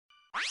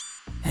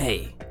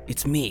Hey,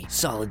 it's me,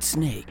 Solid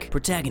Snake,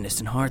 protagonist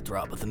and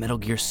heartthrob of the Metal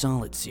Gear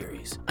Solid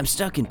series. I'm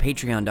stuck in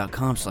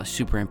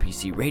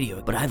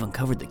patreon.com/supernpcradio, but I've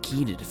uncovered the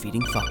key to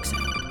defeating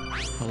Foxhound.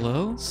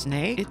 Hello?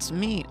 Snake? It's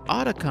me,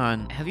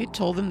 Otacon. Have you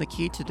told them the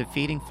key to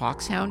defeating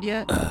Foxhound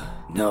yet?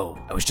 No,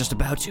 I was just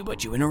about to,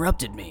 but you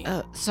interrupted me.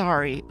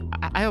 Sorry.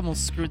 I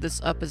almost screwed this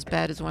up as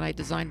bad as when I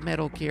designed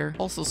Metal Gear.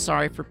 Also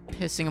sorry for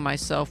pissing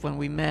myself when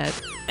we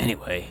met.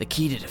 Anyway, the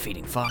key to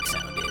defeating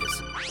Foxhound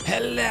is...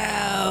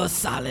 Hello,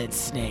 Solid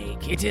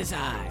Snake. It is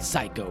I,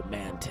 Psycho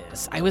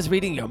Mantis. I was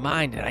reading your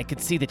mind and I could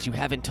see that you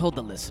haven't told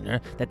the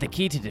listener that the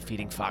key to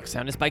defeating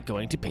Foxhound is by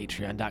going to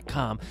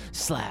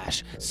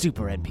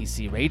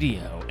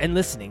patreon.com/supernpcradio and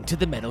listening to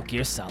the Metal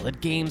Gear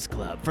Solid Games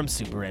Club from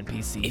Super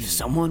NPC. If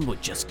someone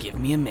would just give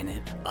me a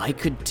minute, I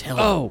could tell...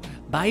 Oh,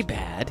 my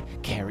bad.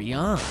 Carry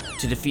on.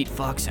 To defeat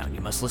Foxhound,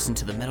 you must listen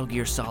to the Metal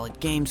Gear Solid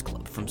Games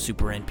Club from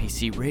Super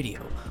NPC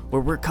Radio,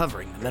 where we're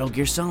covering the Metal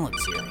Gear Solid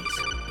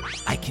series.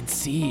 I can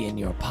see in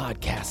your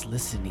podcast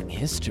listening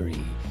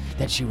history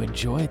that you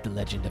enjoyed the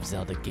Legend of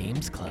Zelda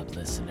Games Club,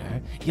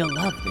 listener. You'll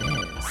love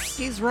this.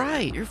 He's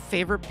right. Your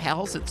favorite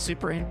pals at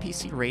Super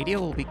NPC Radio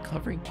will be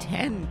covering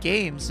 10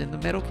 games in the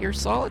Metal Gear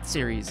Solid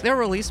series. They're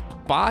released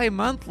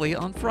bi-monthly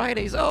on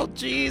Fridays. Oh,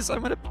 geez,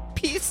 I'm gonna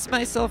piece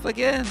myself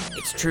again.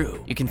 It's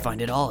true. You can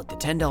find it all at the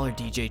 $10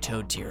 DJ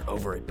Toad tier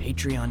over at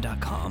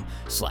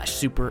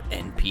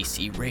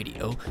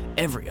patreon.com/supernpcradio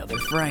every other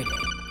Friday.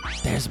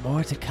 There's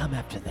more to come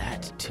after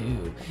that,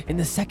 too. In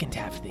the second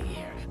half of the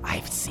year.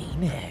 I've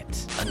seen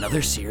it.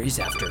 Another series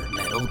after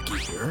Metal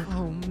Gear?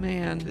 Oh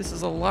man, this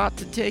is a lot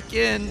to take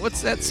in.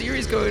 What's that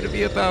series going to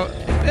be about?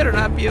 It better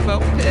not be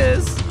about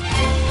piss.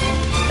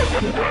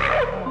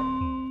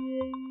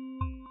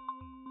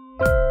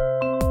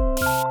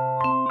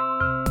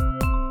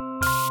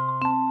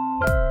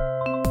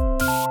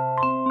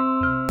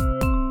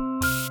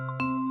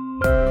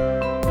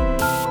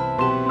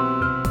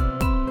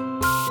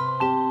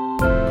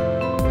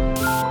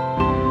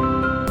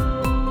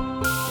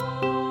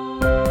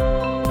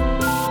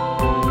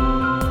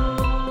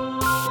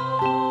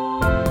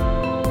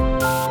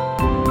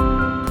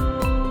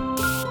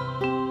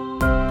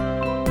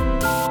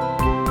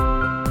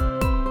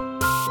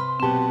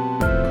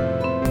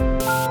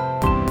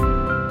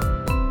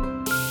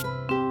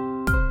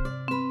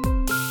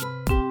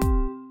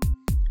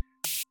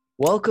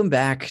 Welcome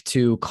back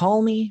to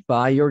Call Me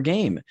By Your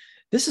Game.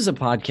 This is a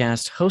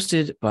podcast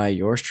hosted by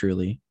yours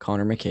truly,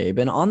 Connor McCabe.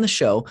 And on the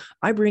show,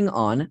 I bring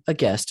on a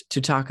guest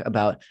to talk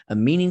about a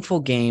meaningful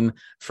game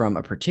from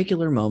a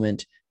particular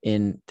moment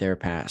in their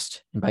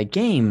past. And by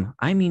game,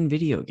 I mean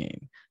video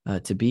game.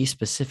 To be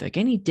specific,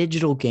 any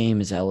digital game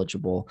is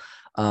eligible.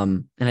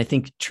 And I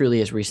think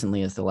truly as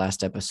recently as the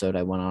last episode,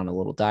 I went on a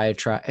little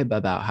diatribe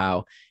about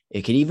how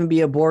it could even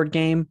be a board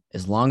game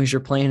as long as you're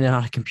playing it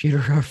on a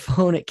computer or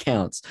phone, it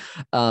counts.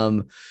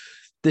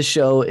 This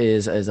show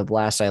is a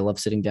blast. I love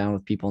sitting down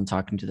with people and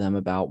talking to them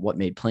about what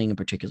made playing a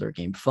particular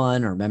game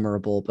fun or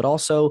memorable, but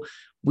also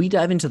we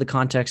dive into the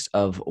context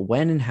of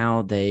when and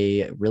how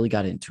they really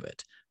got into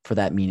it for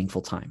that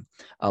meaningful time.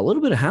 A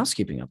little bit of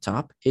housekeeping up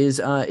top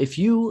is if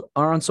you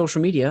are on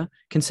social media,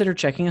 consider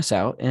checking us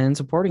out and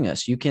supporting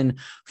us. You can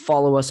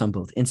follow us on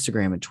both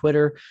Instagram and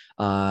Twitter.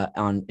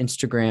 On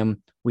Instagram,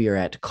 we are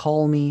at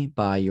Call Me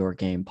By Your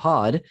Game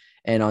Pod.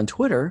 And on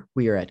Twitter,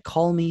 we are at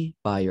Call Me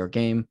By Your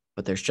Game,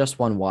 but there's just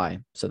one Y.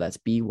 So that's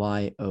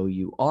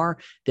BYOUR.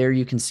 There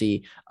you can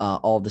see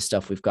all the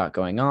stuff we've got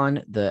going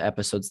on, the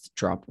episodes that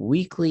drop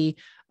weekly,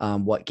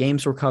 what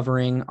games we're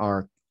covering,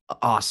 our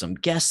awesome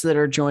guests that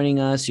are joining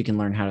us. You can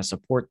learn how to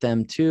support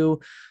them too,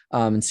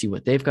 and see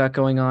what they've got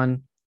going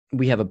on.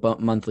 We have a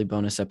monthly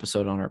bonus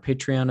episode on our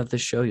Patreon of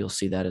this show. You'll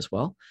see that as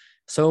well.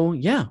 So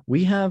yeah,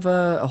 we have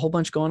a whole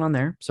bunch going on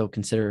there. So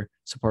consider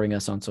supporting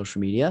us on social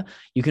media.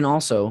 You can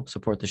also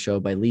support the show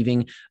by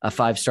leaving a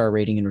 5-star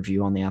rating and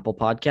review on the Apple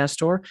Podcast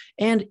Store.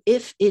 And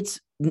if it's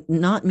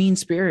not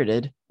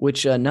mean-spirited,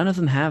 which none of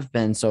them have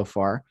been so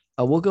far,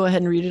 we'll go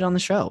ahead and read it on the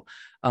show.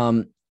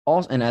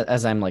 Also, and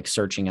as I'm like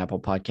searching Apple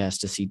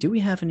Podcasts to see, do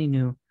we have any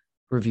new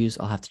reviews?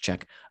 I'll have to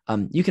check.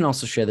 You can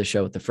also share the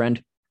show with a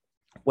friend,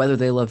 whether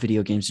they love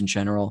video games in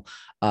general,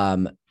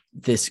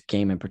 this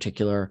game in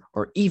particular,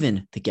 or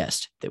even the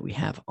guest that we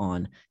have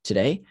on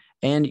today.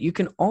 And you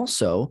can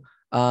also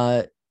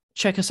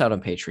check us out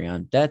on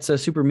Patreon. That's a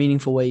super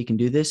meaningful way you can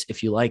do this.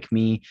 If you like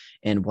me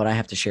and what I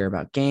have to share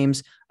about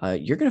games,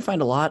 you're going to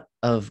find a lot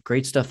of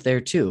great stuff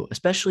there too,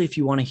 especially if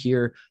you want to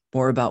hear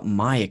more about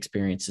my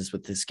experiences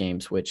with these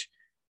games, which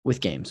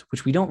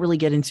we don't really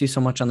get into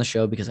so much on the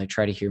show because I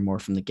try to hear more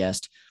from the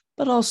guest,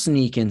 but I'll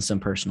sneak in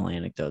some personal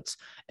anecdotes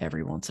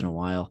every once in a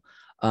while.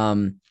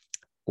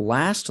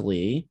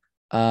 Lastly,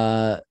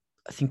 I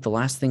think the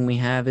last thing we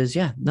have is,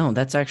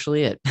 that's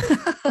actually it.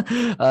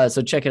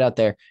 So check it out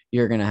there.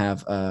 You're going to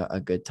have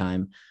a good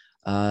time.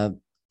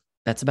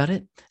 That's about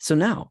it. So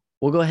now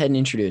we'll go ahead and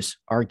introduce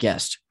our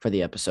guest for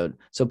the episode.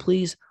 So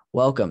please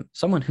welcome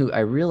someone who I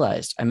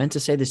realized I meant to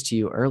say this to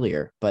you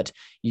earlier, but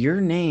your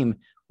name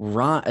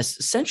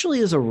essentially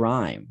is a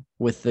rhyme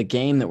with the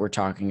game that we're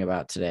talking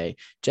about today.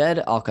 Jed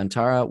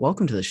Alcantara,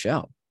 welcome to the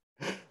show.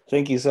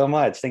 Thank you so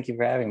much. Thank you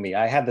for having me.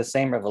 I had the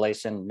same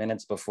revelation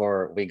minutes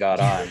before we got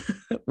on.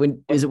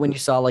 When you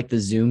saw like the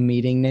Zoom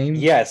meeting name?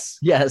 Yes.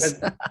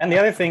 Yes. And the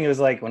other thing was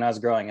like when I was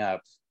growing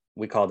up,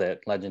 we called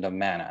it Legend of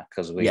Mana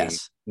because we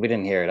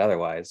didn't hear it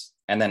otherwise.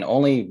 And then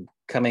only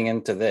coming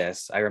into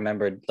this, I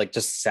remembered like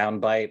just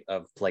soundbite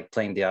of like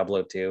playing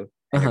Diablo 2.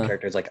 And your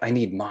character's like, I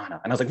need mana.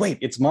 And I was like, wait,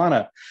 it's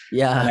mana.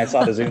 Yeah. And I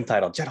saw the Zoom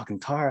title, Jed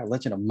Alcantara,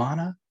 Legend of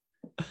Mana.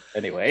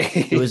 Anyway.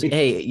 It was,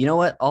 hey, you know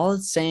what? All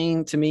it's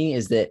saying to me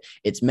is that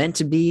it's meant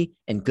to be,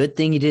 and good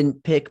thing you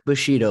didn't pick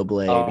Bushido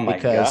Blade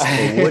because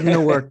it wouldn't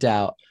have worked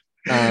out.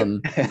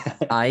 That's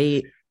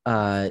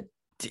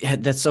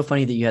so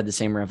funny that you had the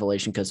same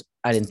revelation because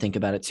I didn't think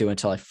about it too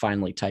until I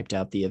finally typed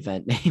out the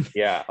event name.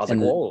 Yeah. I was like,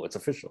 whoa, it's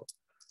official.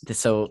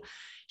 So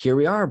here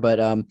we are.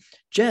 But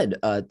Jed,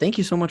 thank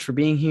you so much for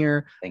being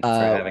here. Thank you for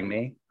having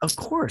me. Of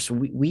course.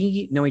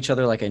 We know each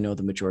other like I know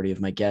the majority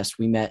of my guests.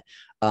 We met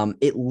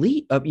at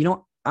least,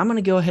 I'm going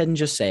to go ahead and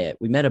just say it.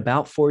 We met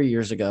about 4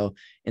 years ago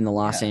in the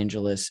Los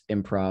Angeles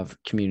improv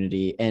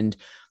community. And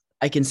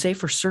I can say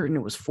for certain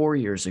it was 4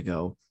 years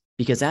ago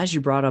because as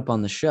you brought up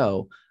on the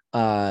show,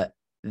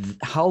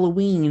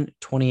 Halloween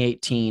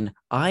 2018,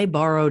 I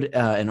borrowed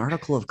an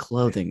article of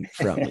clothing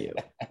from you,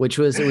 which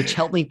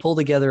helped me pull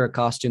together a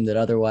costume that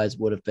otherwise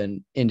would have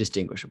been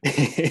indistinguishable.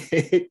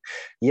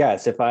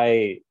 Yes, if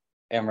I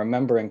am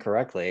remembering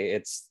correctly,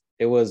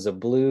 it was a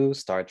blue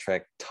Star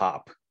Trek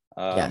top.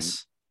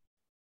 Yes.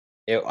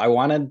 I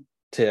wanted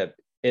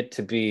it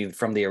to be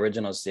from the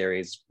original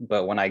series,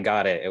 but when I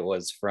got it, it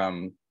was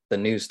from the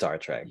new Star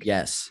Trek.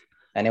 Yes.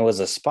 And it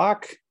was a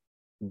Spock,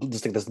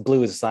 just like this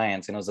blue is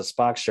science, and it was a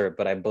Spock shirt,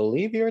 but I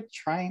believe you're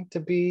trying to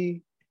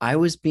be... I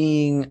was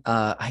being,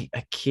 I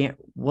can't,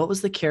 what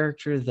was the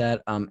character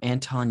that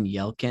Anton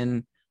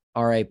Yelkin,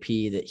 RIP,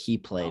 that he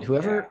played?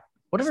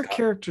 Whatever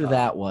character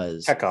that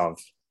was.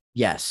 Chekhov.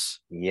 Yes.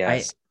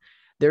 Yes.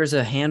 There's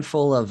a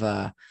handful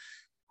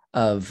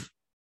of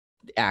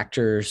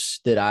actors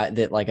that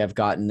I've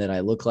gotten that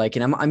I look like,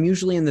 and I'm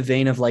usually in the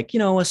vein of like,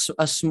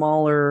 a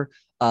smaller,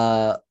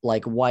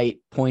 like white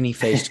pointy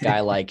faced guy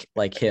like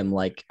him.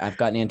 Like I've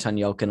gotten Anton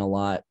Yelkin a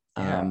lot.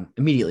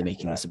 Immediately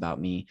making this about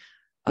me.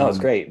 No, it's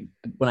great.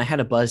 When I had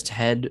a buzzed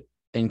head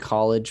in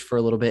college for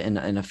a little bit,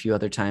 and a few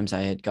other times,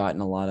 I had gotten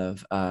a lot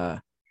of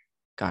why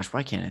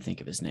can't I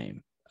think of his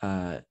name?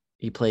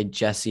 He played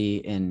Jesse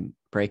in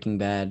Breaking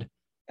Bad.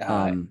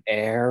 Aaron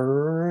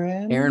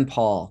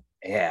Paul.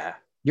 Yeah.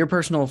 Your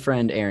personal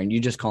friend, Aaron. You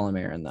just call him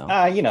Aaron, though.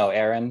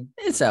 Aaron.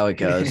 It's how it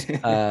goes.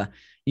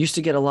 Used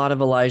to get a lot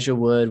of Elijah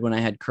Wood when I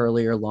had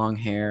curly or long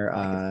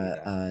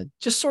hair.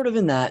 Just sort of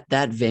in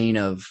that vein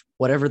of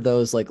whatever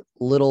those like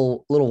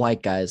little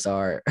white guys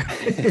are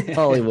in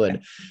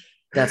Hollywood.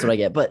 That's what I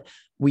get. But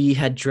we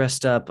had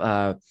dressed up.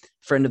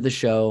 Friend of the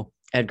show,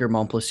 Edgar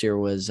Montplaisir,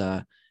 was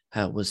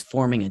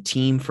forming a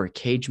team for a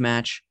cage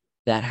match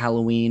that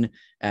Halloween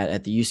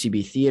at the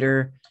UCB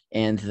Theater,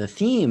 and the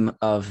theme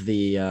of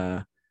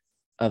the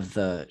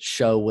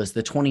show was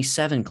the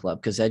 27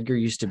 Club because Edgar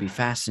used to be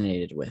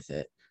fascinated with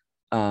it.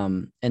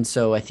 And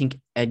so I think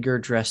Edgar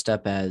dressed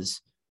up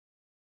as,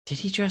 did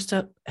he dress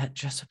up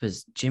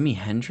as Jimi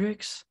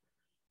Hendrix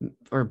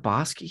or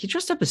Bosky? He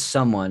dressed up as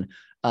someone.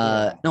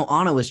 No,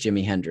 Anna was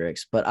Jimi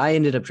Hendrix, but I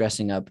ended up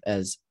dressing up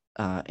as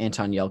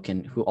Anton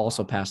Yelkin, who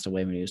also passed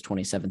away when he was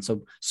 27.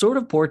 So sort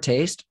of poor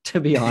taste, to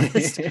be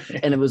honest.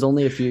 And it was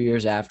only a few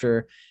years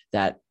after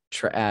that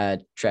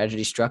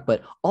tragedy struck.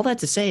 But all that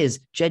to say is,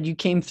 Jed, you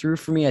came through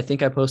for me. I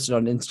think I posted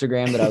on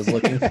Instagram that I was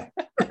looking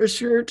for a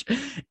shirt,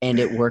 and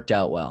it worked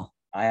out well.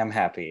 I am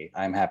happy.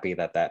 I'm happy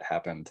that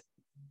happened.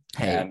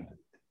 Hey. And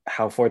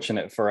how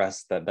fortunate for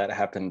us that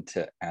happened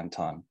to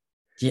Anton.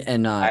 Yeah,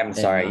 and I'm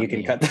sorry, you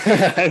can cut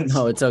that.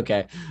 No, it's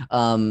okay.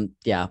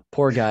 Yeah,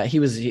 poor guy.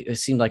 He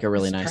seemed like a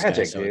really nice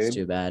guy, so it's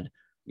too bad.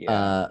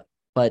 Yeah.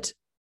 But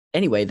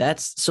anyway,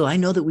 so I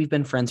know that we've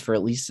been friends for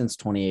at least since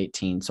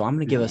 2018. So I'm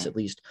going to give us at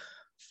least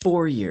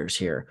 4 years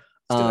here.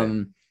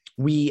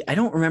 I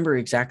don't remember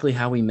exactly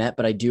how we met,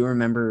 but I do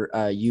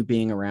remember you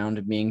being around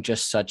and being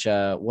just such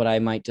a, what I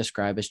might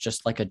describe as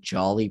just like a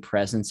jolly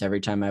presence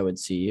every time I would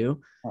see you.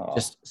 Aww.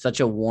 Just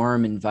such a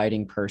warm,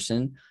 inviting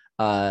person.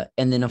 And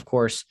then of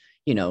course,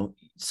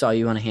 saw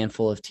you on a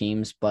handful of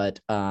teams, but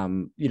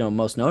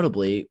most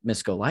notably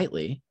Miss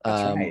Golightly,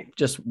 right.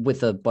 Just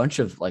with a bunch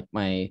of like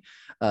my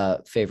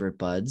favorite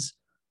buds.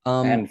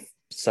 And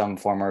some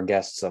former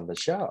guests of the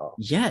show.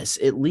 Yes,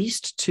 at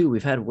least two.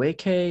 We've had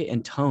Wake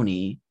and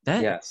Tony.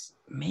 That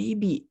may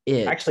be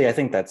it. Actually, I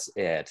think that's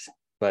it.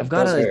 But I've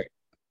got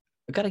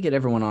to get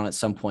everyone on at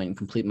some point and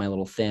complete my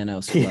little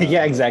Thanos.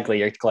 Yeah, exactly.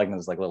 You're collecting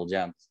those like little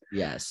gems.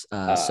 Yes.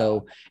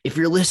 So if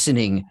you're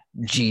listening,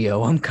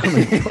 Geo, I'm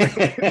coming for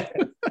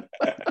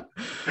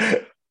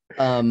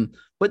you.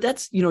 But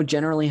that's,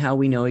 generally how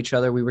we know each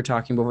other. We were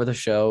talking before the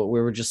show. We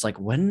were just like,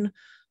 when,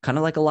 kind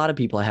of like a lot of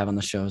people I have on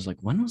the show, is like,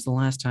 when was the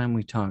last time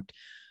we talked?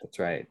 That's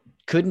right.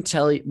 Couldn't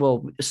tell you.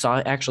 Well,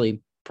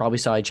 probably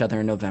saw each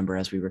other in November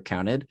as we were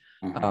counted.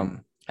 Mm-hmm.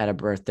 at a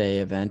birthday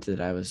event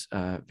that I was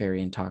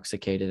very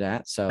intoxicated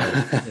at. So,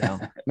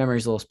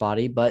 memory's a little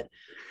spotty, but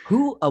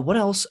what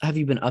else have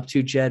you been up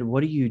to, Jed?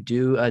 What do you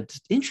do?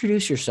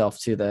 Introduce yourself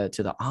to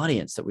the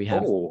audience that we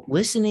have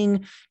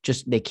listening.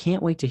 Just, they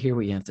can't wait to hear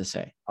what you have to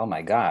say. Oh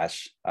my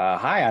gosh.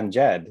 Hi, I'm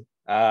Jed.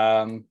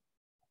 I'm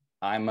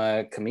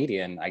a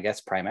comedian, I guess,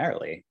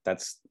 primarily.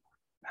 That's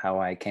how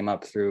I came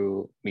up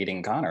through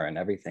meeting Connor and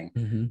everything.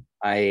 Mm-hmm.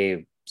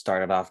 I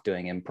started off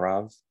doing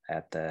improv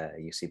at the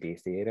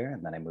UCB theater,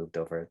 and then I moved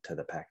over to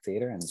the PAC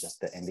theater and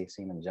just the indie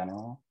scene in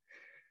general.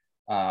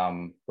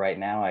 Right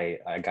now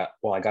I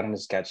got into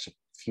sketch a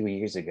few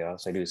years ago.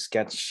 So I do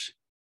sketch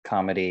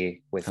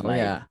comedy with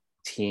my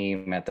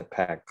team at the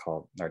PAC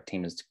our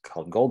team is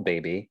called Gold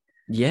Baby.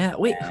 Yeah.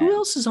 Wait, who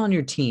else is on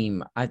your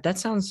team? That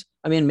sounds,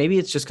 maybe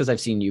it's just because I've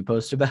seen you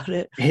post about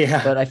it.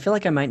 Yeah. But I feel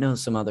like I might know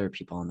some other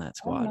people on that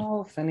squad. I don't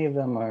know if any of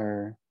them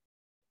are,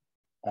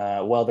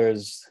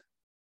 there's,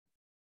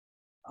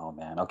 oh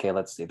man. Okay,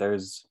 let's see.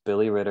 There's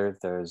Billy Ritter.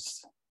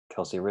 There's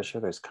Kelsey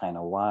Risher. There's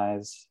Kinda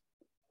Wise,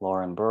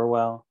 Lauren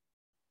Burwell,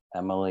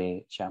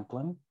 Emily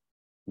Champlin,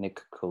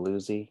 Nick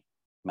Coluzzi,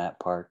 Matt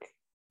Park,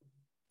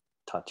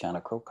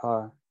 Tatiana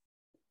Krokar.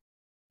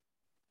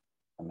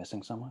 I'm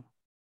missing someone.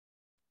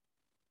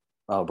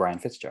 Oh, Brian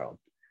Fitzgerald.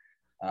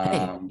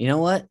 Hey, you know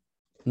what?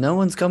 No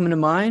one's coming to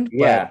mind.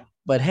 Yeah.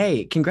 But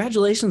hey,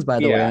 congratulations, by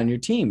the way, on your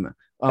team.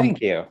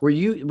 Thank you.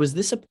 Was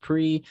this a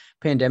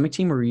pre-pandemic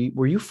team, or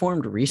were you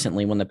formed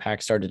recently when the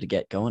PAC started to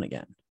get going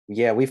again?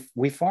 Yeah,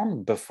 we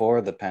formed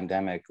before the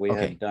pandemic. We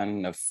had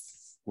done the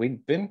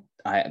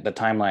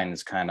timeline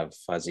is kind of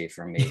fuzzy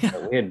for me,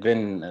 but we had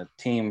been a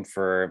team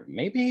for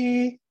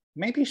maybe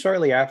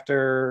shortly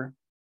after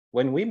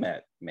when we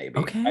met, maybe.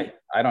 Okay.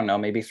 I don't know,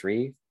 maybe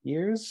 3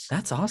 years.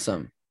 That's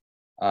awesome.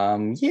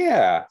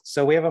 Yeah.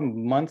 So we have a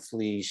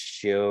monthly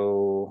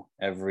show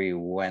every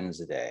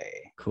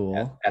Wednesday.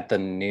 Cool. At the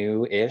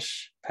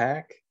new-ish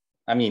PAC.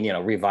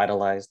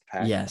 Revitalized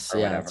PAC. Yes,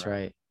 yeah, that's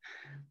right.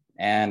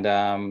 And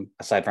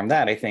aside from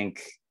that, I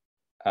think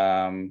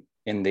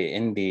in the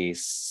indie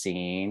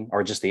scene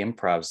or just the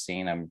improv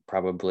scene, I'm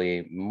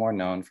probably more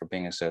known for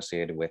being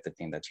associated with the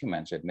team that you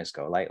mentioned, Miss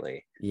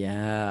Golightly.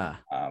 Yeah.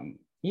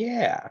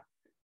 Yeah.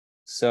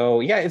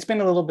 So yeah, it's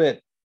been a little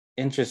bit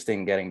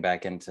interesting getting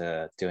back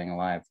into doing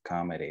live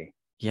comedy.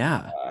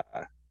 Yeah.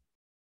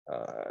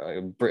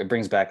 It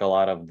brings back a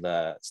lot of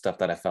the stuff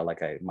that I felt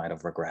like I might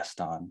have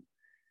regressed on.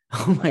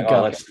 Oh my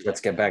God.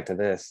 Let's get back to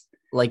this.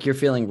 Like you're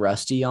feeling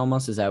rusty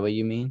almost? Is that what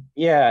you mean?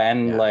 Yeah.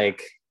 And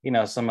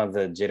some of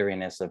the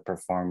jitteriness of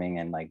performing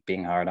and like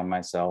being hard on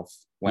myself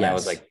when I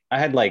was like, I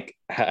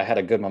had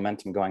a good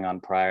momentum going on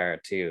prior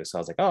too. So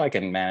I was like, oh, I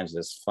can manage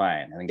this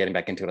fine. And then getting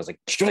back into it, I was like,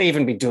 should I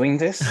even be doing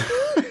this?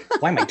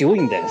 Why am I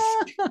doing this?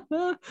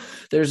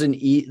 There's an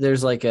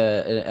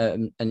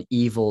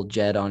evil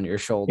Jed on your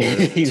shoulder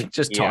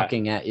just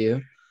talking at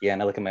you. Yeah.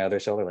 And I look at my other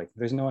shoulder, like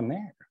there's no one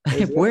there.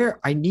 Where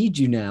I need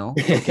you now.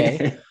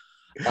 Okay.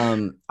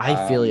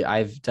 I feel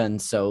I've done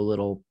so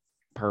little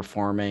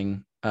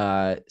performing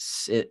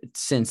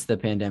since the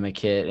pandemic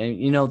hit,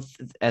 and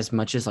as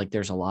much as like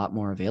there's a lot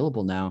more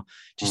available now,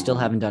 just still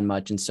haven't done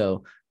much, and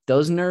so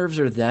those nerves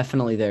are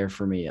definitely there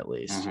for me, at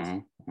least.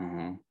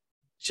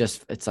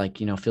 Just it's like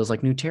feels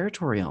like new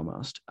territory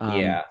almost.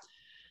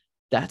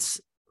 That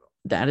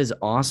is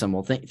awesome.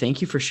 Well,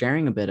 thank you for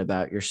sharing a bit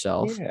about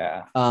yourself.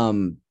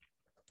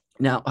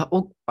 Now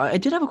I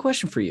did have a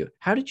question for you.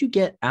 How did you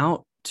get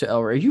out to LA?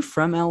 Are you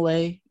from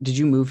LA? Did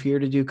you move here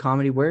to do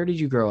comedy? Where did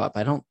you grow up?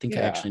 I don't think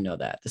I actually know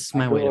that. This is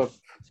my way to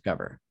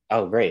discover.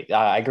 Oh, great.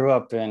 I grew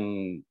up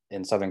in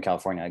Southern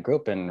California. I grew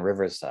up in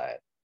Riverside.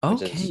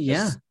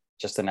 Okay,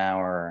 just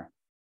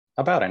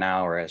about an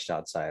hour-ish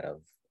outside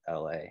of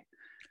LA.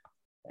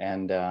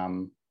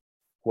 And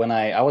when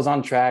I was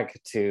on track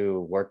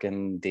to work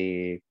in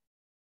the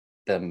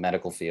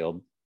medical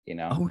field,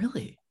 Oh,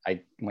 really?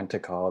 I went to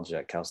college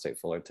at Cal State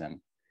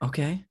Fullerton.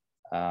 Okay.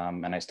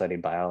 And I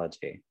studied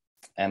biology.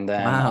 And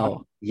then,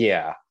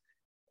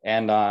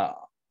 and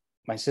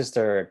my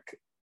sister,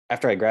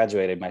 after I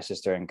graduated, my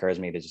sister encouraged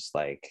me to just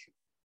like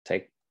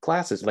take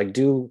classes, like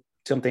do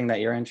something that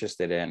you're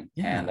interested in.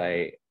 And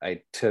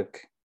I took,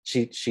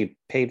 she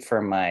paid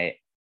for my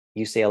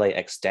UCLA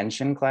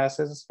extension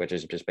classes, which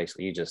is just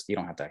basically you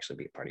don't have to actually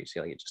be a part of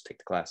UCLA, you just take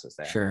the classes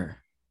there. Sure.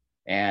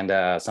 And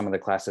some of the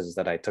classes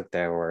that I took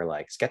there were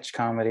like sketch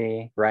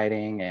comedy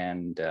writing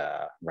and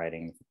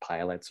writing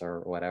pilots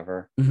or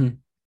whatever. And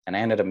I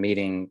ended up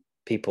meeting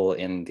people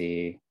in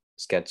the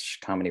sketch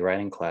comedy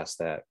writing class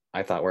that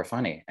I thought were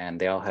funny, and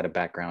they all had a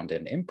background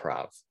in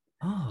improv.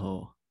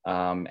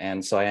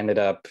 And so I ended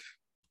up,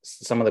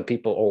 some of the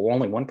people, or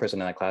only one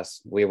person in that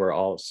class, we were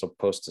all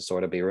supposed to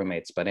sort of be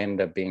roommates, but I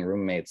ended up being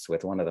roommates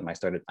with one of them.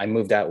 I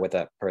moved out with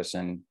that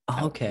person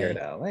here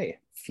to LA a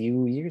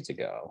few years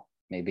ago,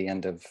 maybe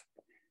end of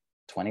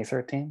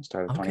 2013,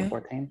 start of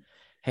 2014.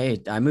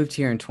 Hey, I moved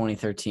here in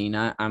 2013.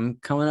 I'm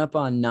coming up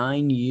on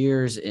 9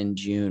 years in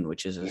June,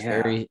 which is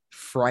very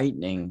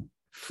frightening.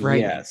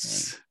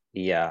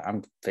 Yeah,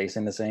 I'm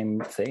facing the same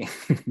thing.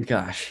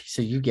 Gosh,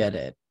 so you get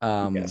it.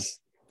 Yes.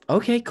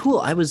 Okay, cool.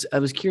 I was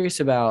curious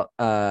about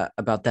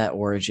that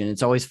origin.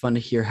 It's always fun to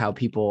hear how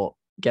people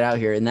get out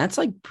here, and that's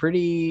like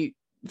pretty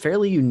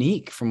fairly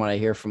unique from what I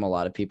hear from a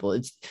lot of people.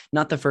 It's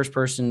not the first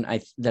person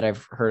that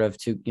I've heard of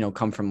to,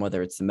 come from,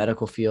 whether it's the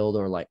medical field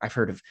or like I've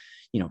heard of,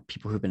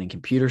 people who've been in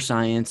computer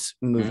science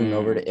moving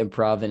over to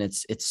improv, and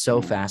it's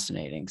so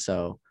fascinating.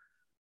 So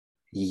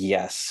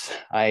yes,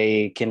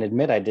 I can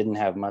admit I didn't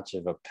have much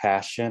of a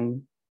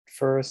passion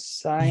for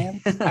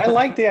science. I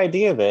like the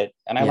idea of it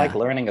and I like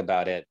learning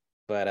about it,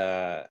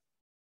 but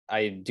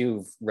I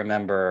do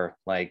remember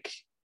like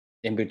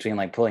in between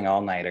like pulling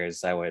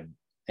all-nighters, I would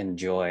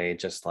enjoy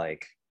just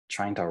like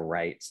trying to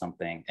write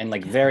something and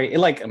like very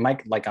like on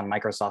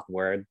Microsoft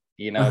Word,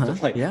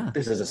 just like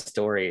this is a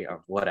story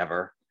or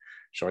whatever,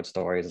 short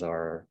stories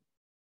or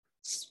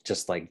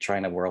just like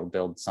trying to world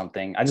build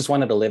something. I just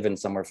wanted to live in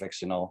somewhere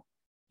fictional.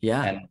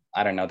 Yeah. And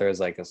I don't know, there was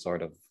like a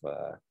sort of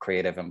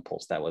creative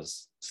impulse that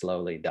was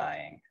slowly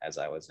dying as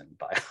I was in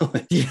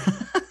biology.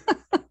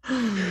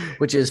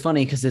 Which is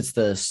funny because it's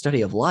the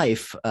study of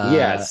life.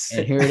 Yes.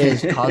 And here it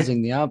is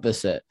causing the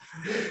opposite.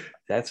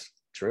 That's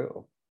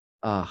true.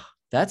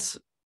 That's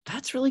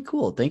really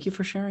cool. Thank you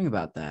for sharing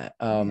about that.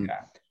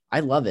 I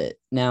love it.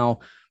 Now,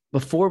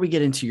 before we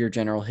get into your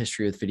general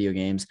history with video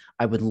games,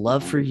 I would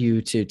love for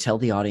you to tell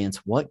the audience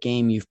what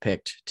game you've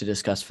picked to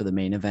discuss for the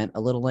main event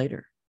a little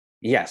later.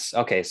 Yes.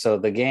 Okay. So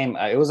the game,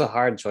 it was a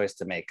hard choice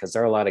to make because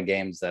there are a lot of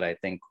games that I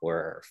think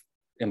were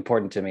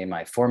important to me in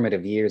my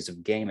formative years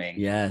of gaming.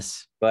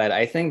 Yes. But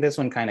I think this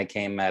one kind of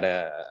came at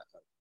a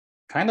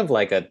turn of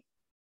the,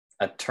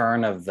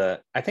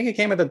 I think it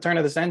came at the turn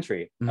of the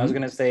century. I was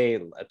going to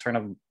say a turn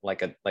of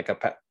like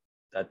a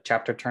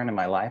chapter turn in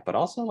my life, but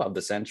also of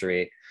the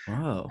century.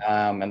 Wow.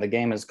 And the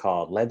game is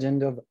called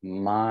Legend of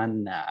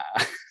Mana.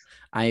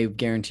 I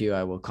guarantee you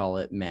I will call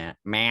it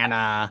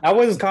Mana. I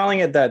was calling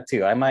it that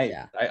too. I might,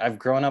 I've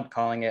grown up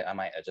calling it, I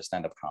might just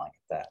end up calling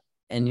it that.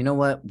 And you know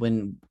what?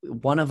 When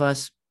one of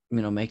us,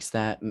 makes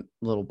that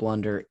little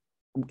blunder,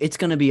 it's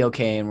going to be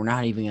okay. And we're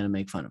not even going to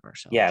make fun of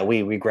ourselves. Yeah,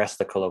 we regress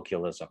the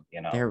colloquialism,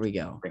 There we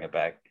go. Bring it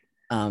back.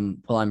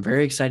 Well, I'm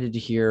very excited to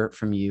hear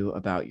from you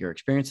about your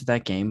experience with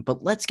that game,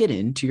 but let's get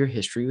into your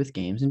history with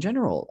games in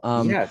general.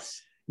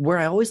 Yes. Where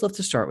I always love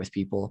to start with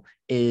people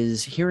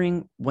is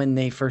hearing when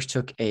they first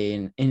took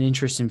an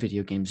interest in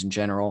video games in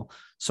general.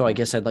 So I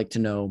guess I'd like to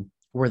know,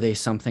 were they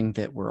something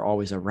that were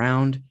always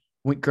around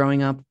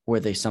growing up? Were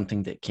they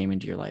something that came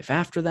into your life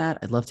after that?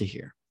 I'd love to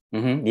hear.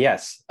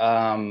 Yes.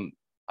 I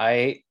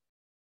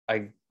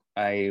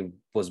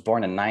was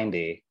born in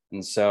 90.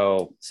 And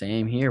so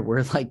same here.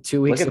 We're like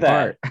 2 weeks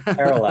apart. That.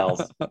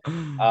 Parallels.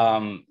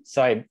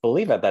 So I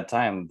believe at that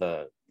time,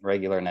 the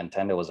regular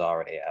Nintendo was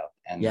already out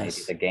and maybe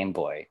the Game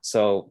Boy.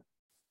 So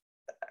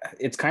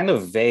it's kind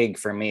of vague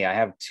for me. I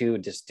have two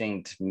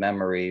distinct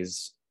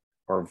memories,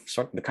 or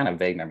sort of kind of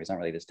vague memories, not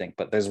really distinct,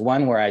 but there's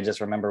one where I just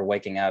remember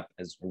waking up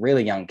as a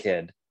really young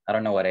kid. I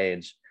don't know what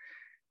age.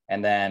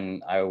 And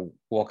then I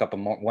woke up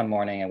one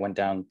morning and went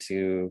down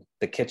to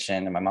the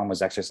kitchen, and my mom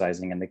was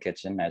exercising in the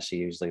kitchen as she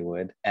usually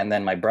would. And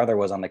then my brother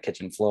was on the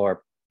kitchen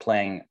floor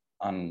playing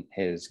on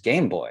his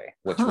Game Boy,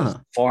 which was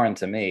foreign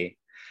to me.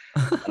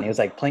 And he was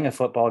like playing a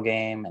football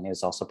game, and he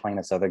was also playing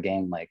this other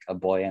game, like A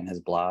Boy and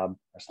His Blob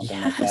or something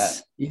like that.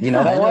 You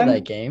know that one?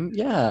 That game?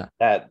 Yeah.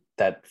 That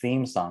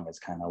theme song is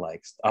kind of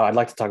like, I'd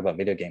like to talk about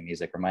video game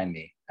music. Remind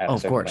me.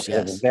 Of course,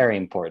 yes. It's very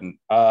important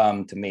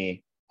to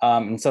me.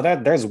 And so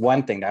there's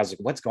one thing that I was like,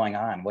 what's going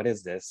on? What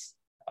is this?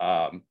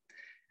 And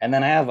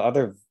then I have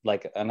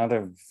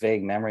another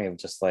vague memory of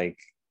just like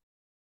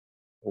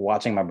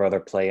watching my brother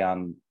play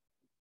on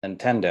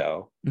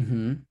Nintendo,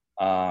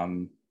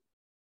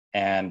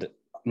 and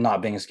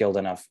not being skilled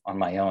enough on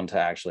my own to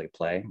actually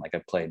play. Like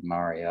I played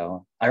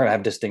Mario. I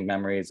have distinct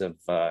memories of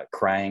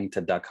crying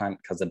to Duck Hunt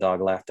because the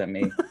dog laughed at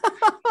me.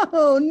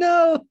 Oh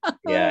no!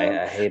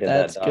 Yeah, I hated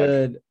that dog. That's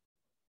good.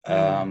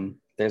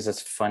 There's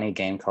this funny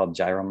game called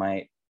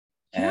Gyromite.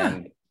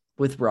 And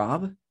with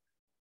Rob,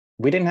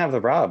 we didn't have the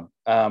Rob,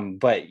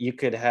 but you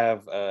could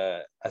have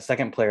a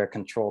second player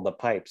control the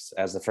pipes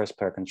as the first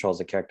player controls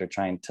the character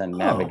trying to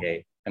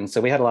navigate. And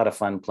so we had a lot of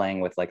fun playing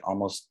with like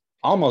almost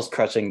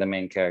crushing the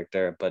main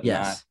character, but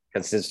not,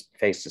 because his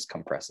face just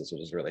compresses,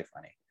 which is really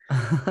funny.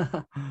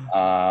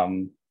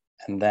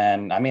 And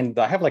then, I mean,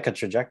 I have like a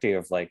trajectory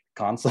of like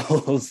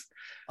consoles.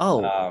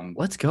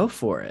 Let's go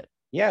for it.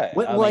 Yeah.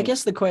 I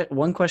guess the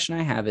one question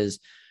I have is,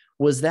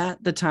 was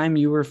that the time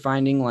you were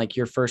finding like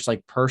your first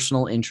like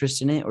personal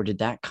interest in it, or did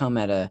that come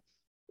at a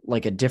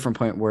different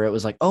point where it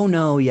was like, oh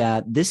no,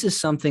 yeah, this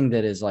is something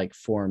that is like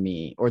for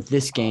me, or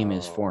this game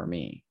is for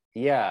me?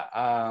 Yeah.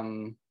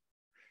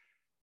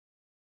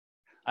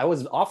 I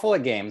was awful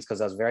at games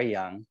because I was very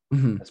young,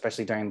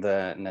 especially during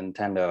the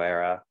Nintendo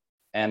era.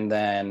 And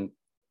then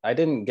I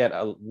didn't get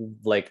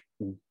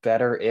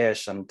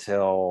better-ish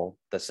until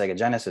the Sega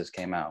Genesis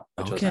came out,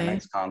 which was the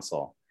next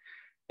console.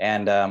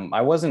 And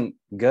I wasn't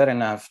good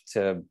enough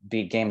to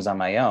beat games on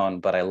my own,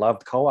 but I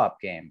loved co-op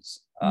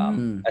games,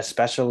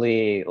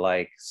 especially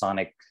like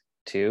Sonic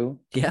 2.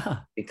 Yeah.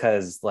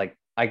 Because like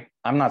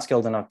I'm not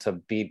skilled enough to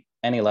beat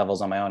any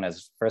levels on my own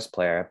as first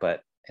player,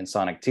 but in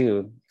Sonic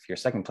 2, if you're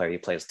second player, you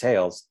play as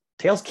Tails.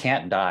 Tails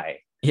can't die.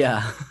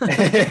 Yeah.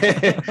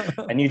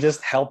 And you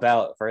just help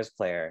out first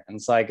player. And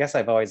so I guess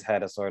I've always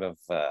had a sort of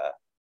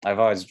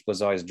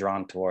was always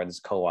drawn towards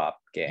co-op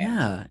games.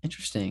 Yeah,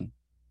 interesting.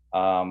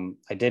 I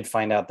did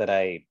find out that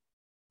I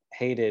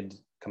hated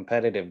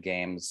competitive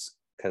games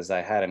because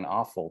I had an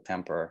awful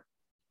temper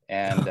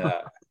and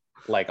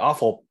like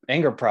awful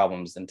anger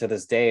problems. And to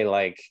this day,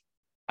 like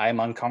I'm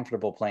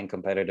uncomfortable playing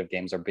competitive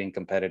games or being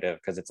competitive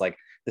because it's like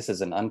this is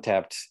an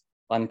untapped,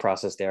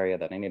 unprocessed area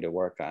that I need to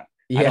work on.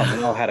 I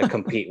don't know how to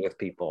compete with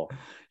people.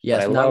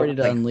 Yes, not ready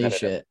to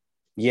unleash it.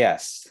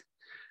 Yes.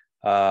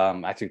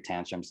 I threw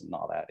tantrums and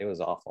all that. It was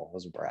awful. It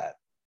was a brat.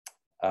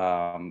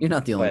 You're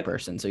not the only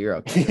person, so you're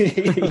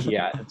okay.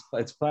 Yeah,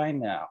 it's fine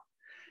now.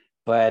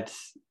 But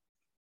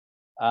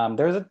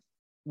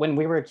when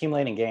we were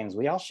accumulating games,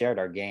 we all shared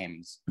our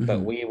games,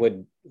 but we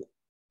would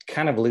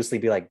kind of loosely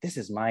be like, this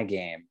is my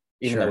game,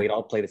 even though we'd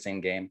all play the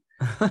same game.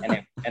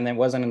 And it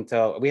wasn't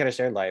until we had a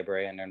shared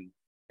library, and then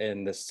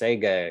in the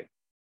Sega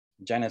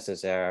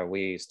Genesis era,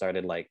 we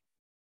started like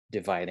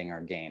dividing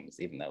our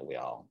games, even though we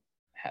all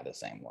had the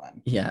same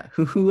one. Yeah.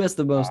 Who has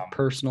the most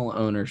personal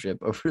ownership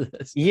over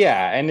this?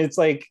 Yeah. And it's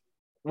like,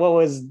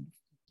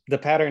 the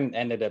pattern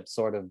ended up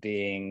sort of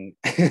being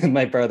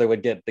my brother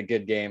would get the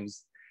good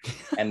games.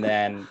 And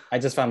then I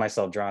just found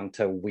myself drawn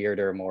to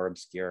weirder, more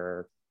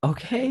obscure.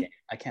 Okay.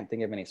 I can't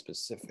think of any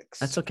specifics.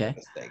 That's okay.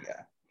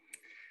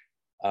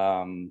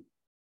 And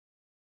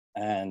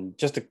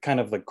just a kind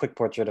of a quick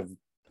portrait of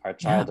our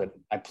childhood.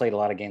 I played a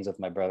lot of games with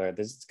my brother.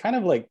 This kind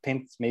of like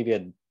paints maybe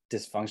a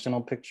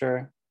dysfunctional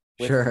picture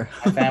with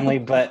my family,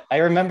 but I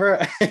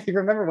remember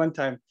one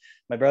time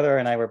my brother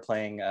and I were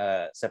playing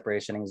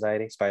Separation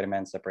Anxiety,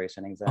 Spider-Man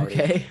Separation Anxiety.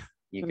 Okay.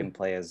 You can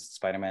play as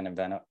Spider-Man and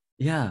Venom.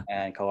 Yeah.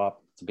 And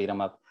co-op to beat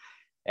them up.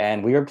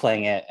 And we were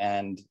playing it,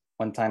 and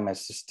one time my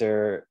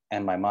sister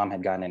and my mom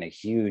had gotten in a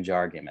huge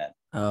argument.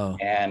 Oh.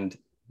 And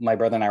my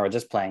brother and I were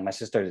just playing. My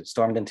sister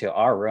stormed into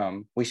our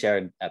room. We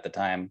shared at the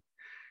time.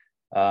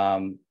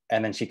 And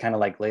then she kind of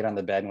like laid on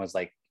the bed and was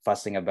like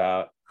fussing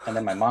about. And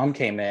then my mom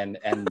came in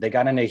and they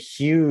got in a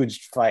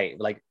huge fight,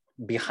 like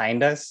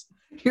behind us.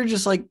 You're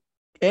just like,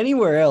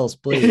 anywhere else,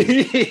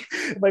 please.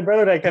 My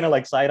brother and I kind of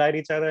like side-eyed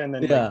each other, and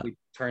then like, we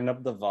turned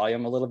up the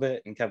volume a little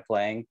bit and kept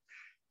playing.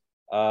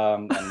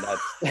 And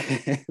that's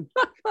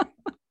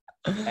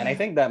and I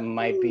think that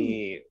might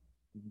be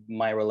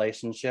my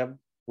relationship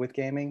with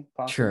gaming,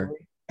 possibly. Sure.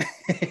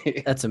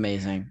 That's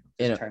amazing.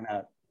 Turn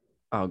out.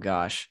 Oh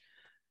gosh.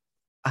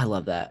 I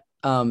love that.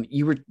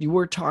 You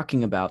were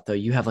talking about, though,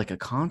 you have like a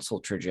console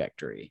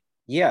trajectory.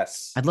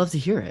 Yes. I'd love to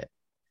hear it.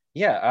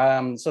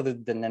 Yeah. So the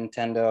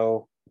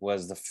Nintendo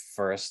was the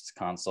first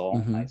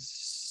console. I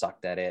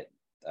sucked at it.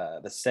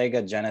 The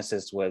Sega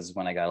Genesis was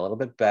when I got a little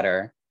bit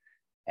better.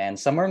 And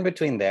somewhere in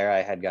between there,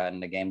 I had gotten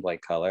the Game Boy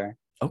Color.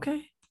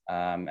 Okay.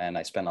 And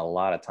I spent a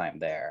lot of time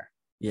there.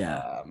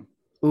 Yeah.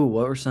 Ooh,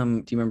 what were do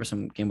you remember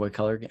some Game Boy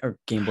Color or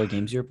Game Boy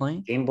games you were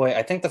playing? Game Boy,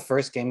 I think the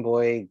first Game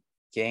Boy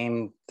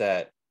game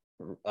that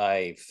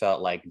I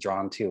felt like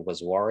drawn to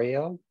was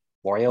Wario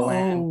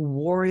Land.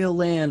 Oh, Wario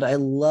Land. I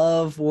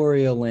love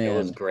Wario Land. It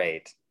was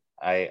great.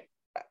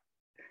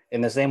 In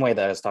the same way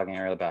that I was talking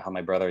earlier about how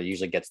my brother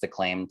usually gets the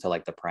claim to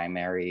like the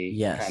primary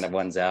kind of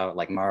ones out,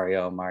 like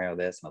Mario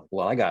this. And I was like,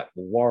 well, I got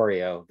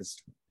Wario, this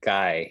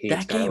guy.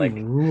 That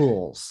game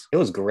rules. It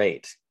was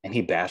great. And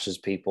he bashes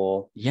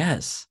people.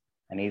 Yes.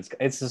 And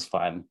it's just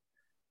fun.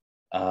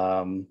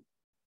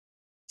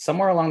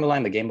 Somewhere along the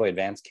line, the Game Boy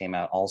Advance came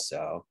out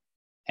also.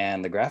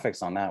 And the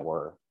graphics on that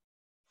were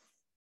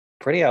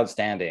pretty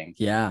outstanding.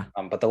 Yeah.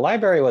 But the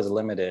library was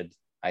limited,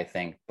 I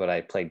think. But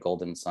I played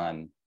Golden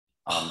Sun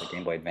on the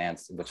Game Boy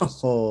Advance, which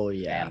was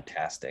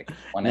fantastic.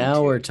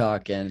 Now we're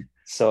talking.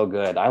 So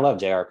good. I love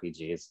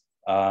JRPGs.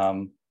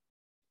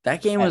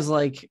 That game was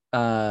like,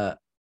 I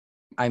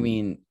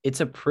mean,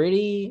 it's a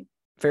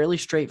fairly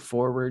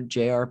straightforward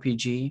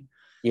JRPG,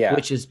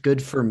 which is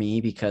good for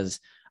me because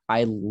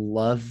I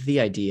love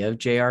the idea of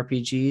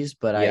JRPGs,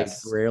 but I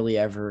rarely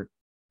ever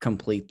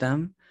complete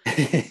them.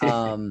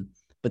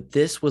 But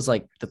this was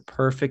like the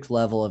perfect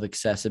level of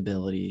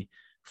accessibility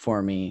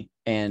for me.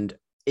 And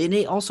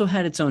it also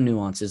had its own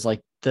nuances, like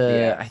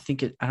I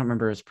think I don't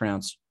remember if it's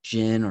pronounced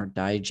Jin or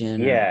Daijin.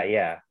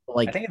 Yeah.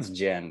 Like I think it's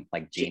Jin,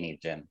 like Genie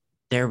Jin.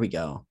 There we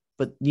go.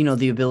 But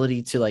the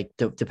ability to like,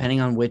 depending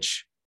on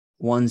which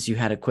ones you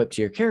had equipped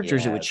to your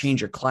characters, it would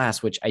change your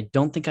class, which I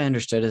don't think I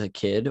understood as a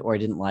kid or I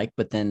didn't like.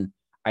 But then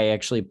I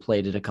actually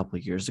played it a couple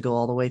of years ago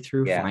all the way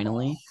through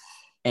finally.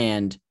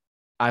 And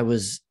I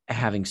was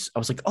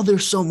like, oh,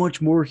 there's so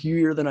much more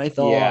here than I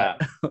thought. Yeah,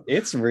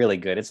 it's really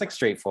good. It's like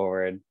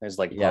straightforward. There's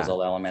like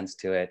puzzle elements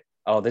to it.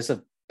 Oh, this is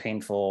a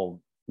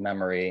painful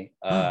memory.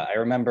 I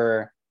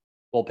remember,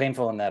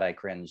 painful in that I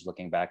cringe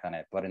looking back on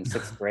it. But in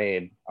 6th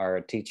grade, our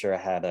teacher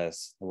had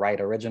us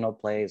write original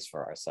plays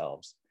for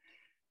ourselves.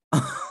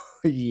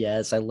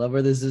 Yes, I love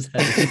where this is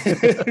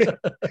heading.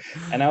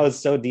 And I was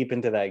so deep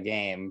into that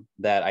game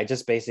that I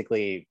just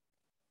basically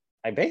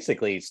I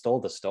basically stole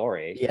the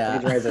story, Yeah.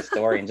 plagiarized the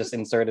story, and just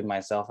inserted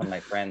myself and my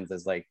friends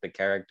as like the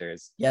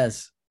characters.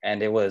 Yes.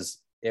 And it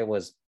was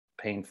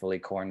painfully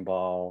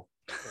cornball.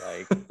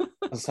 Like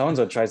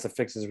so-and-so tries to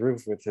fix his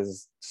roof with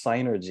his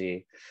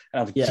Synergy. And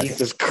I'm like, Yes.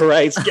 Jesus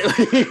Christ.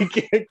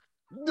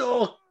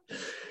 No.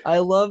 I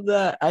love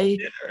that.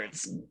 It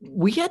hurts.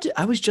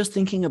 I was just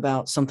thinking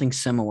about something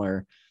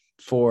similar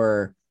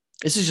for,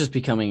 this is just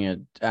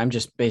becoming I'm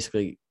just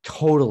basically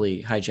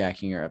totally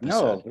hijacking your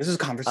episode. No, this is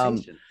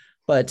conversation.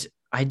 But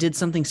I did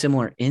something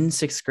similar in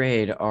 6th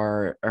grade.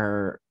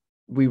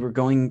 We were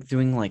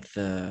doing like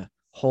the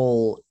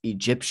whole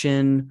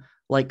Egyptian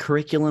like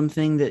curriculum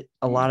thing that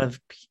a lot of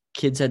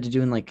kids had to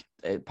do in like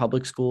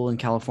public school in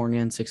California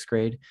in 6th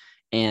grade.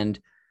 And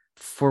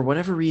for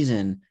whatever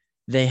reason,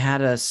 they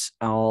had us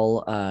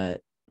all,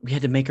 we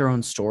had to make our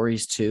own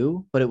stories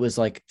too, but it was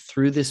like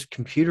through this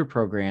computer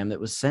program that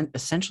was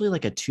essentially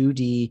like a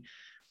 2D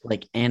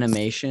like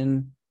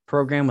animation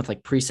program with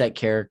like preset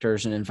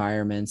characters and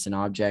environments and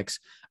objects.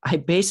 I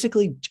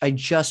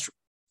just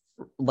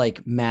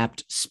like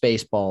mapped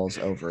Spaceballs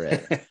over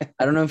it.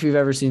 I don't know if you've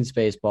ever seen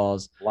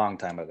Spaceballs. Long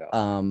time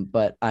ago.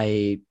 But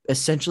I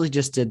essentially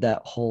just did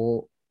that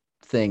whole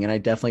thing, and I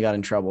definitely got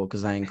in trouble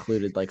because I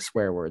included like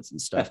swear words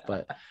and stuff.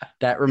 But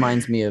that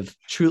reminds me of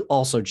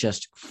also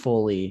just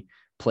fully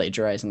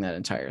plagiarizing that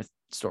entire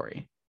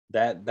story.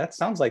 That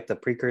sounds like the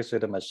precursor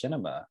to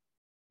Machinima.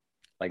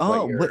 Like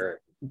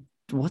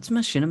what's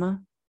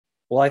Machinima?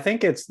 Well, I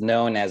think it's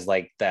known as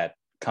like that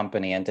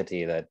company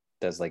entity that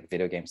does like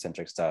video game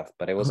centric stuff,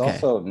 but it was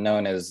also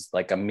known as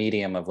like a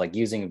medium of like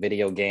using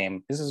video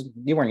game.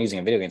 You weren't using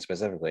a video game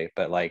specifically,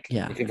 but like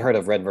if you've heard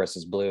of Red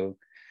versus Blue,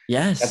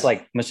 yes, that's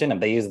like Machinima.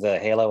 They use the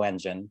Halo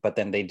engine, but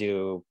then they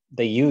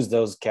use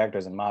those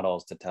characters and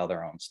models to tell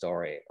their own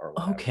story or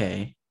whatever.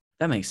 Okay,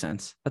 that makes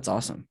sense. That's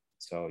awesome.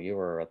 So you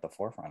were at the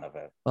forefront of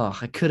it. Oh,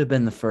 I could have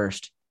been the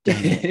first.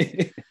 Dang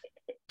it.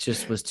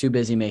 Just was too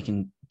busy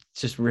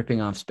just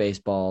ripping off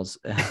Spaceballs.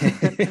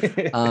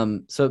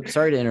 So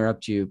sorry to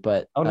interrupt you,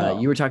 but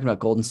you were talking about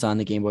Golden Sun.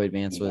 The Game Boy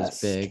Advance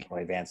was big. Game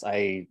Boy Advance.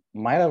 I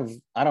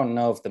don't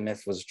know if the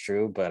myth was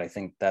true, but I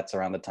think that's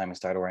around the time I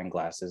started wearing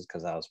glasses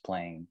because I was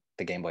playing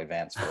the Game Boy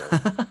Advance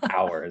for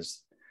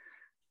hours.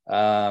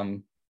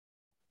 And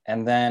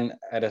then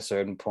at a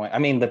certain point, I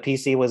mean, the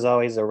PC was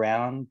always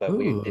around, but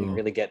we didn't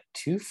really get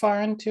too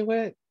far into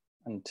it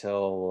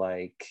until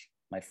like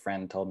my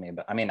friend told me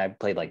about. I mean, I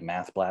played like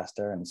Math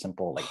Blaster and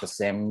simple like The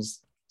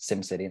Sims,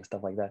 SimCity and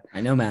stuff like that.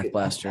 I know Math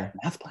Blaster.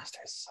 Math Blaster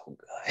is so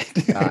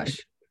good. Gosh.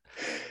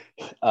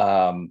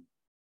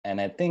 And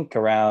I think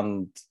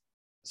around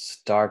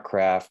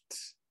StarCraft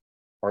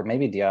or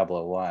maybe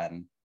Diablo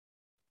 1,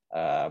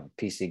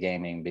 PC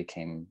gaming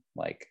became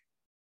like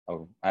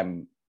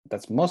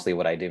that's mostly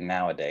what I do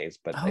nowadays,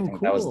 but I think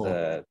that was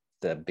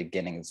the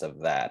beginnings of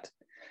that.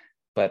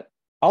 But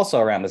also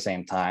around the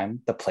same time,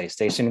 the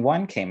PlayStation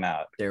 1 came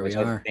out, which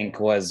I think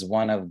was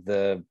one of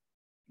the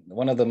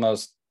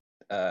most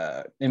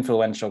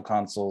influential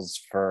consoles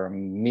for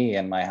me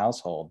and my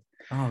household.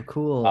 Oh,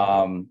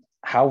 cool.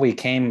 How we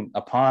came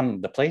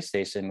upon the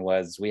PlayStation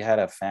was we had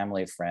a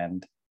family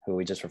friend who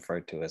we just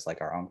referred to as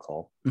like our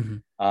uncle.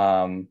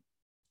 Mm-hmm.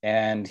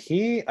 And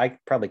I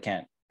probably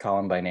can't call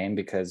him by name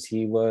because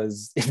he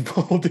was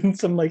involved in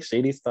some like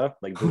shady stuff,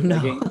 like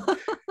bootlegging.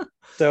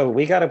 So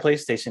we got a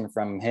PlayStation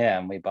from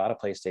him. We bought a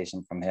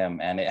PlayStation from him,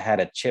 and it had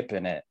a chip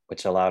in it,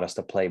 which allowed us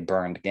to play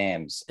burned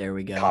games. There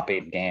we go.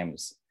 Copied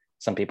games.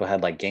 Some people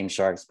had like Game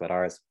Sharks, but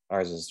ours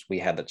is we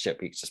had the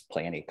chip. You could just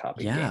play any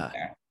copied game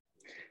there.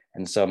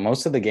 And so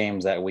most of the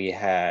games that we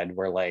had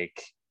were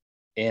like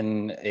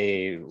in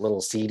a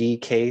little CD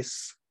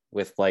case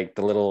with like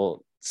the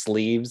little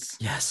sleeves.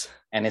 Yes.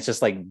 And it's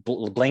just like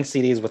blank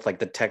CDs with like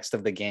the text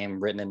of the game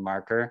written in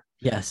marker.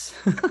 Yes.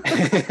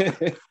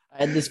 I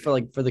had this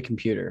for the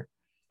computer.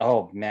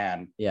 Oh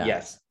man. Yeah.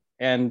 Yes.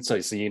 And so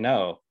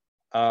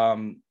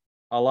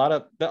a lot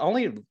of the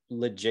only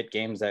legit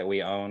games that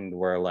we owned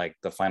were like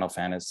the Final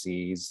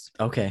Fantasies.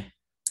 Okay.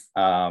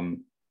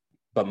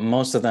 But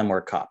most of them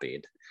were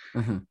copied.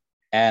 Mm-hmm.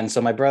 And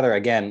so my brother,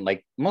 again,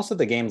 like most of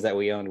the games that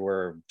we owned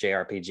were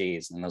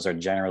JRPGs, and those are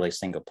generally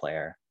single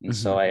player. And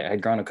so I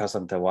had grown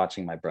accustomed to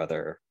watching my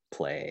brother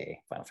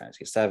play Final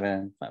Fantasy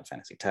VII, Final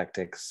Fantasy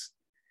Tactics,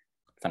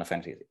 Final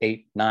Fantasy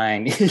 8,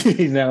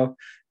 9,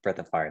 Breath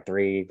of Fire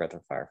 3, Breath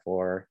of Fire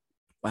 4.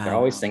 Wow. They're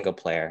always single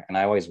player, and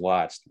I always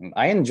watched. And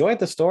I enjoyed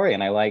the story,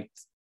 and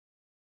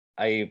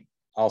I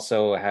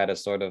also had a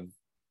sort of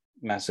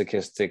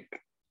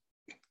masochistic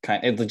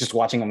kind of just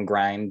watching him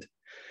grind.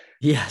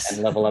 Yes.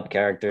 And level up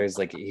characters.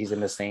 Like he's in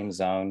the same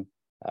zone.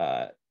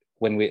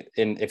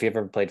 If you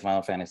ever played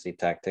Final Fantasy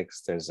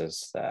Tactics, there's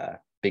this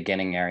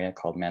beginning area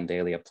called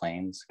Mandalia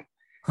Plains.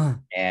 Huh.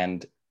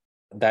 And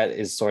that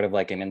is sort of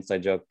like an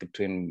inside joke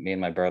between me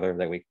and my brother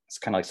that it's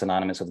kind of like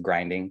synonymous with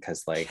grinding,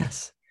 because like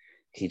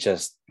he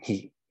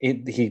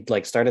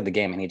like started the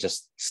game and he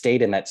just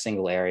stayed in that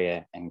single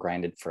area and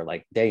grinded for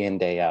like day in,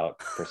 day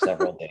out for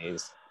several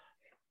days.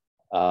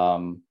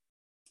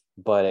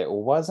 But it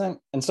wasn't,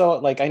 and so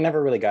like I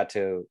never really got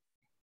to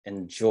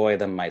enjoy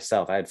them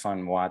myself. I had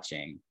fun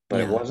watching,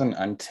 but it Yeah. wasn't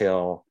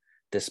until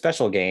this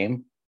special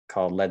game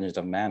called Legends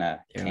of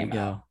Mana There we came go.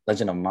 out.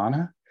 Legend of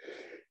Mana?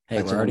 Hey,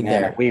 Legend we're of already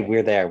Mana. there.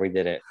 We're there. We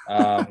did it.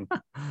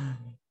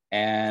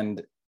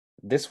 And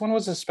this one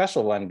was a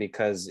special one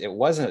because it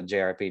wasn't a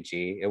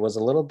JRPG. It was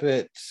a little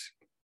bit,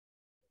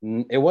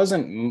 it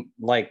wasn't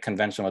like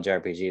conventional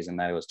JRPGs in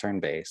that it was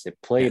turn-based. It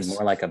played Yes.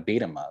 more like a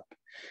beat 'em up.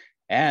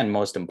 And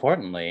most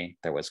importantly,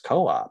 there was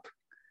co-op.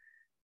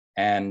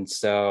 And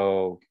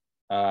so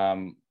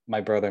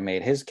my brother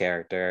made his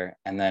character.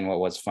 And then what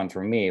was fun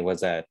for me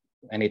was that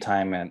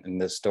anytime in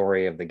the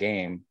story of the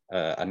game,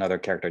 another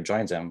character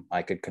joins him,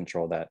 I could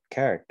control that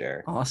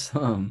character.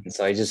 Awesome. And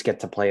so I just get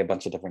to play a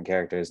bunch of different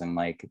characters and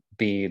like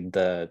be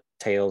the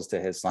Tails to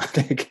his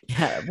Sonic.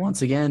 Yeah,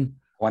 once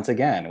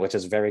again, which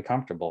is very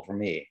comfortable for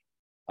me.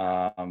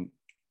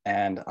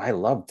 And I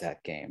loved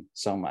that game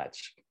so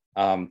much.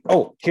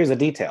 Here's a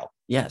detail.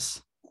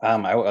 yes.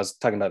 I was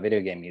talking about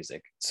video game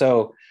music.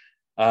 So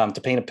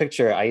to paint a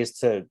picture, I used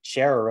to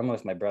share a room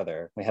with my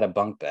brother. We had a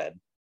bunk bed.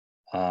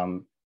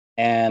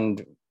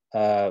 And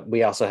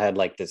we also had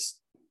like this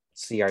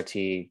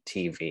CRT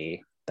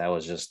TV that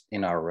was just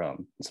in our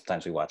room.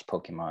 Sometimes we watch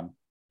Pokemon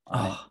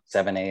on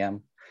 7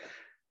 a.m.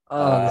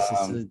 This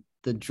is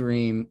the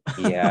dream.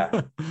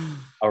 Yeah.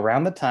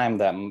 Around the time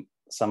that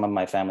some of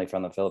my family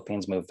from the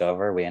Philippines moved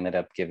over, we ended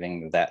up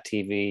giving that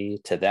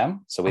TV to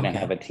them. So we didn't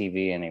have a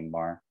TV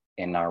anymore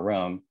in our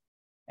room.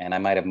 And I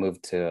might have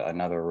moved to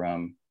another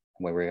room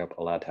where we were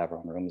allowed to have our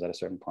own rooms at a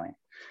certain point.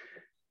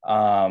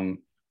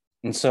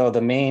 And so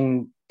the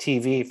main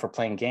TV for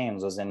playing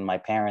games was in my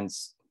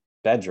parents'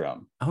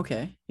 bedroom.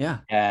 Okay. Yeah.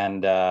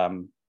 And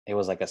it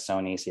was like a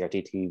Sony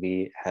CRT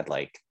TV. It had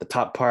like the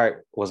top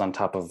part was on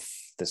top of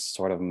this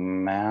sort of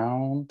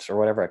mount or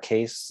whatever, a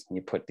case, and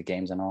you put the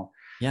games and all.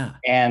 Yeah.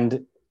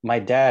 And my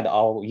dad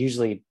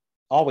usually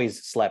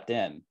always slept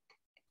in,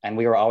 and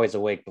we were always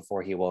awake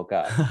before he woke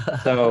up.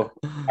 So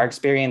our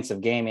experience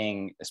of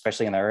gaming,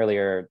 especially in the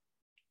earlier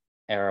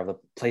era of the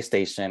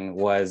PlayStation,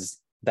 was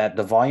that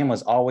the volume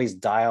was always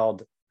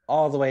dialed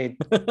all the way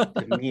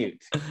to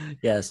mute.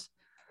 Yes.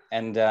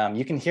 And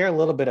you can hear a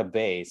little bit of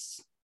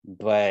bass,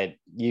 but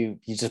you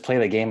just play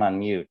the game on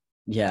mute.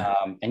 Yeah.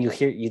 And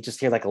you just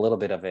hear like a little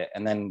bit of it.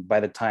 And then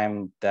by the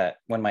time that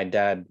when my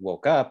dad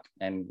woke up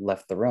and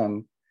left the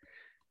room,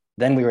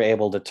 then we were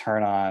able to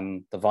turn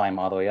on the volume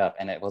all the way up,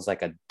 and it was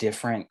like a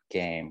different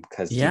game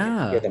because you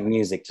can hear the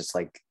music just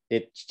like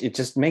it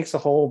just makes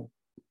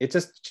it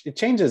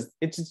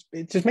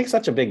just makes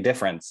such a big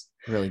difference.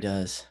 It really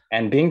does.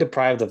 And being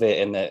deprived of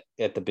it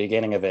at the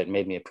beginning of it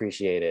made me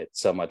appreciate it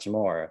so much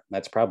more.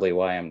 That's probably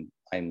why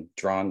I'm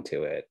drawn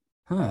to it.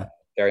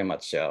 Very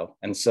much so.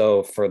 And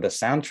so for the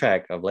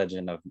soundtrack of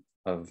Legend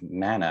of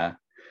Mana,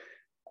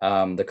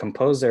 the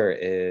composer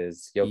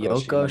is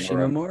Yoko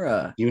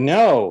Shimomura.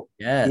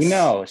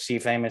 Yes. She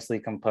famously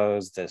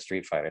composed the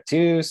Street Fighter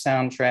II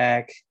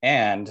soundtrack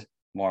and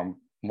more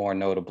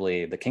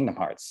notably the Kingdom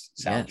Hearts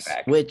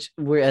soundtrack. Yes. Which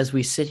as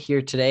we sit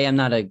here today, I'm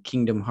not a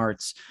Kingdom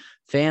Hearts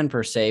fan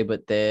per se,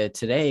 but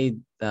today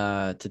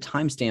to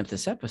timestamp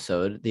this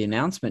episode, the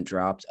announcement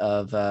dropped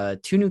of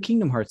 2 new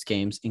Kingdom Hearts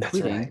games,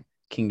 including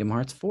Kingdom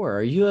Hearts 4.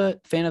 Are you a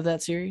fan of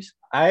that series?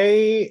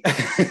 I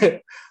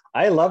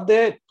loved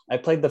it. I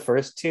played the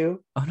first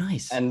 2. Oh,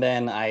 nice. And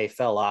then I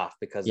fell off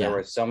because there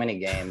were so many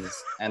games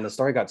and the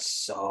story got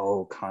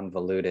so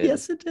convoluted.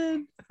 Yes, it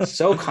did.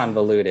 So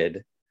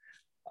convoluted.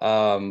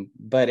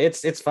 But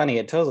it's funny.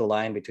 It tells a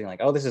line between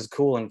like, oh, this is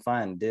cool and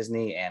fun,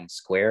 Disney and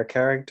Square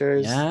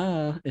characters.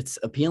 Yeah, it's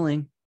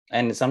appealing.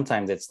 And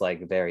sometimes it's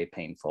like very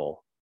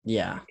painful.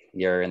 Yeah.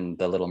 You're in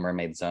the Little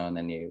Mermaid zone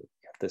and you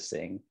have to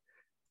sing.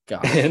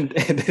 God. And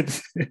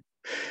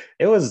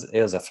it was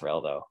a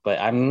thrill though, but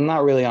I'm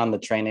not really on the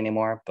train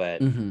anymore,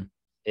 but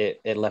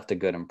it left a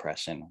good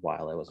impression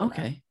while it was around.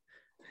 Okay.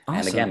 Awesome.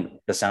 And again,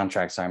 the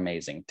soundtracks are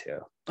amazing too.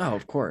 Oh,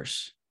 of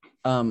course.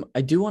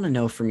 I do want to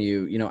know from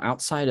you,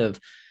 outside of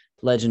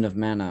Legend of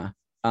Mana,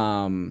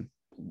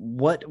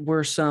 what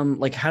were some,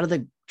 like, how did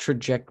the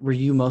trajectory, were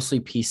you mostly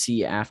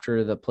PC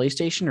after the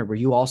PlayStation, or were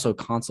you also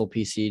console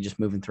PC just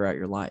moving throughout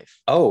your life?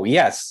 Oh,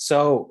 yes.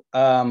 So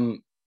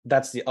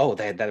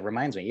that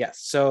reminds me. Yes.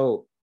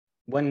 So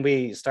when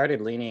we started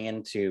leaning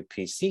into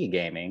PC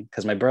gaming,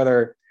 because my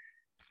brother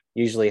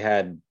usually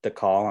had the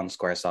call on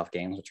Squaresoft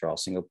games, which are all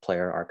single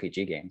player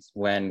RPG games.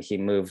 When he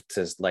moved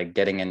to like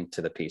getting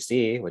into the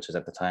PC, which was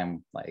at the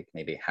time like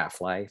maybe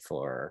Half-Life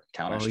or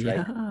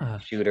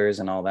Counter-Strike shooters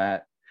and all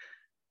that,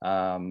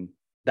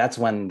 that's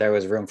when there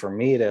was room for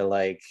me to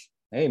like,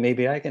 hey,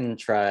 maybe I can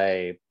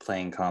try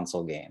playing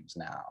console games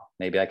now.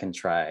 Maybe I can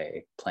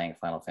try playing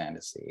Final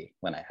Fantasy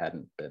when I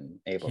hadn't been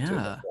able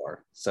to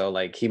before. So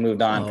like he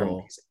moved on from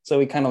PC. So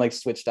we kind of like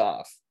switched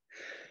off.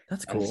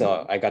 That's cool. And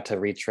so I got to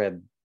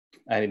retread.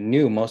 I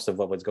knew most of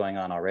what was going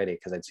on already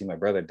because I'd seen my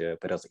brother do it,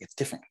 but I was like, it's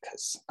different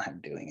because I'm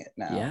doing it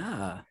now.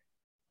 Yeah.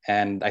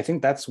 And I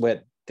think that's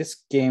what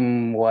this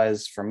game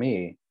was for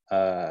me.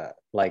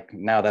 Like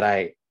now that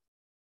I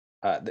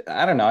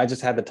don't know, I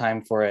just had the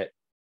time for it.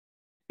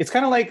 It's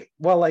kind of like,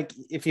 well, like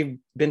if you've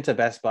been to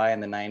Best Buy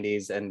in the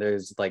 90s and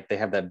there's like, they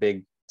have that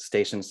big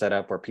station set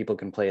up where people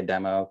can play a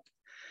demo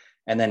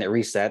and then it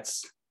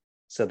resets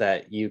so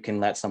that you can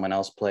let someone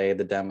else play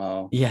the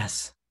demo.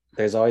 Yes.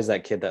 There's always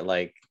that kid that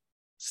like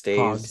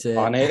stays It.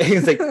 on it.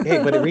 He's like,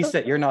 hey, but it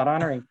reset, you're not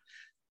honoring.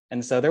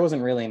 And so there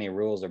wasn't really any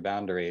rules or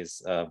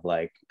boundaries of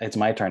like, it's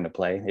my turn to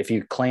play. If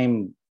you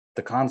claim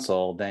the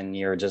console, then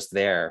you're just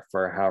there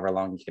for however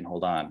long you can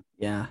hold on.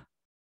 Yeah.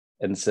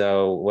 And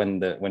so when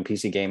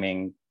PC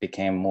gaming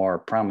became more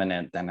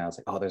prominent, then I was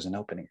like, oh, there's an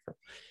opening for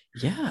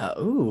me. Yeah.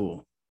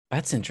 Ooh,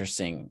 that's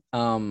interesting.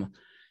 So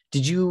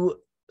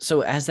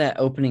as that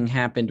opening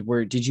happened,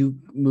 did you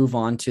move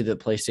on to the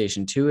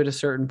PlayStation 2 at a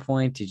certain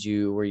point?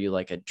 Were you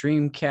like a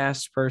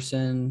Dreamcast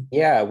person?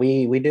 Yeah,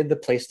 we did the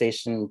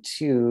PlayStation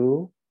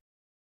 2,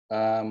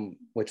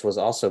 which was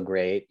also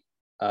great.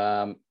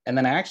 And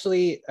then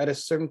actually at a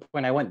certain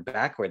point I went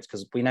backwards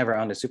because we never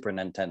owned a Super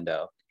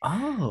Nintendo.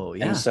 Oh,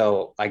 yeah. And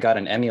so I got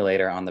an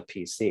emulator on the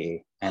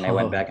PC and I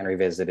went back and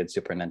revisited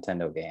Super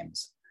Nintendo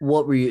games.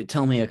 What were you?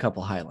 Tell me a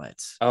couple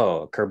highlights.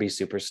 Oh, Kirby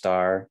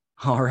Superstar.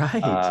 All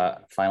right.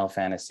 Final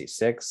Fantasy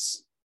VI,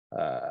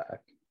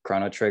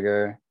 Chrono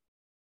Trigger.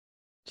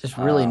 Just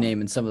really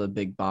naming some of the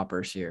big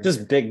boppers here.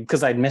 Just big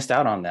because I'd missed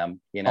out on them.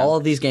 You know, all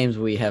of these games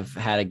we have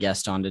had a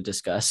guest on to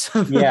discuss.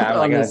 Yeah,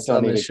 on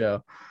this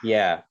show.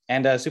 Yeah,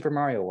 and Super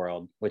Mario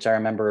World, which I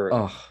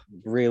remember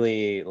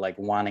really like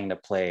wanting to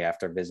play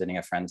after visiting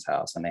a friend's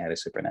house, and they had a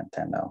Super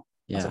Nintendo.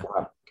 Yeah, I was like,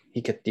 wow,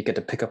 you get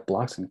to pick up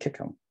blocks and kick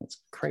them.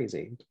 It's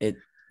crazy.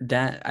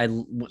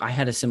 I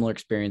had a similar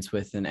experience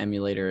with an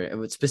emulator. It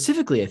was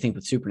specifically, I think,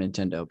 with Super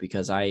Nintendo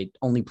because I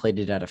only played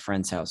it at a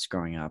friend's house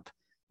growing up.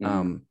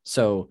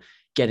 So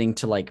getting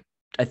to like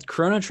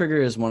Chrono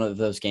Trigger is one of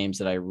those games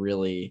that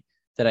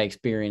I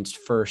experienced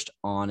first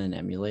on an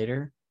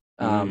emulator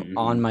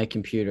on my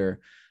computer.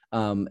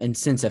 And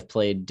since I've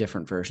played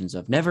different versions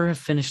of, never have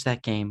finished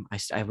that game.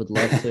 I would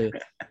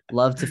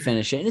love to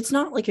finish it. And it's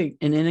not like an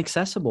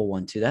inaccessible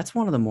one too. That's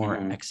one of the more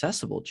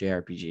accessible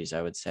JRPGs,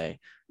 I would say.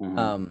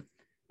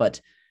 But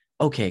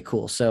okay,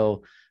 cool.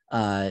 So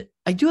I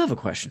do have a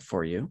question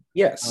for you.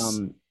 Yes.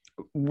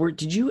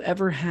 Did you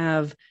ever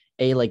have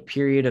a like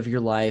period of your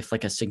life,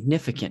 like a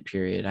significant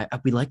period?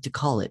 We like to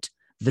call it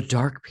the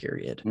dark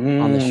period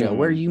on the show,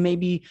 where you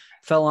maybe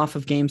fell off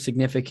of games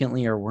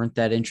significantly or weren't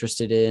that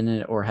interested in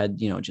it, or had,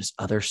 just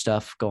other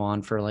stuff go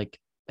on for like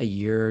a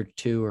year or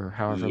two or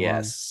however long.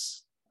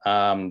 Yes.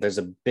 There's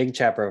a big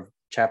chapter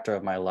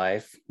of my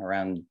life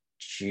around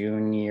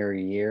junior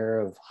year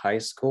of high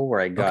school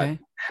where I got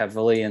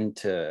heavily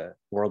into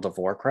World of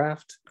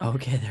Warcraft.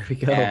 Okay, there we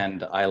go.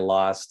 And I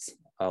lost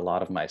a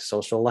lot of my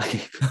social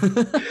life.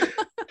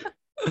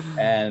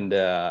 And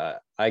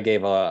I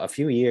gave a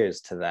few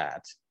years to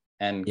that.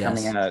 And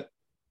coming out,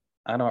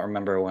 I don't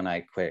remember when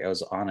I quit. It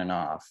was on and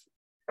off.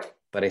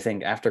 But I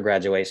think after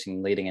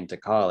graduation, leading into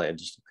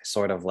college, I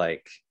sort of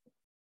like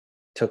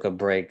took a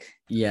break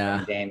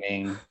from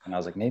gaming. And I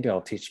was like, maybe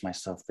I'll teach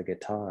myself the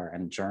guitar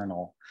and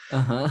journal.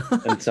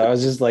 And so I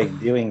was just like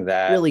doing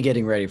that. Really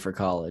getting ready for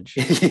college.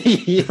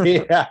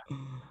 Yeah.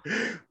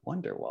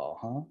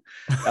 Wonderwall,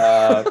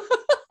 huh?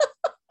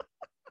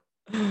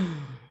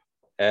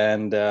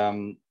 And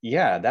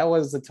that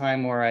was the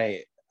time where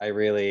I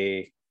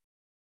really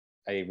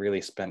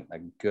spent a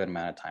good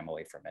amount of time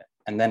away from it.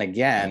 And then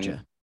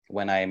again,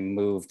 when I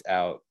moved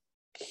out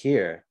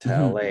here to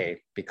LA,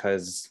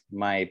 because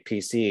my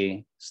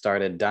PC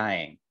started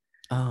dying.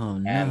 Oh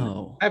no. And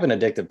I have an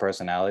addictive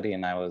personality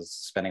and I was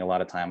spending a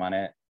lot of time on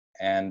it.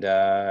 And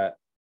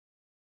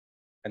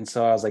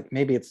so I was like,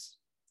 maybe it's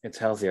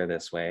healthier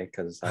this way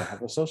because I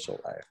have a social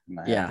life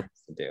and I have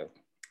things to do.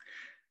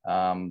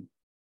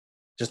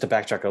 Just to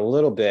backtrack a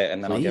little bit,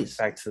 and then I'll get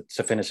back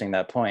to finishing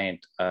that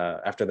point.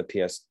 After the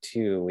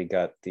PS2, we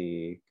got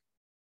I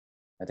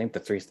think the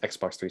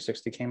Xbox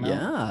 360 came out.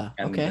 Yeah.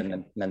 And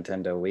the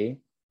Nintendo Wii.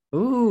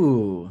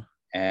 Ooh.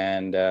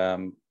 And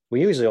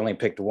we usually only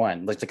picked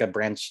one. Like a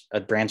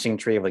branching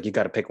tree of like you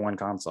got to pick one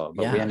console.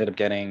 But we ended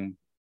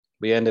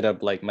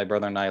up like my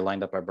brother and I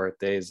lined up our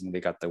birthdays, and we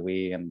got the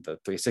Wii and the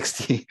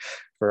 360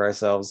 for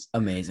ourselves.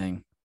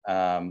 Amazing.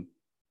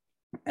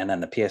 And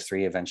then the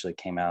PS3 eventually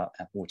came out,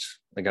 which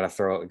I got a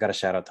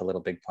shout out to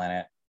Little Big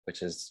Planet,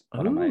 which is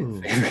one of my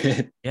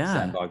favorite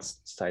sandbox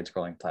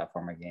side-scrolling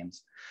platformer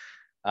games.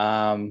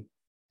 And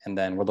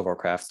then World of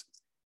Warcraft,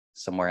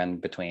 somewhere in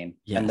between.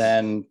 Yes. And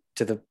then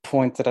to the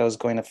point that I was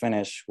going to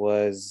finish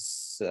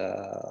was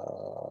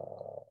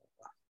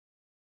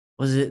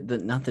it the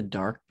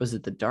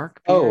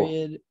dark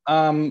period?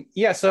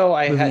 So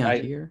I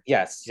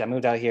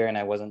moved out here and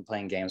I wasn't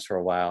playing games for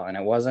a while. And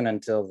it wasn't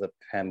until the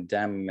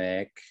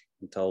pandemic,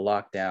 until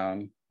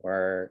lockdown,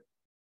 where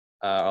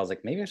I was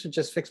like, maybe I should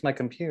just fix my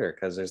computer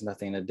because there's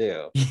nothing to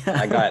do.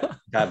 I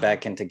got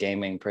back into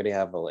gaming pretty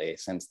heavily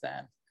since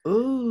then.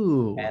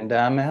 Ooh. And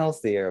I'm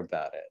healthier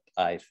about it,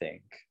 I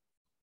think.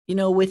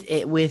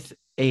 With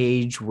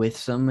age, with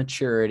some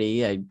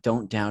maturity, I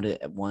don't doubt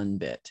it one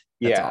bit.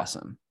 That's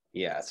awesome.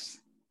 Yes.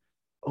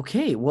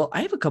 Okay, well,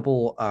 I have a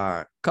couple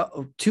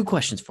two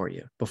questions for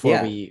you before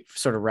Yeah. we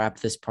sort of wrap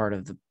this part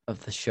of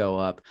the show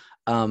up.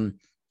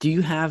 Do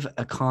you have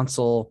a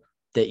console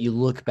that you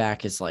look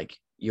back as like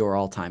your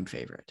all-time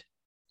favorite?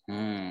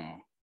 Hmm.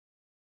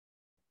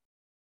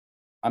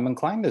 I'm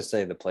inclined to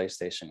say the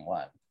PlayStation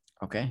 1.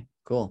 Okay,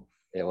 cool.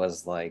 It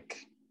was like,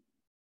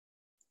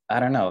 I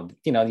don't know,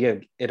 you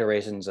have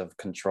iterations of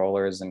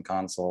controllers and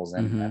consoles,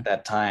 and Mhm. at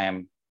that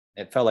time,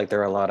 it felt like there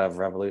were a lot of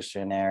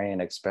revolutionary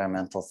and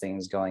experimental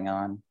things going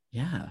on.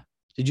 Yeah.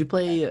 Did you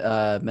play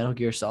Metal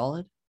Gear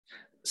Solid?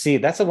 See,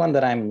 that's the one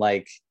that I'm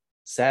like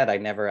sad I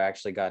never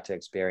actually got to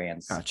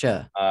experience.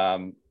 Gotcha.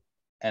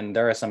 And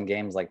there are some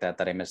games like that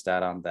I missed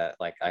out on that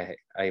like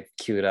I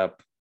queued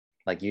up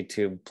like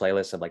YouTube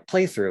playlists of like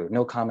playthrough,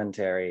 no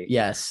commentary.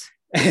 Yes.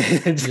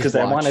 Because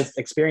I want to watch.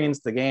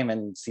 experience the game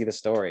and see the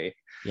story.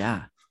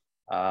 Yeah.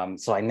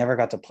 So I never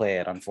got to play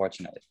it,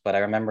 unfortunately. But I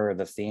remember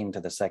the theme to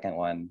the second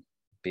one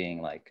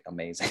being like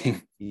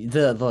amazing.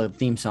 The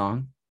theme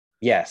song.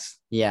 Yes.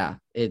 Yeah,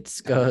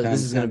 this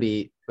is going to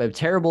be a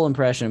terrible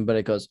impression, but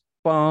it goes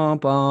bum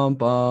bum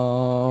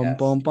bum Yes.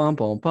 bum bum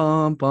bum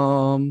bum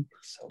bum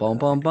So bum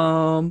bum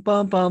bum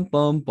bum bum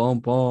bum bum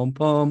bum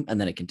bum,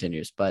 and then it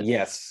continues. But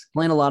yes.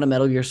 playing a lot of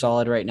Metal Gear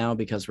Solid right now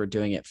because we're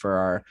doing it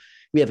for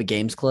we have a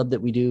games club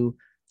that we do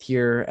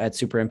here at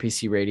Super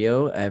NPC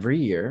Radio every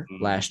year.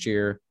 Mm-hmm. Last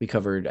year we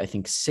covered, I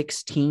think,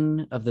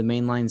 16 of the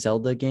mainline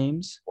Zelda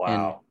games.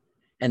 Wow.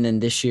 And then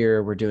this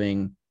year we're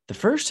doing the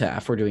first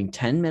half. We're doing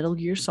 10 Metal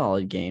Gear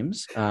Solid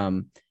games.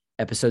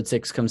 Episode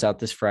 6 comes out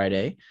this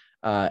Friday.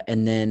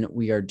 And then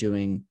we are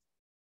doing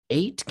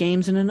 8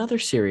 games in another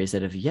series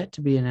that have yet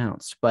to be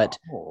announced. But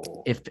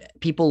if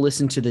people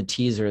listen to the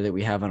teaser that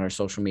we have on our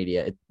social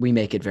media, we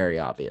make it very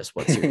obvious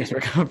what series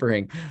we're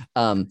covering.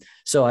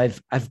 So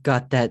I've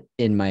got that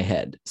in my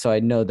head. So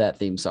I know that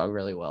theme song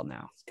really well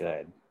now. It's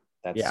good.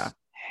 That's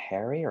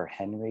Harry or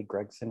Henry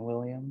Gregson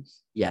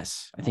Williams?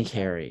 Yes, I think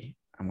Harry,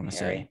 I want to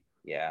say.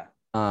 Yeah.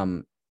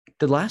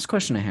 The last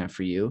question I have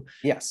for you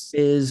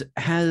is,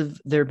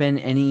 have there been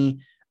any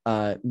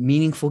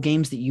meaningful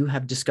games that you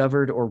have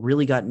discovered or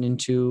really gotten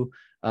into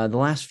the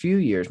last few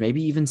years,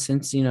 maybe even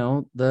since,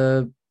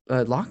 the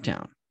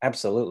lockdown?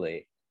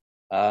 Absolutely.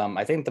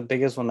 I think the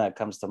biggest one that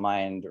comes to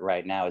mind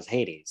right now is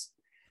Hades.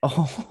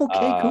 Oh,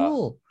 okay,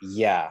 cool.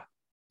 Yeah.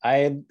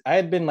 I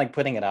had been like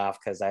putting it off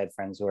because I had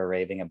friends who were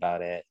raving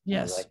about it. Yes.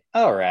 I was like,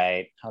 all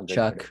right, how good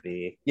Chuck, could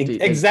it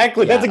be?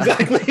 Exactly. That's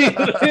exactly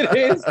what it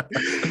is.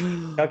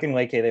 Chuck and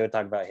Lake, they would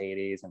talk about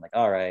Hades and like,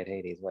 all right,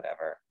 Hades,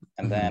 whatever.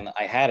 And then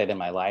I had it in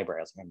my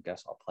library. I was like, I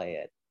guess I'll play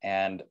it.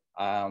 And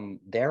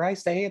dare I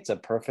say it's a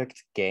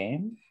perfect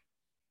game?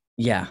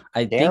 Yeah,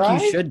 I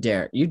think you should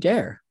dare. You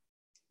dare.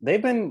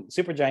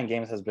 Supergiant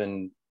Games has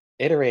been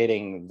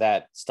iterating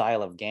that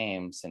style of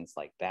game since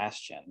like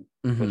Bastion,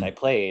 which I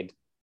played.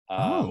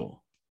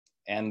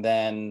 And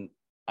then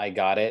I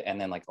got it,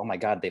 and then like, oh my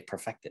god, they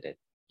perfected it.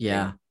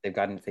 Yeah, they've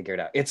gotten it figured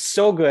out. It's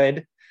so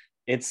good.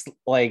 It's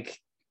like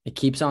it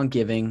keeps on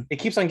giving.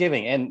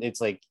 And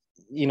it's like,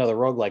 the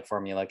roguelike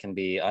formula can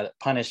be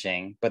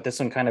punishing, but this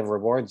one kind of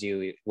rewards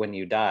you when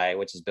you die,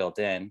 which is built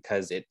in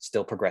because it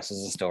still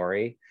progresses the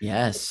story.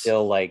 Yes, it's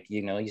still like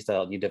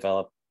you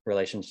develop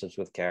relationships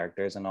with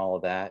characters and all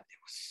of that. It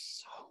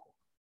was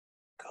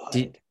so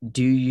good.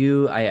 Do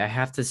you? I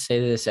have to say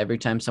this every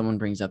time someone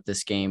brings up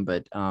this game,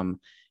 but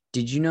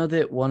did you know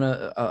that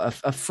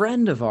a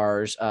friend of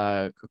ours,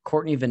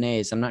 Courtney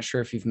Vinay's, I'm not sure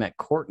if you've met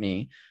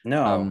Courtney.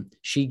 No.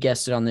 She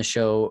guested on the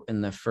show in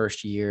the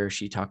first year.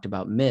 She talked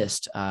about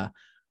Myst.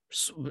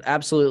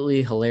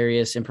 Absolutely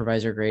hilarious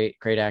improviser,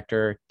 great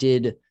actor.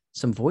 Did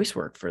some voice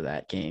work for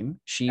that game.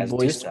 She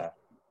voiced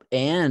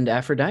and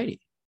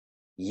Aphrodite.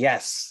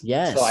 Yes.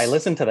 So I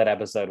listened to that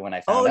episode when I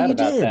found out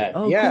about that.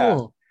 Oh, yeah.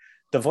 Cool.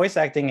 The voice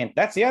acting, and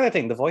that's the other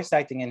thing. The voice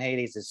acting in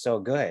Hades is so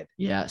good.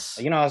 Yes.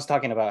 I was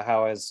talking about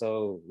how I was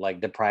so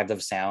like deprived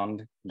of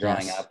sound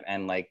growing up,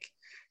 and like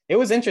it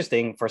was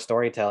interesting for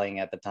storytelling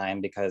at the time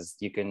because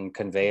you can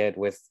convey it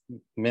with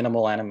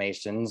minimal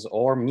animations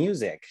or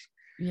music.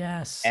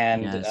 Yes.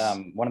 And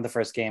one of the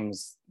first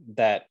games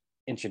that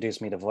introduced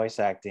me to voice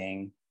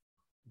acting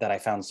that I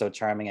found so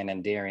charming and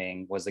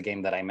endearing was the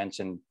game that I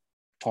mentioned,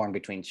 torn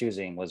between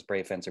choosing, was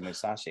Brave Fencer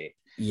Musashi.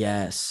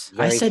 Yes.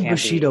 Very I said campy.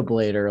 Bushido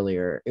Blade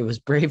earlier. It was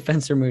Brave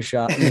Fencer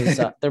Musashi.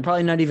 They're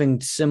probably not even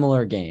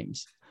similar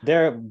games.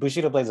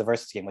 Bushido Blade is a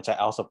versus game, which I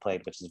also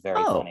played, which is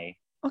very funny.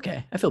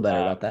 Okay. I feel better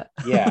about that.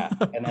 Yeah.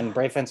 And then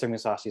Brave Fencer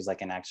Musashi is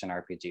like an action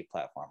RPG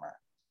platformer.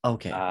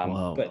 Okay.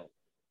 Whoa. But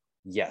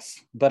yes.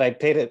 But I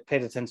paid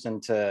attention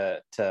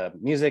to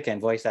music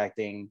and voice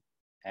acting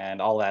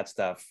and all that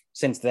stuff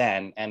since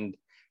then. And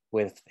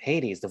with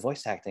Hades, the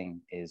voice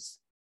acting is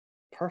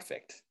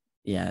perfect.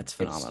 Yeah, it's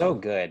phenomenal. It's so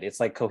good.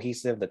 It's like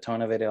cohesive. The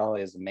tone of it all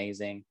is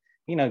amazing.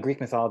 Greek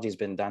mythology has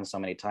been done so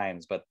many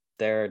times, but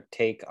their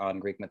take on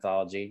Greek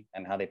mythology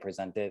and how they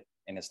present it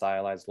in a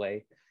stylized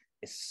way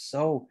is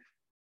so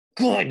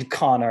good,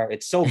 Connor.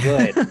 It's so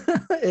good.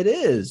 It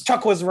is.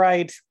 Chuck was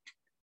right.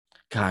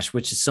 Gosh,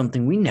 which is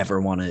something we never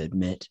want to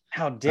admit.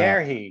 How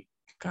dare he?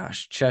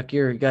 gosh, Chuck,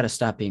 you got to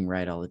stop being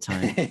right all the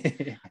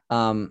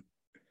time.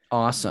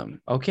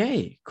 Awesome.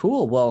 Okay,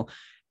 cool. Well,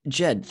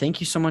 Jed, thank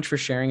you so much for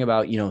sharing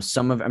about,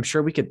 I'm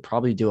sure we could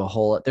probably do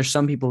there's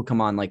some people who come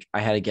on, like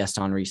I had a guest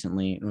on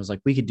recently and was like,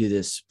 we could do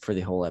this for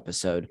the whole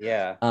episode.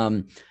 Yeah.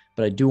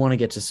 But I do want to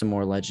get to some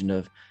more Legend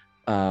of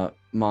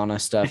Mana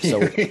stuff.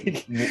 So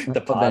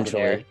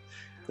eventually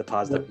the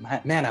positive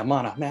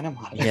mana.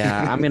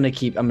 Yeah, I'm going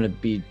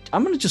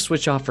to just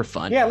switch off for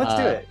fun. Yeah, let's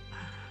do it.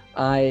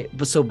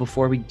 So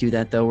before we do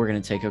that though, we're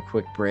going to take a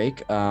quick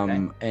break.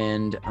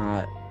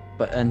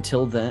 But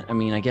until then,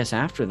 I guess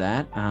after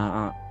that,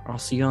 I'll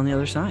see you on the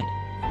other side.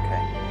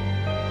 Okay.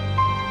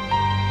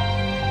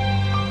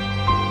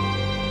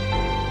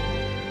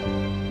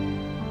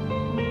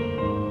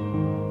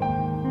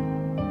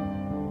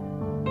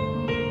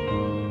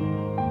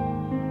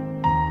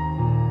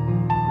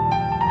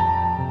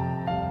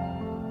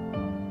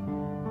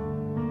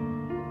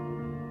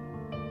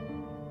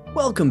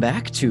 Welcome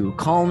back to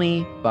Call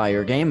Me By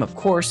Your Game. Of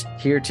course,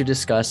 here to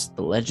discuss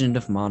The Legend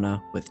of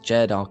Mana with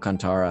Jed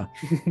Alcantara.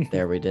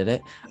 There, we did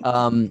it.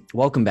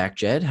 Welcome back,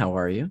 Jed. How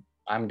are you?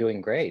 I'm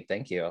doing great.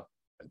 Thank you.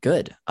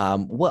 Good.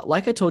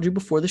 Like I told you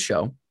before the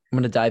show, I'm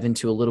going to dive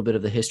into a little bit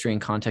of the history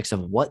and context of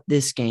what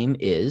this game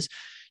is,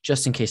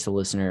 just in case the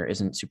listener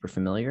isn't super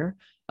familiar.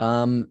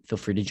 Feel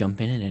free to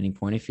jump in at any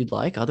point if you'd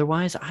like.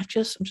 Otherwise, I'm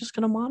just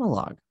going to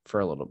monologue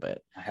for a little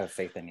bit. I have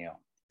faith in you.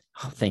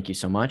 Oh, thank you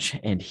so much.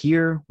 And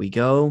here we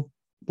go.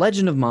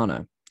 Legend of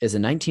Mana is a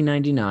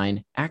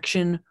 1999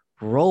 action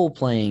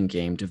role-playing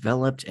game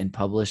developed and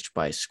published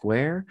by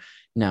Square,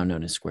 now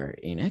known as Square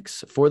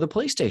Enix, for the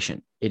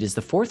PlayStation. It is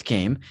the fourth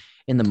game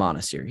in the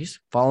Mana series,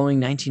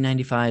 following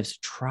 1995's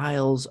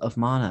Trials of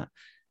Mana.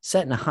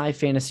 Set in a high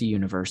fantasy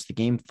universe, the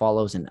game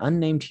follows an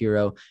unnamed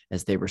hero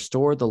as they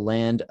restore the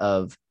land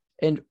of,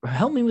 and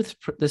help me with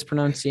this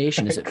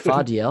pronunciation, is it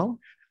Fadiel?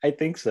 I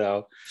think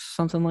so.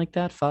 Something like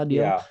that, Fadiel?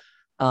 Yeah.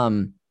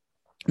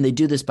 They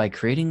do this by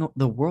creating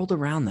the world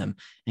around them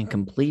and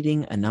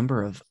completing a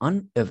number of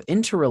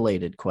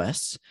interrelated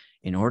quests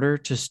in order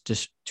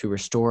to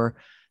restore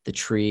the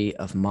Tree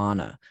of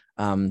Mana.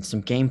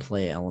 Some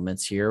gameplay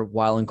elements here,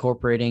 while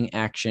incorporating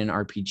action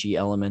RPG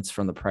elements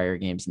from the prior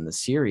games in the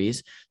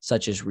series,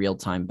 such as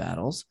real-time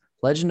battles.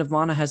 Legend of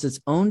Mana has its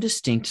own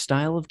distinct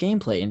style of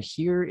gameplay, and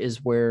here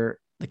is where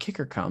the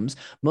kicker comes.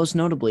 Most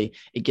notably,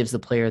 it gives the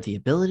player the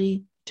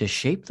ability to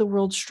shape the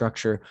world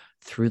structure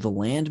through the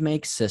land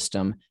make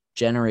system,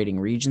 generating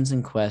regions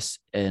and quests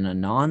in a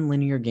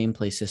non-linear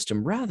gameplay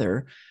system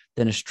rather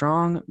than a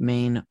strong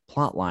main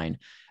plot line.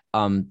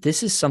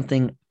 This is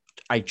something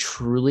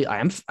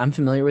I'm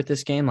familiar with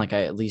this game. Like,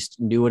 I at least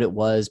knew what it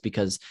was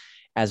because,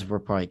 as we'll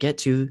probably get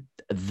to,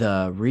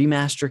 the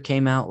remaster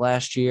came out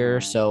last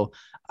year. So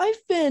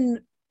I've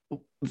been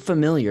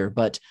familiar,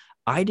 but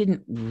I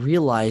didn't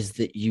realize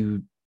that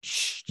you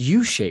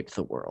shape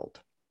the world.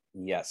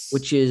 Yes.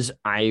 Which is,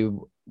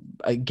 I'm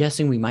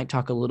guessing we might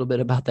talk a little bit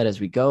about that as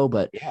we go,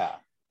 but yeah,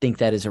 think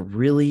that is a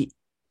really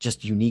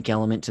just unique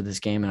element to this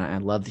game. And I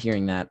love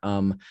hearing that.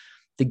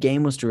 The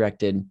game was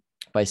directed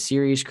by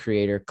series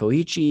creator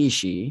Koichi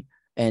Ishii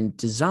and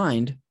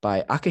designed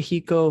by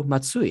Akihiko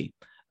Matsui,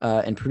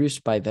 and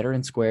produced by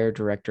veteran Square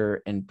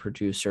director and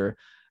producer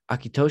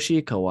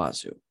Akitoshi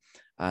Kawazu.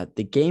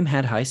 The game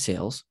had high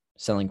sales,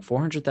 selling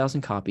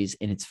 400,000 copies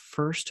in its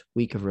first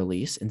week of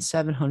release and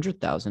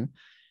 700,000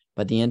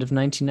 by the end of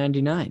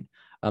 1999.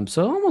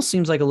 So it almost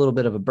seems like a little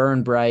bit of a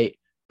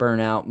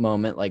burnout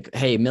moment. Like,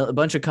 hey, a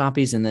bunch of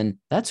copies, and then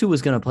that's who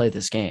was going to play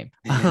this game.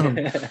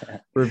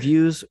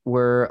 Reviews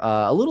were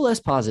a little less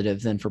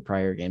positive than for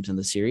prior games in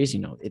the series.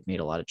 It made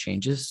a lot of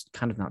changes,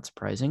 kind of not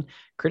surprising.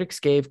 Critics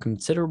gave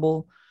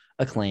considerable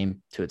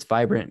acclaim to its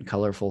vibrant and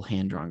colorful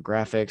hand-drawn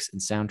graphics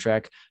and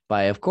soundtrack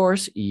by, of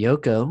course,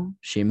 Yoko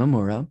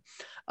Shimomura,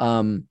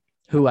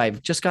 who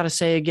I've just got to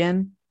say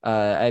again,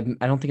 I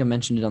don't think I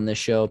mentioned it on this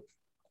show,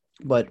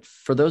 but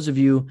for those of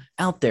you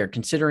out there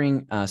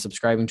considering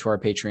subscribing to our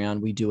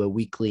Patreon, we do a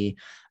weekly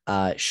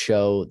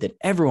show that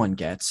everyone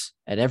gets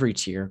at every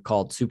tier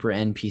called Super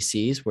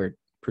NPCs, where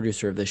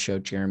producer of this show,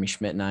 Jeremy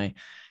Schmidt, and I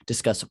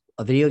discuss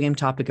a video game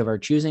topic of our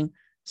choosing.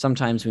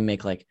 Sometimes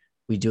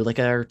we do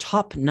our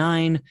top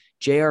 9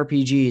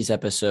 JRPGs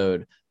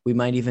episode. We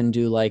might even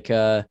do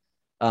a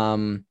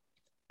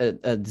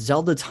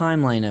Zelda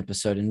timeline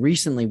episode. And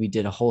recently we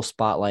did a whole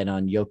spotlight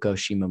on Yoko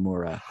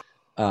Shimomura.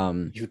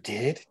 You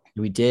did?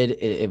 We did.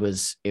 It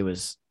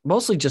was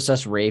mostly just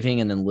us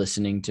raving and then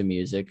listening to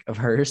music of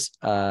hers.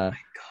 Oh my God.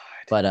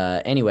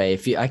 But anyway,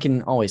 I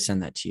can always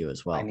send that to you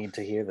as well. I need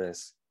to hear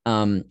this.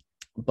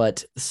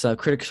 But so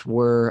critics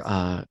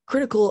were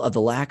critical of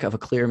the lack of a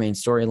clear main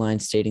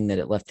storyline, stating that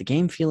it left the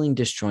game feeling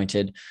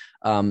disjointed.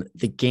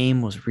 The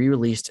game was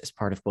re-released as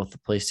part of both the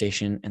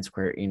PlayStation and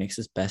Square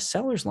Enix's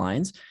bestsellers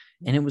lines,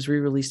 and it was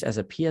re-released as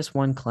a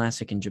PS1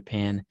 classic in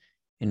Japan,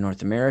 in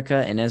North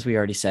America. And as we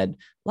already said,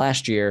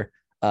 last year,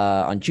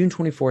 on June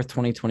 24th,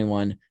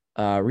 2021,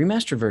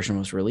 remastered version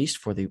was released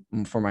for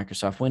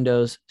Microsoft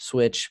Windows,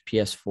 Switch,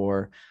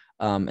 PS4,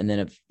 and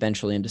then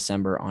eventually in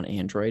December on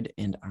Android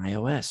and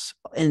iOS.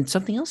 And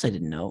something else I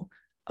didn't know,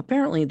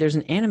 apparently there's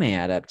an anime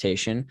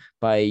adaptation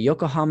by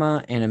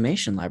Yokohama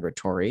Animation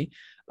Laboratory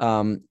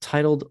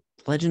titled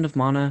Legend of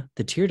Mana,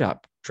 the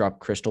Teardrop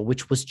Crystal,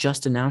 which was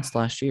just announced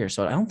last year.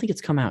 So I don't think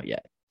it's come out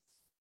yet.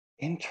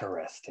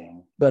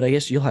 Interesting. But I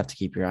guess you'll have to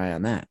keep your eye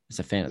on that as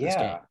a fan of this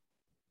game.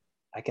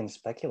 I can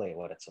speculate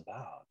what it's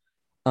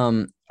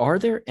about. Are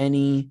there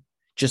any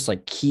just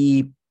like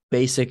key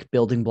basic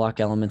building block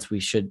elements we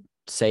should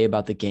say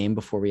about the game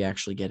before we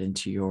actually get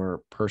into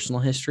your personal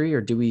history,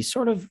 or do we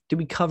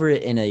cover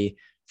it in a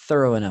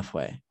thorough enough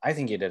way? I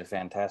think you did a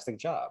fantastic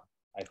job.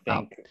 I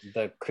think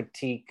the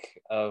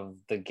critique of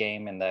the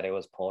game in that it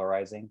was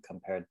polarizing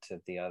compared to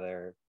the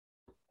other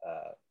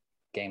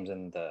games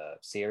in the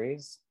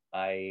series.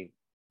 I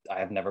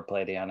have never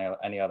played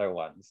any other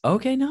ones.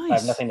 Okay, nice. I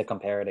have nothing to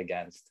compare it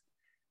against.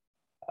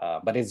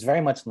 But it's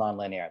very much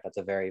non-linear. That's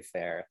a very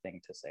fair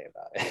thing to say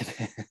about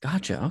it.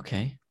 Gotcha.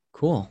 Okay,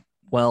 cool.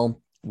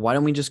 Well, why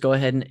don't we just go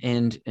ahead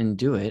and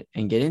do it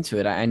and get into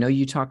it? I know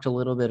you talked a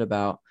little bit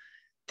about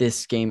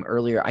this game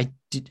earlier. I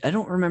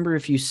don't remember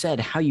if you said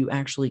how you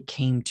actually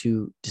came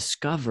to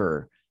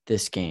discover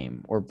this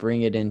game or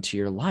bring it into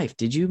your life.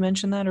 Did you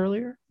mention that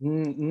earlier?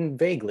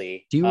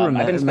 Vaguely. Do you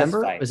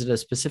remember? Was it a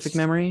specific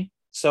memory?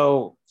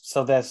 So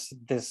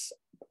this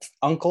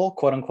uncle,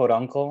 quote unquote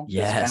uncle,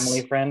 yes, this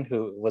family friend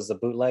who was a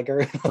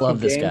bootlegger.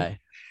 Love this guy.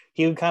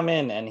 He would come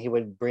in and he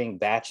would bring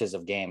batches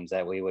of games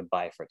that we would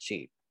buy for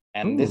cheap.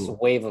 And this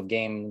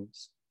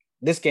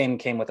game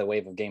came with a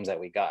wave of games that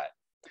we got.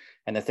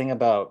 And the thing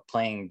about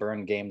playing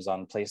burned games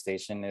on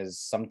PlayStation is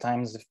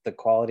sometimes if the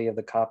quality of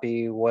the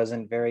copy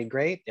wasn't very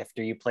great,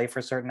 after you play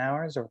for certain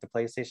hours or if the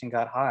PlayStation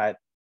got hot,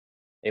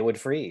 it would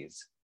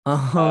freeze.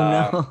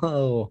 Oh,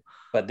 no.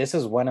 But this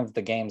is one of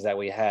the games that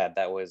we had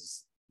that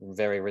was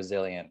very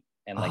resilient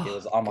and it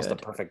was almost a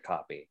perfect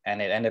copy.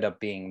 And it ended up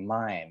being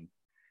mine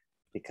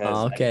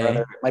because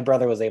my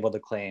brother was able to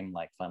claim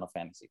like Final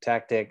Fantasy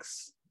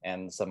Tactics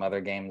and some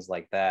other games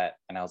like that,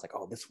 and I was like,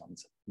 oh, this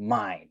one's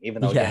mine,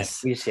 even though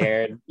we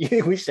shared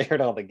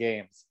all the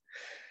games.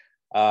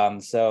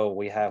 So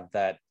we have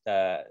that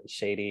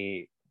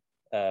shady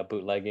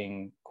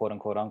bootlegging quote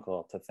unquote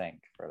uncle to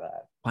thank for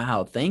that.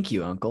 Wow, thank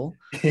you, uncle.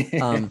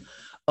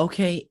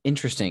 Okay,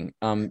 interesting.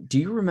 Do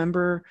you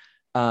remember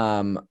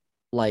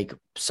like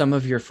some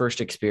of your first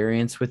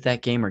experience with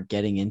that game or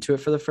getting into it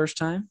for the first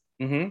time?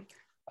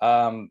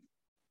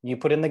 You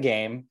put in the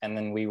game and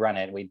then we run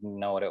it. We didn't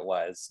know what it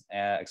was,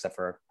 except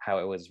for how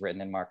it was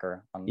written in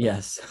marker.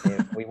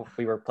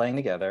 We were playing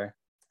together,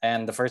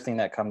 and the first thing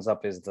that comes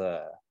up is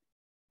the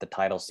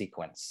title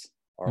sequence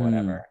or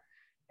whatever.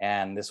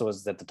 And this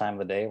was at the time of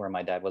the day where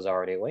my dad was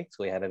already awake,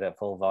 so we had it at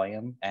full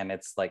volume. And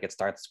it's like it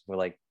starts with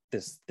like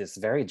this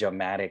very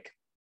dramatic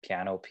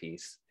piano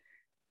piece,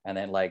 and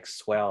then like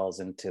swells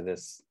into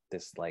this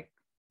like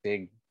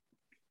big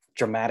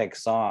dramatic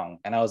song.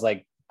 And I was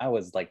like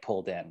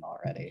pulled in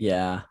already.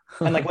 Yeah.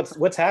 And like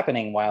what's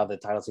happening while the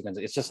title sequence,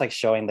 it's just like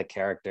showing the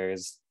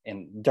characters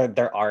in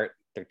their art,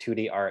 their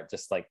 2D art,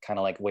 just like kind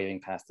of like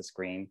waving past the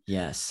screen.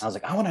 Yes. I was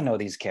like, I want to know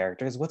these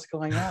characters. What's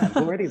going on?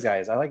 Who are these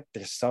guys?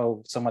 There's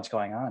so much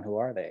going on. Who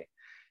are they?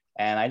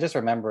 And I just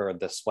remember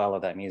the swell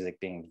of that music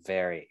being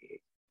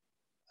very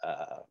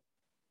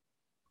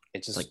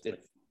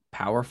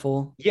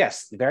powerful.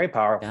 Yes, very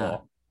powerful. Yeah.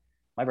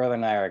 My brother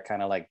and I are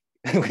kind of like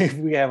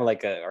we have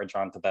like are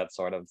drawn to that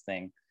sort of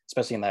thing,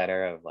 especially in that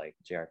era of like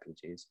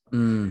JRPGs.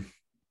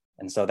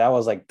 And so that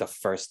was like the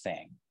first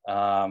thing.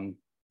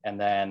 And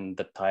then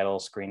the title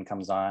screen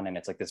comes on and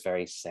it's like this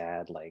very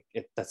sad, like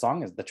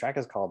the track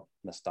is called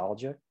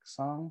Nostalgic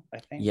Song, I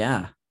think.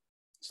 Yeah.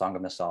 Song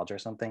of Nostalgia or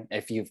something.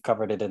 If you've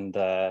covered it in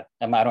I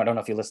don't know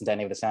if you listened to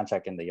any of the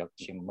soundtrack in the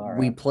Yoshimura.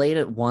 We played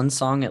it one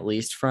song at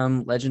least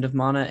from Legend of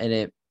Mana,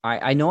 and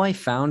I know I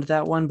found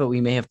that one, but we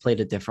may have played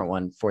a different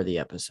one for the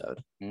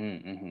episode.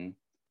 Mm-hmm.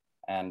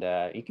 And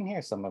you can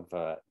hear some of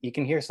the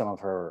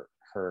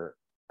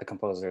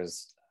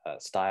composer's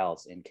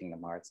styles in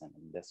Kingdom Hearts and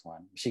in this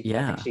one. I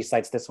think she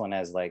cites this one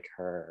as like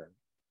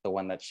the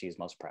one that she's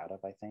most proud of.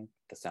 I think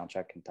the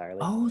soundtrack entirely.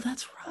 Oh,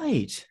 that's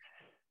right.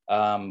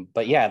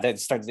 But yeah,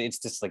 it's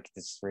just like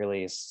this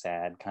really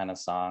sad kind of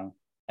song,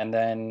 and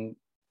then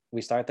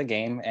we start the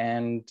game,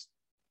 and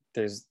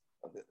there's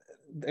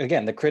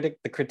again the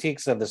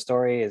critiques of the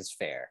story is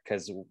fair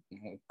because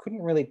we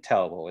couldn't really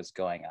tell what was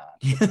going on.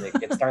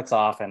 It starts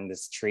off and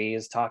this tree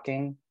is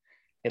talking.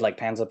 It like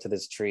pans up to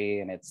this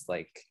tree, and it's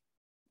like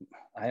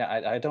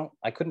I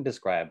couldn't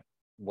describe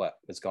what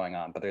was going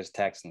on, but there's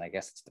text, and I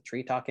guess it's the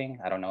tree talking.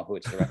 I don't know who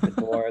it's directed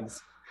towards.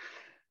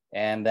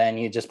 And then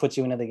you just put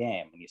you into the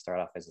game and you start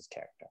off as this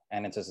character.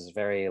 And it's just this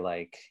very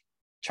like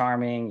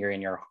charming, you're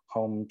in your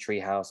home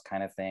treehouse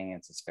kind of thing.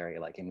 It's this very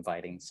like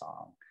inviting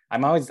song.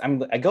 When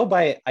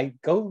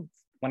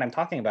I'm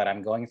talking about it,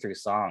 I'm going through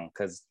song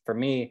because for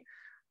me,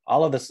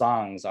 all of the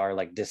songs are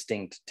like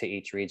distinct to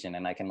each region.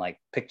 And I can like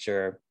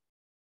picture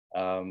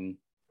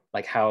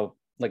like how,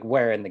 like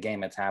where in the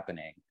game it's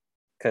happening.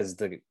 Because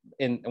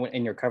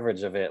in your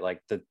coverage of it,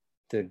 like the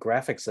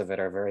graphics of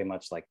it are very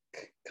much like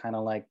kind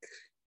of like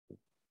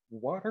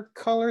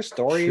watercolor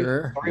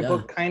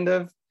storybook kind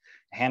of,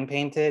 hand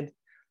painted,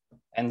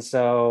 and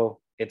so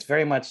it's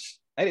very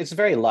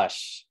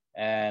lush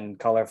and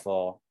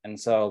colorful, and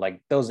so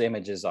like those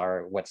images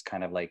are what's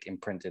kind of like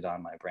imprinted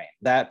on my brain,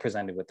 that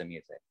presented with the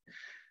music.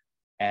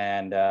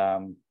 And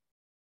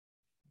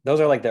those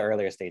are like the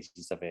earlier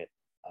stages of it.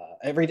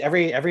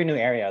 Every new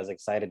area I was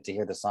excited to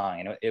hear the song,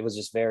 and it was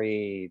just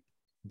very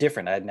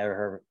different. I'd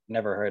never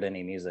heard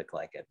any music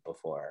like it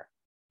before,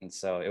 and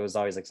so it was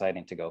always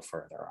exciting to go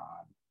further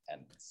on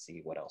and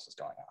see what else is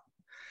going on.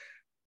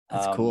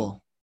 That's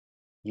cool.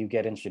 You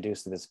get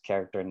introduced to this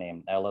character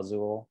named El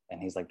Azul,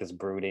 and he's like this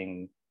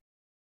brooding,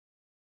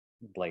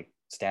 like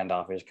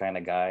standoffish kind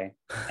of guy.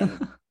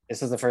 And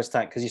this is the first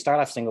time, because you start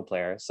off single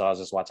player, so I was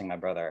just watching my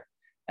brother,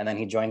 and then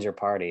he joins your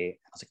party.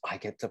 I was like, I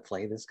get to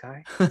play this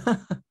guy.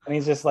 And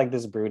he's just like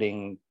this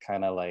brooding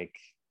kind of like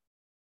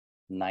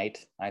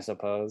knight, I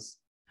suppose.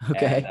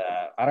 Okay. And,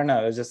 I don't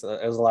know, it was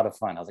a lot of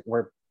fun. I was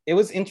like,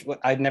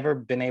 I'd never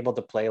been able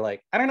to play,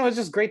 like, I don't know, it's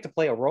just great to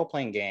play a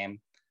role-playing game,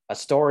 a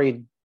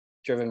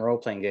story-driven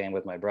role-playing game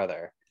with my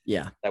brother.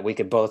 Yeah. That we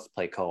could both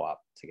play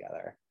co-op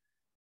together.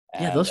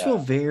 And, yeah, those feel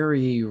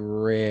very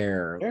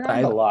rare.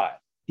 A lot.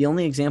 The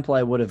only example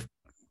I would have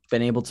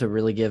been able to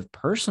really give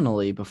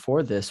personally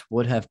before this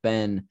would have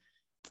been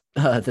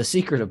The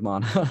Secret of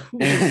Mana,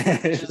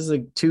 which is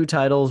like 2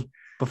 titles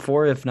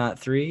before, if not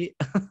 3.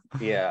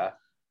 Yeah.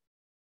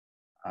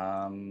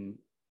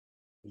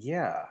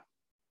 Yeah.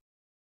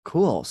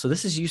 Cool. So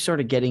this is you sort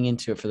of getting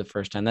into it for the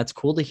first time. That's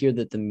cool to hear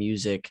that the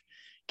music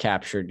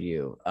captured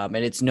you. And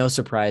it's no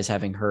surprise,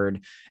 having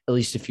heard at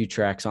least a few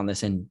tracks on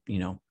this, and, you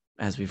know,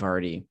 as we've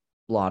already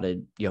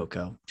lauded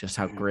Yoko, just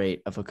how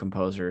great of a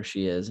composer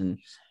she is. And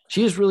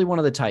she is really one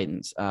of the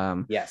titans.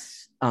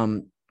 Yes.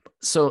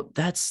 So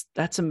that's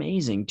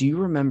amazing. Do you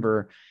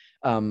remember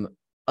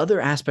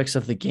other aspects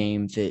of the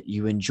game that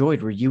you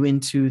enjoyed? Were you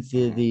into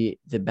the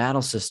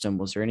battle system?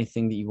 Was there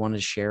anything that you wanted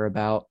to share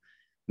about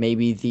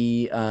maybe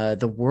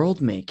the world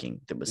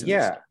making that was in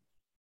this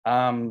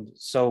game?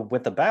 So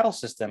with the battle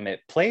system,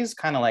 it plays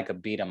kind of like a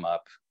beat 'em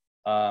up.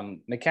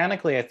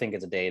 Mechanically, I think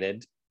it's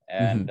dated,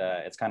 and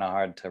it's kind of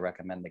hard to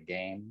recommend the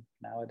game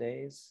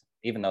nowadays,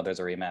 even though there's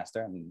a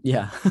remaster. And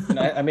yeah,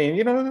 I mean,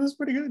 you know, it's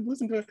pretty good.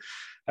 Listen to it.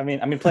 I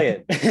mean,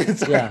 play it.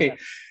 Sorry.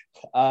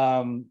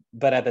 Yeah.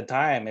 But at the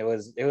time, it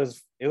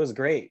was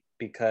great,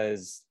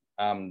 because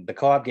the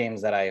co-op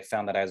games that I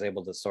found that I was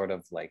able to sort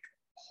of like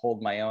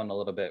hold my own a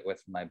little bit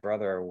with my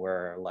brother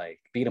were like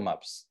beat 'em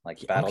ups, like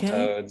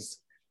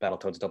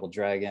Battletoads Double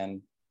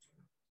Dragon.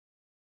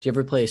 Do you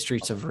ever play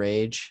Streets of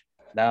Rage?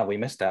 No, we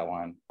missed that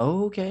one.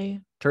 Oh,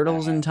 okay.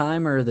 Turtles in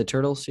Time, or the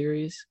Turtle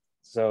series?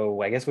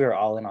 So I guess we were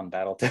all in on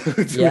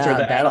Battletoads.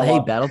 Yeah,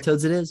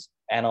 Battletoads it is.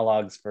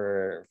 Analogs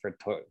for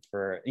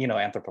you know,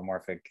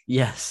 anthropomorphic.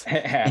 Yes.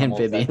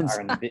 Amphibians.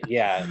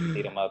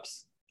 Beat 'em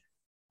ups.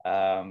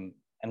 And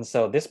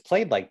so this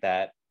played like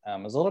that.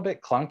 It was a little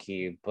bit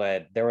clunky,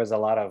 but there was a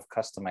lot of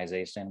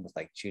customization with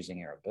like choosing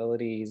your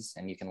abilities,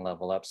 and you can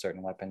level up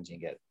certain weapons, you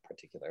get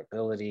particular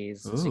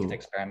abilities. So you can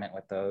experiment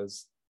with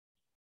those.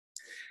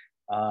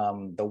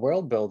 The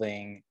world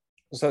building,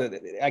 so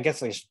I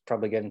guess I should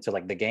probably get into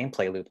like the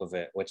gameplay loop of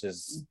it, which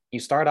is you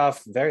start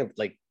off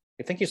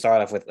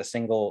with a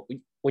single,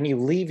 when you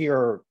leave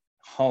your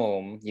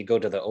home, you go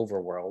to the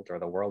overworld or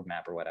the world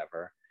map or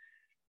whatever,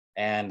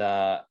 and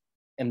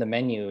in the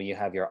menu you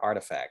have your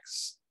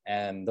artifacts,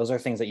 and those are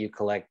things that you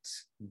collect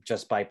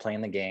just by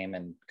playing the game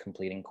and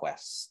completing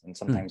quests, and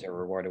sometimes you're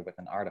rewarded with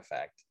an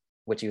artifact,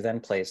 which you then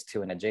place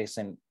to an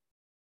adjacent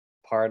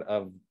part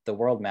of the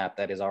world map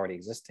that is already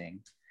existing,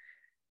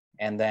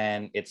 and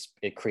then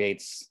it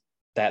creates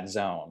that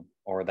zone,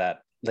 or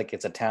that, like,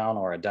 it's a town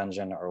or a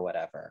dungeon or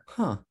whatever.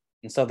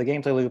 And so the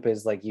gameplay loop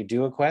is like, you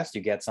do a quest,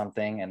 you get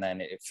something, and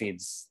then it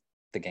feeds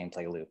the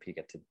gameplay loop. You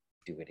get to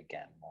do it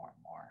again more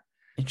and more.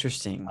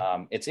 Interesting.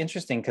 It's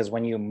interesting because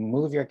when you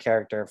move your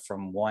character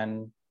from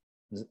one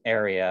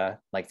area,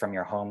 like from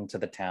your home to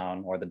the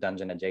town or the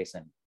dungeon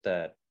adjacent,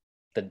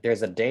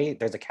 there's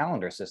a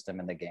calendar system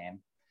in the game,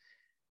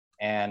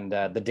 and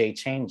the day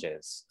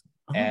changes.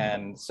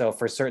 And so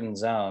for certain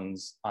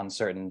zones on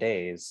certain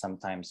days,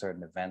 sometimes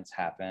certain events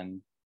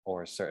happen,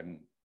 or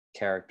certain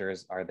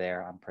characters are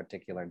there on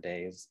particular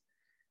days.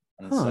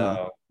 And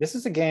so this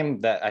is a game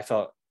that I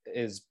felt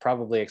is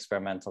probably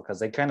experimental, because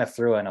they kind of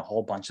threw in a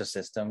whole bunch of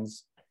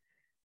systems.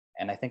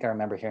 And I think I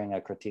remember hearing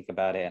a critique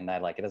about it, and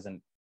that like it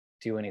doesn't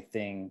do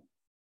anything.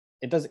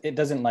 It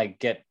doesn't like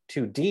get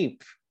too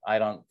deep. I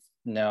don't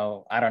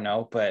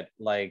know, but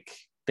like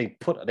they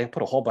put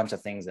a whole bunch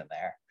of things in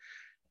there.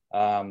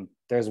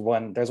 There's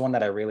one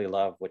that I really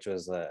love, which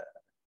was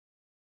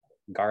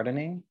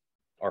gardening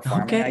or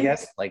farming, I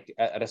guess. Like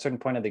at a certain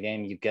point of the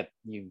game,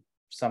 you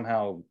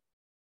somehow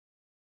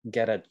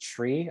get a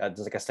tree,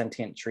 like a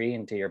sentient tree,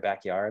 into your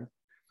backyard,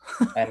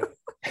 and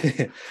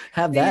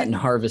have that in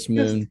Harvest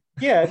Moon.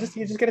 You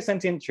just get a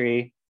sentient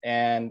tree,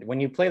 and when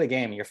you play the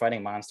game, you're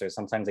fighting monsters.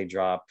 Sometimes they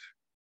drop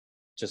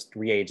just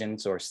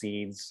reagents or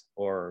seeds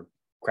or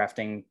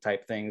crafting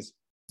type things.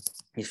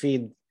 You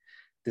feed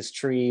this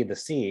tree the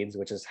seeds,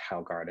 which is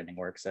how gardening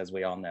works, as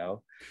we all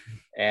know.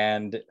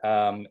 And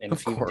in a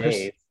few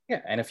days,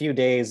 in a few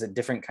days,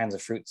 different kinds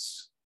of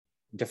fruits,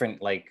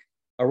 different like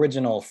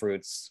original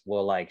fruits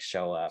will like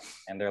show up,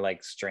 and they're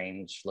like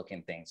strange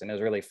looking things. And it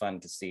was really fun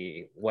to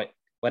see what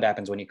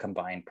happens when you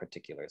combine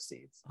particular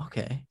seeds.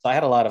 Okay. So I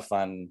had a lot of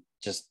fun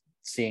just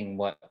seeing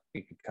what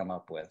we could come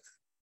up with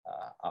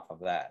off of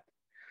that.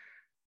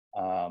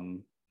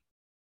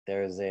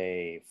 There's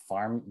a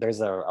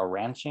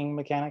ranching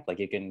mechanic, like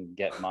you can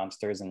get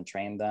monsters and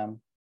train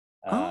them.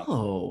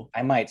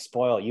 I might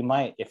spoil, you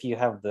might, if you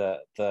have the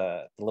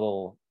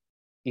little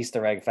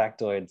Easter egg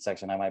factoid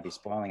section, I might be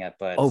spoiling it,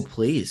 but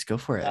please go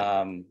for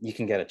it. You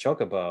can get a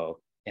chocobo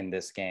in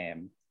this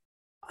game.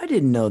 I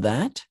didn't know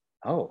that.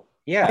 Oh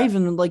yeah, I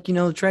even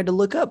tried to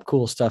look up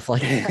cool stuff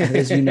like that,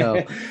 as you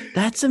know.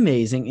 That's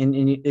amazing.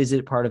 And is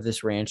it part of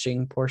this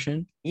ranching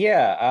portion?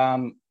 Yeah.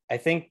 I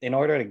think in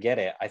order to get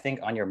it, I think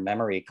on your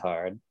memory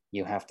card,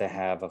 you have to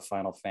have a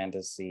Final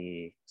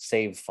Fantasy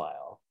save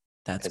file.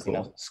 That's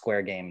cool.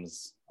 Square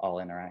games all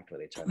interact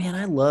with each other. Man,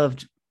 I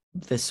loved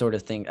this sort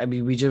of thing. I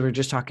mean, we were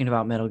just talking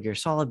about Metal Gear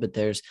Solid, but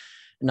there's,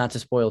 not to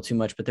spoil too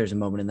much, but there's a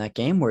moment in that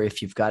game where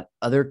if you've got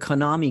other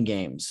Konami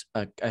games,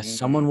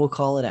 someone will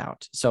call it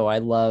out. So I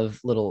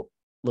love little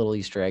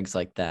Easter eggs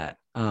like that.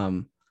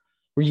 Were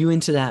you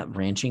into that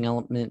ranching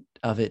element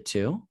of it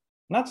too?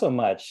 Not so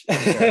much.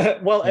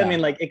 Well, yeah. I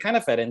mean, like it kind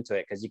of fed into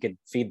it because you could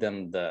feed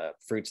them the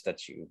fruits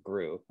that you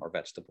grew or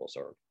vegetables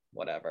or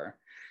whatever.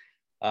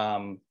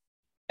 And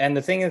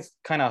the thing is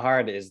kind of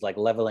hard is like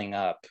leveling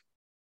up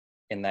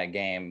in that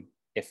game.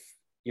 If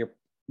you're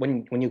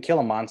when you kill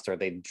a monster,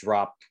 they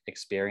drop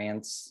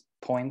experience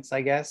points,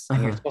 I guess,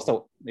 and you're supposed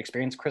to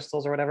experience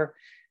crystals or whatever,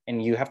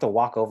 and you have to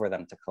walk over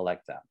them to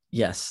collect them.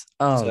 Yes.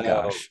 Oh so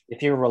gosh.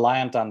 If you're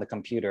reliant on the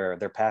computer,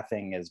 their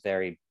pathing is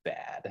very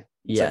bad.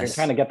 Yes. So if you're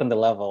trying to get them to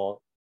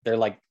level, they're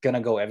like gonna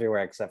go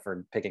everywhere except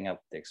for picking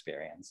up the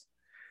experience.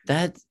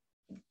 That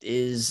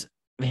is,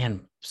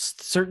 man,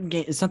 certain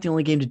game. It's not the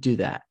only game to do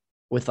that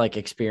with like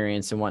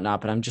experience and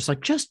whatnot. But I'm just like,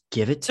 just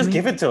give it to me. Just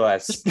give it to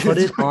us. Just put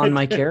it on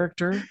my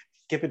character.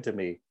 Give it to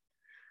me.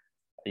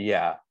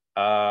 Yeah.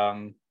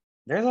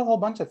 There's a whole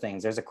bunch of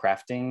things. There's a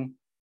crafting.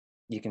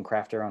 You can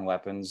craft your own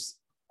weapons.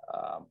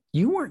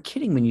 You weren't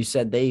kidding when you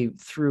said they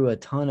threw a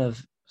ton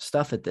of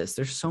stuff at this.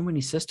 There's so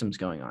many systems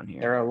going on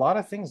here. There are a lot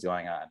of things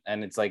going on,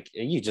 and it's like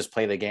you just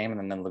play the game and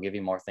then they'll give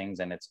you more things,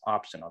 and it's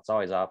optional. It's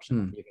always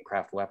optional. You can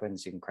craft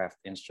weapons, you can craft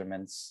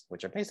instruments,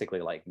 which are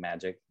basically like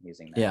magic,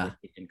 using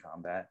magic in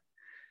combat.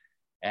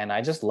 And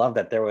I just love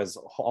that there was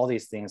all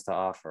these things to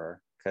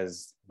offer,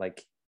 because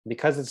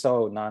it's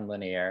so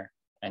non-linear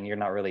and you're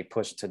not really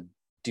pushed to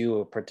do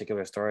a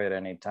particular story at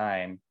any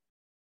time.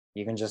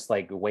 You can just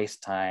like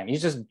waste time. You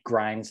just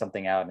grind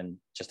something out and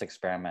just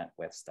experiment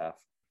with stuff.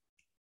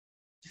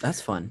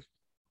 That's fun.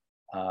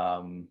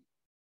 So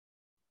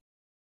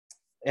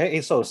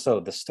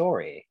the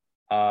story,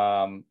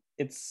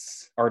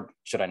 it's, or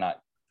should I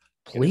not?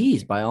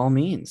 Please, by all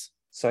means.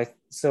 So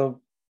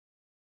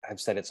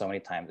I've said it so many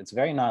times. It's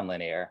very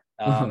non-linear.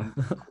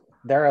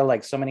 There are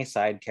like so many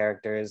side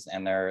characters,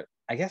 and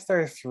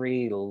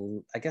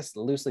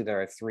loosely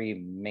there are three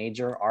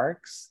major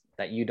arcs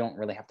that you don't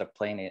really have to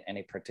play in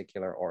any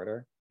particular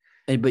order.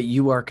 But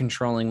you are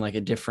controlling like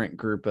a different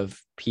group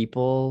of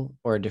people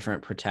or a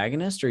different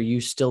protagonist, or are you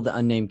still the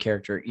unnamed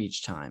character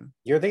each time?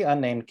 You're the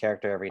unnamed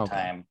character every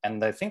time.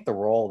 And I think the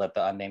role that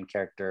the unnamed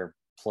character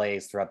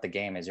plays throughout the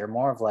game is you're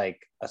more of like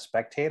a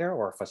spectator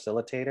or a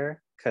facilitator,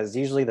 because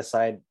usually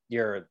whatever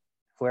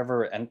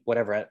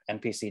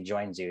NPC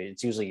joins you,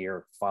 it's usually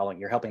you're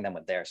helping them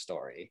with their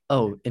story.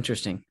 Oh,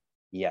 interesting.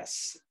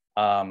 Yes.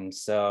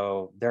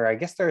 So there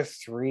are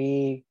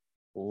three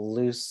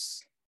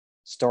loose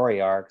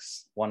story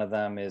arcs. One of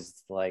them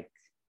is like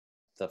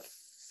the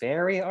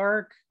fairy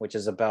arc, which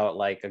is about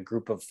like a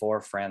group of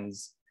 4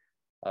 friends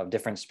of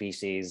different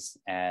species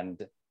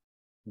and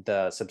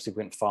the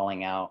subsequent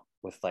falling out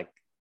with like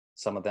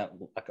some of them,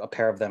 like a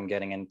pair of them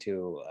getting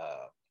into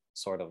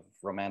sort of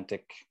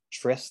romantic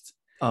tryst.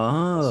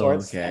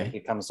 Okay. And it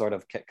becomes sort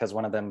of, because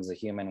one of them is a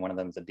human, one of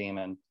them is a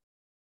demon,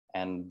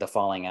 and the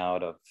falling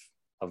out of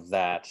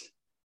that,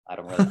 I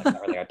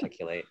can't really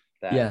articulate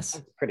that. Yes,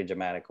 it's a pretty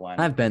dramatic one.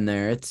 I've been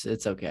there. It's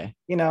okay.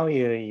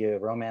 You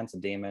romance a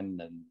demon,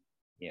 and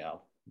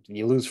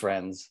you lose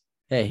friends.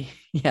 Hey,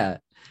 yeah,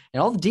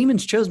 and all the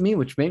demons chose me,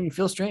 which made me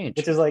feel strange.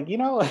 Which is like,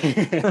 the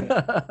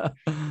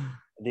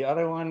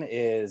other one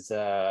is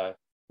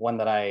one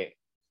that I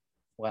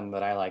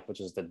like, which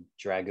is the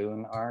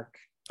Dragoon arc.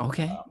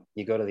 Okay.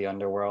 You go to the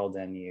underworld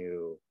and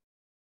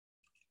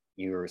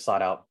you're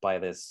sought out by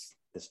this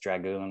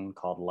dragoon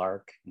called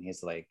Lark, and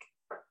he's like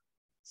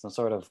some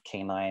sort of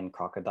canine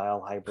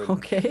crocodile hybrid,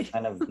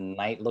 kind of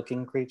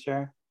knight-looking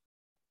creature,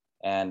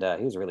 and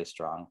he was really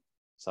strong.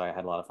 So I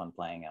had a lot of fun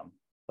playing him.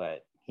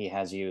 But he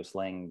has you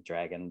slaying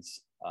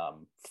dragons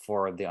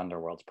for the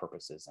underworld's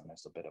purposes, and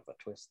there's a bit of a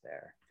twist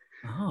there.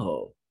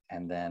 Oh.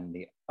 And then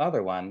the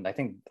other one, I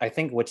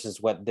think, which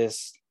is what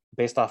this,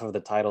 based off of the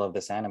title of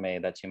this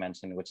anime that you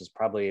mentioned, which is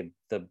probably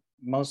the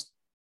most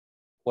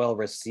well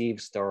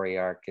received story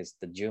arc is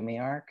the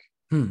Jumi arc,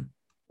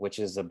 which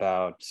is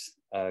about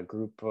a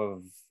group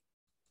of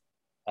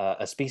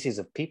a species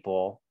of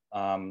people,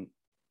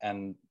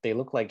 and they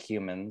look like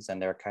humans,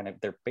 and they're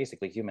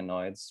basically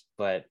humanoids,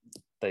 but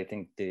I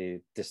think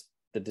the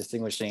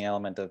distinguishing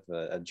element of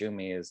a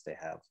Jumi is they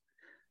have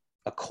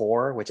a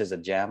core, which is a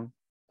gem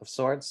of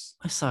sorts.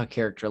 I saw a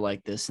character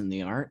like this in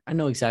the art. I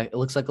know exactly. It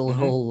looks like a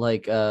little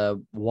like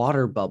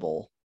water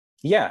bubble.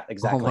 Yeah,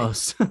 exactly.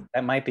 Almost.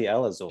 That might be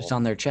Elazul. Just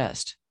on their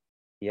chest.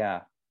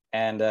 Yeah.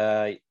 And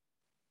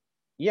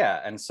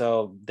and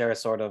so they're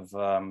sort of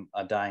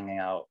a dying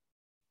out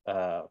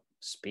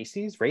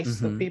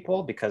race of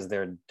people, because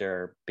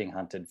they're being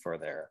hunted for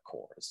their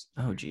cores.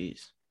 Oh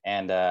geez.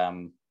 And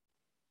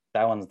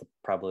that one's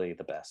probably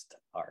the best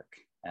arc.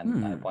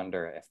 And I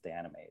wonder if the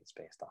anime is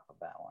based off of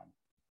that one.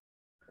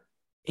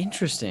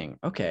 Interesting.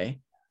 Okay.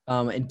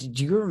 And did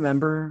you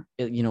remember,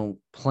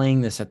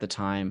 playing this at the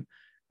time,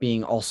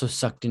 being also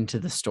sucked into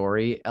the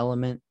story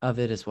element of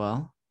it as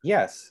well?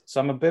 Yes. So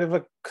I'm a bit of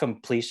a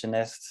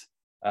completionist.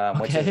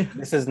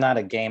 This is not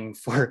a game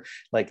for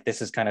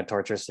this is kind of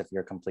torturous if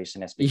you're a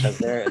completionist, because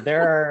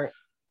there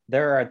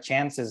are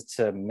chances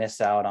to miss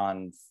out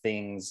on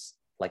things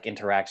like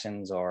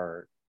interactions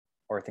or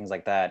things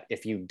like that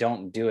if you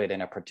don't do it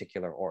in a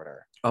particular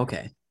order.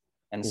 Okay.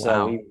 And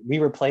so we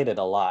replayed it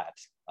a lot,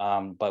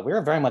 but we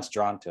were very much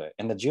drawn to it.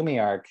 In the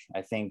Jumi arc,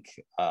 I think,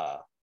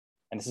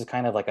 and this is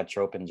kind of like a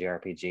trope in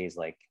JRPGs,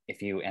 like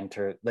if you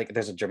enter,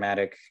 there's a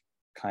dramatic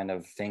kind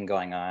of thing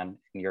going on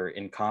and you're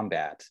in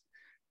combat,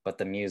 but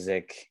the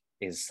music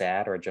is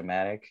sad or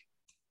dramatic,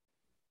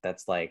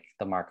 that's like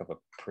the mark of a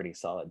pretty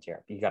solid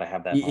JRPG. You got to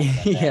have that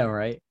moment. Yeah,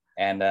 right.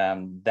 And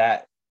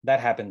that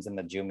happens in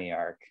the Jumi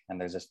arc, and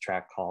there's this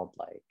track called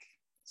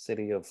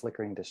City of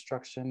Flickering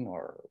Destruction,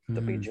 or the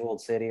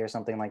Bejeweled City, or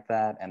something like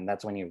that. And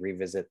that's when you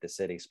revisit the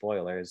city,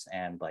 spoilers,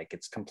 and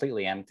it's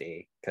completely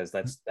empty, because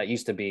that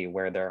used to be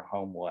where their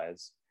home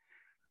was.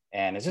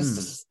 And it's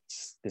just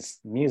this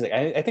music.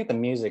 I think the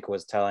music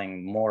was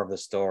telling more of the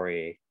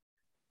story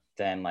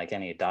than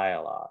any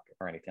dialogue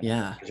or anything.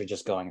 Yeah. Because you're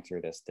just going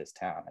through this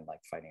town and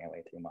fighting your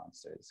way through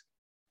monsters.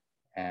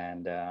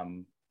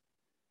 And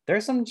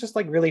there's some just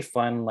really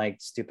fun,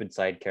 stupid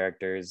side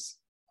characters.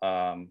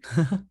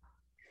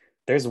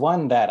 There's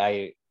one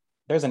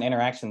there's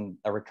a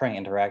recurring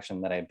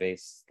interaction that I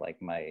base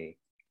my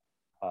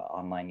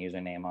online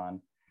username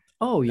on.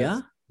 Oh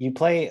yeah. You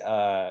play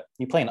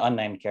an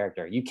unnamed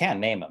character. You can't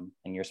name him,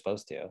 and you're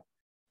supposed to,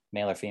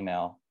 male or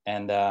female.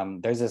 And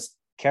there's this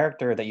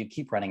character that you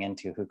keep running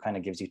into who kind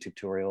of gives you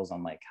tutorials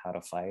on how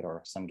to fight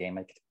or some game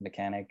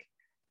mechanic.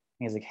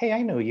 And he's like, "Hey,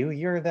 I know you.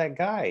 You're that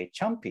guy,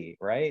 Chumpy,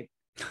 right?"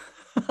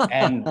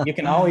 And you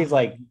can always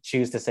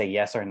choose to say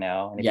yes or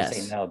no. And if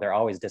you say no, they're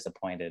always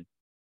disappointed.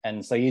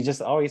 And so you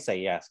just always say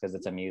yes because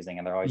it's amusing,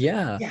 and they're always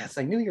like, "Yes,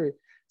 I knew you were."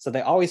 So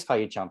they always call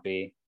you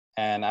Chumpy.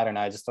 And I don't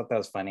know, I just thought that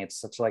was funny.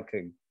 It's such a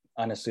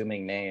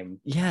unassuming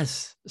name.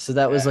 Yes. So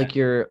that was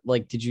your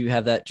did you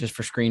have that just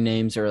for screen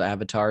names or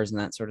avatars and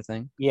that sort of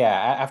thing? Yeah,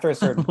 after a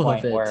certain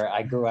point where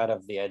I grew out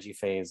of the edgy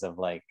phase of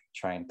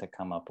trying to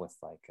come up with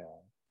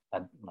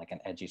an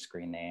edgy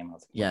screen name. I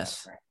was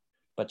yes. Whatever.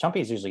 But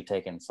Chumpy's usually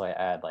taken, so I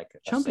add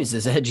Chumpy's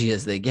as edgy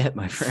as they get,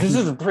 my friend. This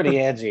is pretty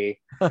edgy.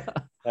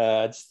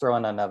 Just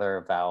throwing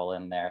another vowel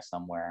in there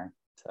somewhere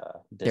to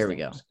there we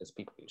go, because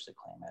people usually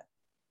claim it.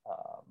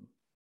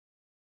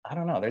 I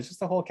don't know. There's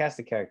just a whole cast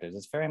of characters.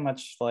 It's very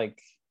much they're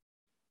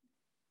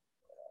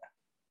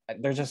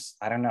just,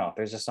 I don't know.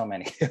 There's just so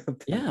many.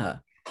 Yeah.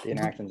 The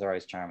interactions are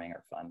always charming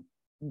or fun.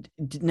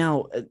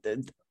 Now,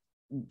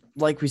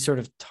 we sort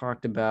of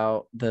talked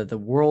about the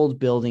world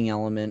building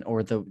element,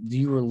 or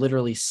you were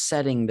literally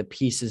setting the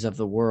pieces of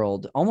the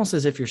world, almost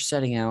as if you're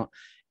setting out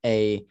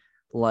a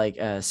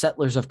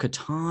Settlers of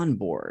Catan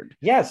board.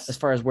 Yes. As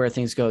far as where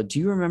things go. Do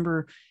you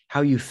remember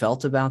how you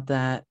felt about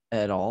that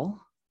at all?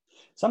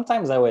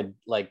 Sometimes I would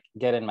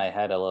get in my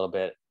head a little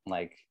bit,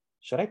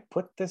 should I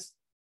put this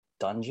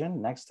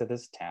dungeon next to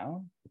this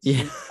town?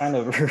 It's kind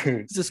of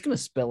rude. Is this going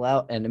to spill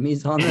out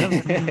enemies on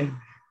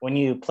them? When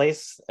you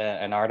place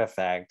an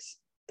artifact,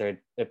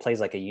 it plays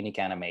a unique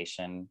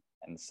animation.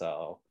 And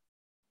so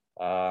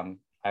I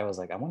was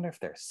I wonder if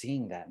they're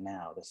seeing that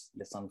now, this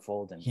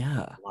unfold in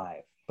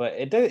live. But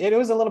it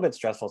was a little bit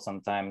stressful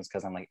sometimes,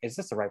 because I'm is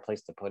this the right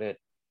place to put it?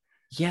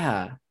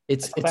 Yeah.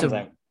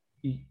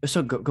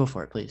 So go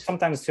for it, please.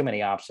 Sometimes too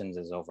many options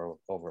is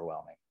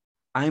overwhelming.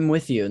 I'm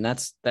with you, and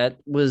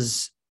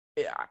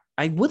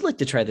I would like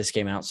to try this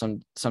game out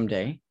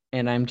someday,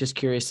 and I'm just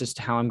curious as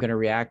to how I'm going to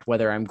react.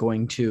 Whether I'm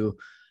going to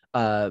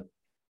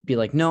be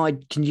no,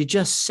 can you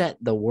just set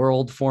the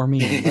world for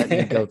me and let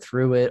me go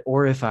through it,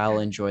 or if I'll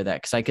enjoy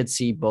that, because I could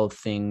see both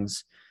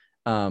things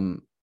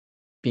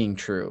being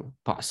true,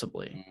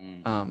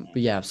 possibly. But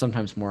yeah,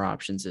 sometimes more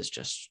options is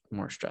just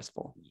more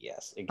stressful.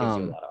 Yes, it gives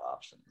you a lot of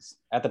options.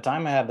 At the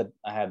time, I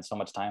had so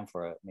much time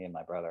for it, me and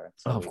my brother.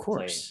 So of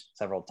course,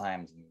 several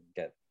times and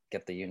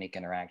get the unique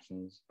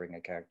interactions, bring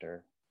a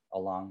character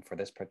along for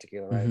this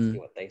particular ride, see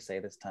what they say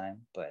this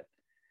time. But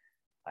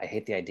I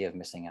hate the idea of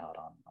missing out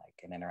on like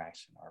an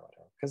interaction or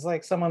whatever, because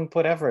like someone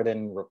put effort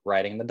in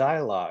writing the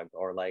dialogue,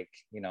 or like,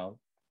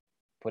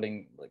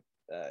 putting like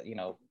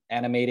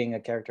animating a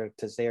character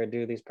to say or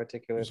do these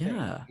particular things.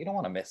 Yeah. You don't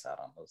want to miss out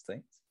on those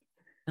things.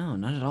 No,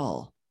 not at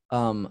all.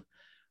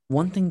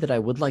 One thing that I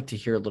would like to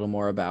hear a little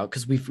more about,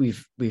 because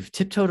we've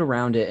tiptoed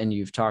around it, and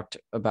you've talked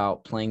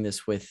about playing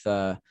this with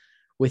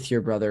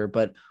your brother,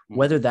 but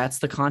whether that's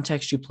the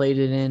context you played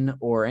it in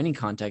or any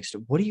context,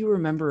 what do you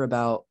remember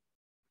about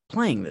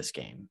playing this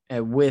game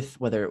with,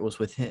 whether it was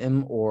with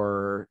him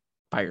or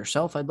by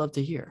yourself? I'd love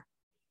to hear.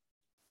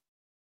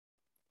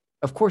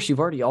 Of course, you've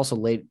already also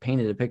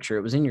painted a picture.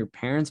 It was in your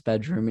parents'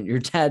 bedroom, and your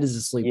dad is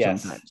asleep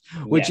sometimes,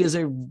 which is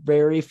a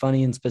very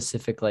funny and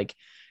specific like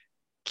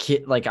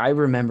kid. Like, I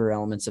remember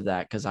elements of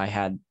that because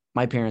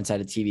my parents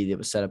had a TV that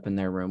was set up in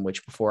their room,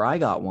 which before I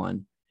got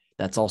one,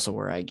 that's also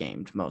where I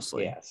gamed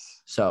mostly.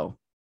 Yes. So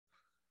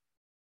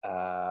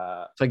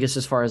I guess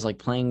as far as like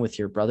playing with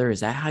your brother,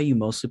 is that how you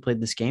mostly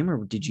played this game,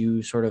 or did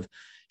you sort of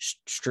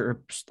strip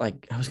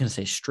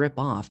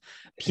off,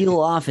 peel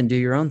off, and do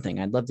your own thing?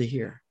 I'd love to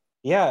hear.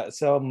 Yeah,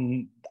 so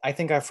I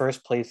think our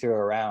first playthrough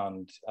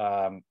around,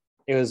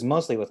 it was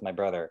mostly with my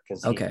brother,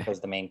 because he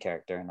was the main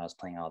character and I was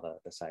playing all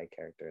the side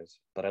characters.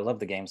 But I loved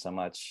the game so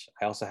much.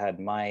 I also had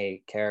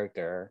my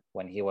character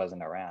when he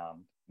wasn't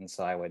around, and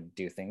so I would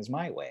do things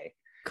my way.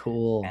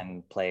 Cool.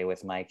 And play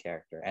with my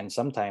character. And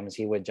sometimes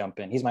he would jump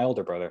in. He's my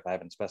older brother, if I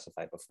haven't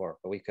specified before,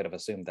 but we could have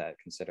assumed that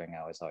considering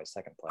I was always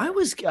second player.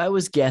 I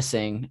was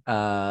guessing,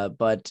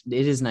 but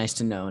it is nice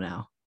to know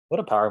now. What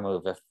a power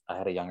move if I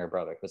had a younger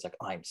brother who was like,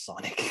 I'm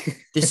Sonic.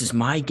 This is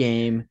my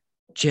game,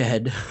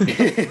 Jed.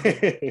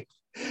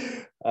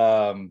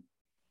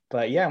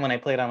 But yeah, when I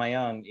played on my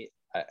own,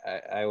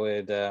 I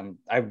would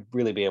I'd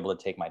really be able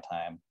to take my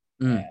time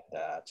and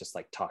just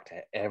like talk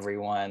to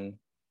everyone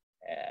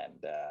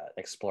and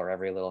explore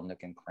every little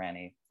nook and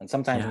cranny. And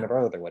sometimes my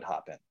brother would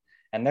hop in.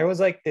 And there was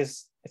like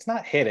this, it's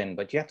not hidden,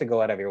 but you have to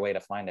go out of your way to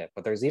find it.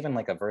 But there's even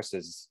like a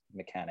versus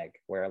mechanic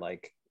where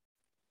like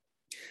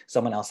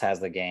someone else has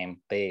the game,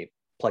 they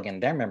plug in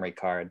their memory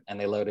card and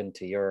they load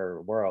into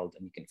your world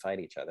and you can fight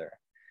each other.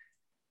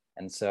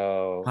 And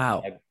so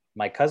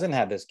my cousin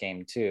had this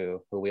game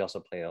too, who we also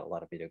played a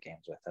lot of video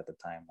games with at the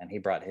time. And he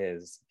brought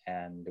his,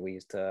 and we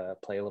used to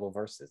play a little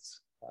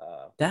versus.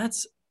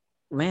 That's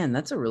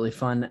a really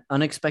fun,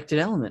 unexpected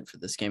element for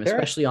this game,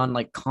 especially on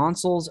like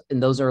consoles. In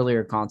those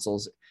earlier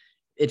consoles,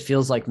 it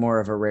feels like more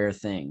of a rare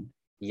thing.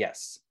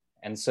 Yes.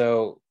 And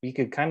so you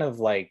could kind of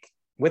like,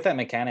 with that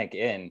mechanic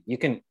you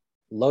can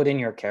load in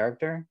your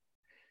character,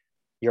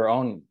 your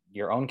own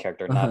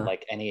character, not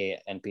like any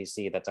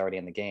NPC that's already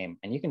in the game.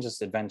 And you can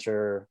just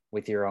adventure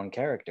with your own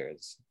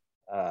characters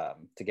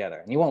together.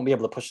 And you won't be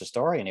able to push the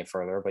story any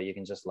further, but you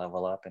can just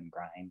level up and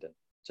grind and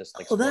just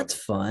like. Oh, that's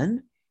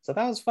fun. So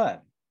that was fun.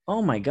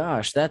 Oh my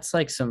gosh, that's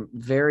like some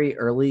very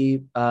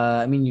early.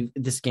 I mean,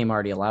 this game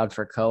already allowed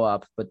for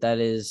co-op, but that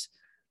is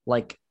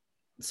like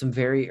some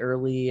very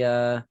early,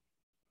 a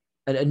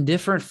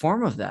different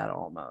form of that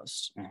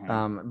almost,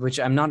 which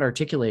I'm not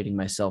articulating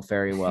myself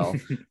very well.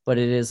 But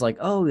it is like,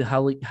 oh,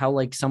 how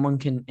like someone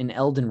can in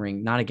Elden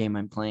Ring, not a game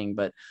I'm playing,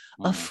 but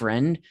a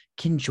friend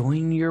can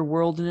join your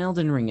world in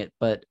Elden Ring,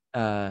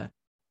 and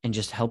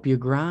just help you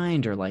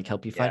grind or like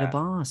help you fight a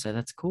boss.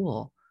 That's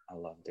cool. I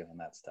love doing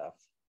that stuff.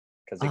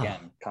 Because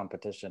again,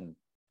 competition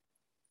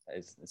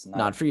is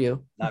not for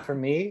you. Not for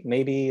me.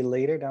 Maybe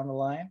later down the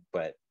line,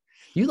 but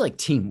you like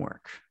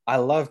teamwork. I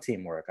love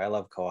teamwork. I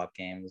love co-op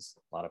games.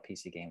 A lot of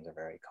PC games are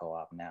very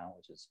co-op now,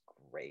 which is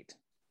great.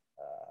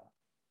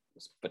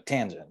 But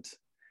tangent.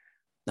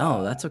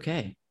 No, that's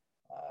okay.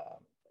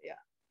 Yeah.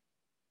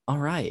 All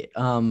right.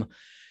 Now,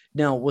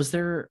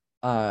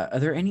 are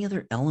there any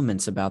other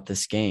elements about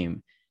this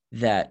game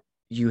that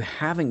you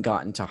haven't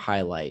gotten to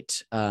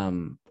highlight,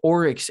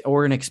 or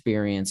an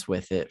experience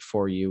with it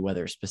for you,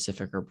 whether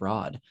specific or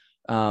broad?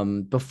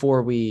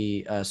 Before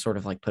we sort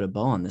of like put a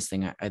bow on this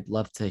thing, I'd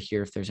love to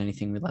hear if there's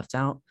anything we left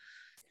out.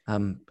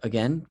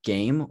 Again,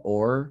 game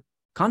or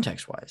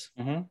context wise.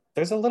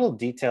 There's a little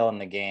detail in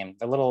the game,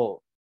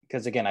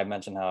 because again, I've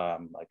mentioned how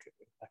I'm like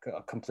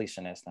a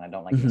completionist and I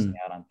don't like missing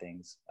out on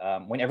things.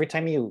 Every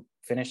time you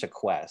finish a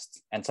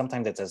quest, and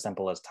sometimes it's as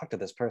simple as talk to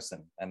this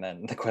person, and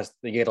then the quest,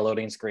 you get a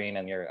loading screen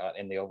and you're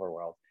in the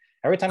overworld.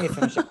 Every time you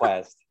finish a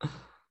quest,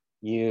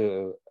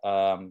 you're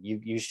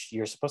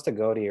supposed to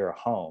go to your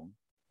home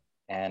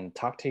and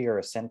talk to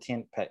your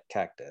sentient pet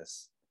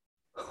cactus.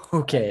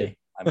 Okay.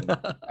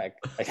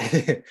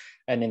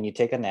 And then you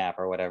take a nap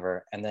or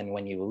whatever, and then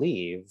when you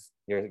leave,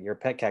 your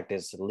pet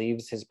cactus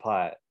leaves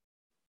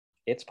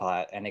its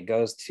pot, and it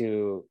goes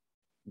to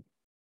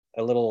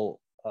a little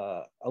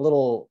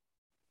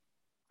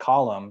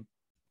column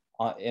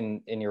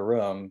in your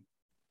room,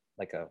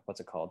 like what's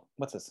it called?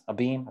 What's this? A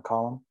beam? A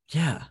column?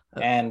 Yeah.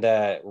 And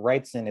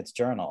writes in its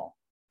journal.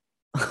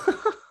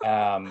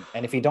 And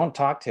if you don't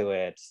talk to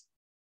it,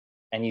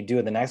 and you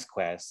do the next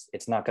quest,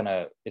 it's not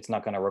gonna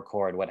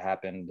record what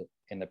happened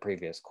in the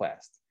previous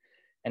quest.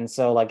 And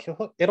so like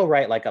it'll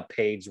write like a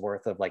page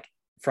worth of like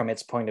from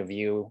its point of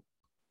view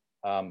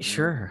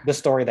Sure. the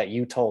story that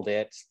you told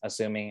it,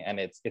 assuming, and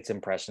its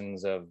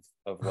impressions of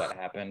what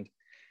happened.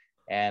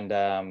 And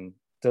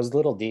those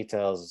little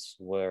details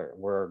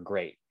were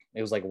great.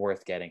 It was like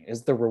worth getting.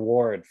 It's the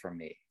reward for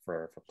me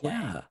for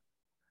playing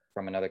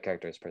from another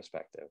character's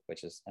perspective,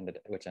 which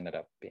ended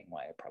up being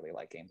why I probably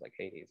like games like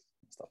Hades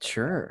and stuff like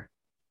Sure.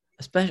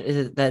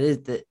 Especially that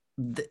is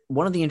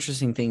one of the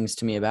interesting things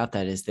to me about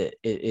that is that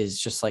it is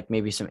just like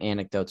maybe some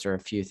anecdotes or a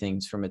few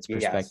things from its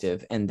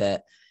perspective, and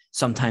that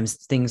sometimes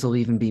things will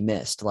even be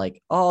missed.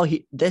 Like, oh,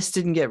 this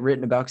didn't get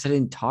written about because I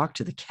didn't talk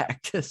to the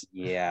cactus.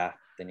 Yeah.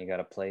 Then you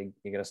got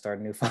to start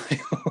a new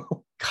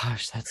file.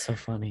 Gosh, that's so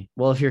funny.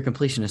 Well, if you're a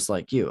completionist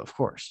like you, of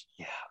course.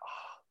 Yeah.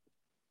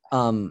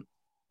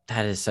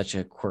 That is such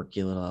a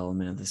quirky little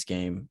element of this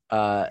game.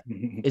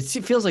 It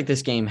feels like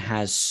this game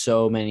has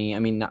so many. I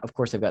mean, of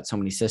course, they've got so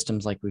many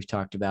systems like we've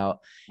talked about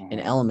and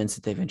elements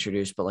that they've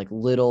introduced, but like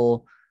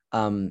little,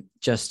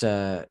 just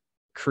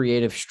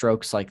creative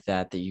strokes like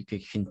that you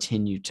could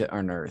continue to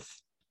unearth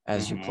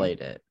as you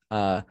played it,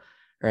 or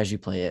as you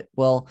play it.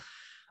 Well,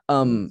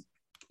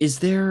 is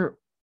there?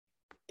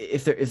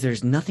 If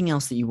there's nothing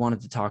else that you wanted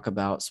to talk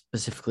about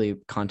specifically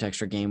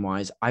context or game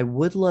wise, I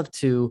would love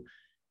to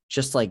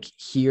just like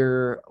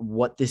hear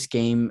what this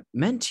game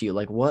meant to you.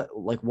 Like what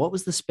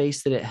was the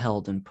space that it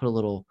held, and put a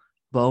little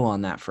bow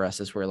on that for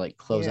us as we're like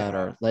close out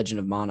our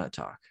Legend of Mana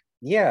talk.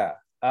 Yeah.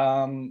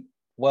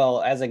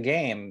 Well, as a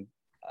game,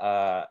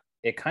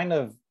 it kind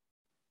of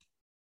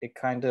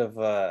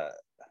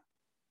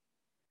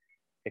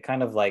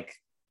like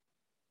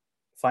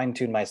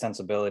fine-tuned my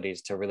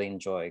sensibilities to really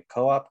enjoy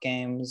co-op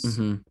games,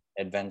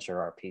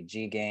 adventure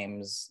RPG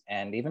games,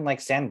 and even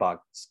like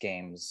sandbox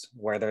games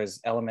where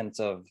there's elements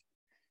of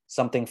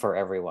something for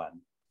everyone.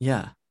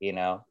 Yeah. You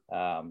know,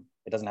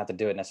 it doesn't have to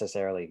do it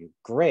necessarily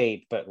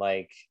great, but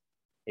like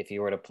if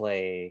you were to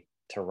play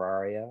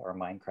Terraria or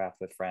Minecraft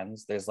with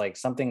friends, there's like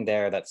something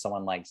there that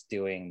someone likes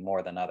doing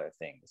more than other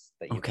things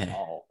that you can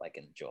all like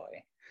enjoy.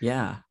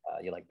 Yeah.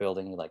 You like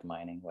building, you like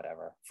mining,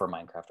 whatever, for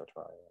Minecraft or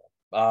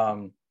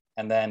Terraria.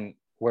 And then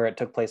where it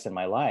took place in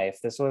my life,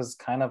 this was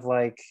kind of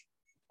like,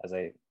 as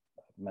I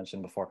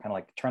mentioned before, kind of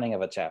like the turning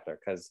of a chapter,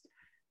 because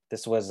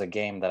this was a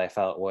game that I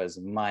felt was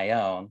my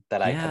own,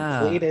 that I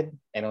completed,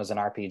 and it was an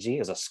RPG. It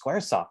was a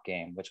Squaresoft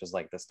game, which was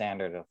like the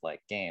standard of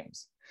like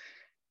games.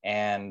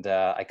 And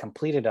I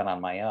completed it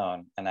on my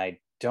own. And I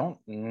don't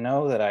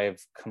know that I've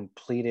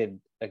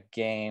completed a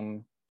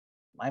game.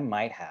 I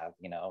might have,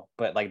 you know,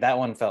 but like that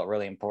one felt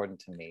really important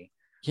to me.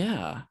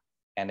 Yeah.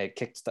 And it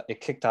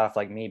kicked off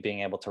like me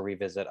being able to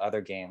revisit other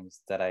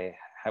games that I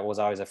was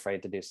always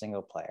afraid to do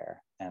single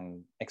player,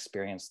 and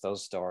experience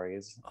those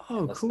stories,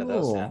 and listen to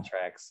those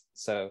soundtracks.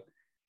 So,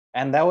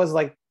 and that was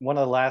like one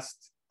of the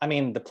last, I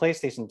mean, the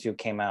PlayStation 2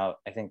 came out,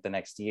 I think the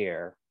next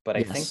year, but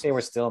I think they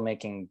were still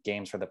making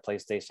games for the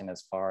PlayStation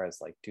as far as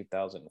like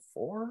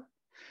 2004.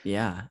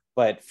 Yeah.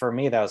 But for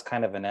me, that was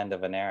kind of an end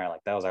of an era.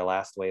 Like that was our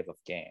last wave of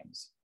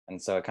games.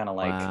 And so it kind of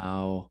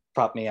like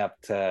propped me up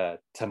to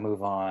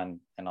move on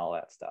and all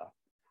that stuff.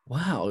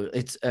 Wow,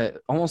 it's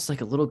almost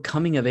like a little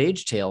coming of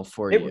age tale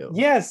for you.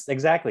 Yes,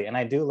 exactly. And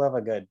I do love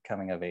a good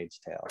coming of age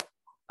tale.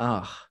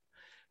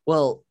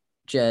 Well,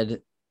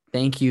 Jed,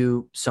 thank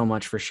you so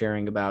much for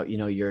sharing about, you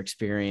know, your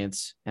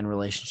experience and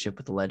relationship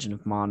with the Legend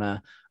of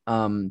Mana.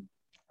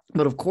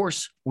 But of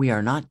course, we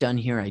are not done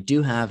here. I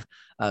do have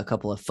a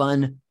couple of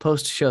fun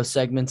post-show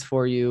segments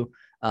for you,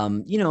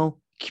 you know,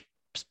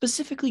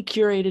 specifically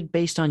curated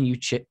based on you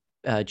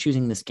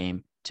choosing this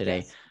game today.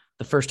 Yes.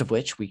 The first of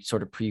which we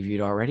sort of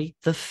previewed already,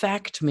 the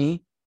Fact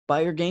Me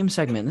Buy Your Game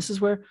segment. This is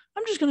where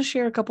I'm just going to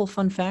share a couple of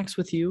fun facts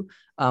with you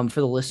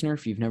for the listener.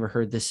 If you've never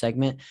heard this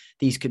segment,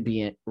 these could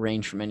be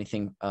range from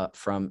anything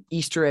from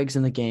Easter eggs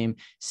in the game,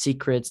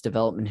 secrets,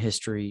 development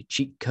history,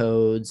 cheat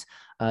codes,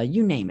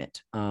 you name it.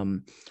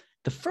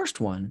 The first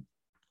one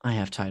I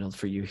have titled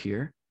for you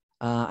here,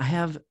 I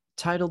have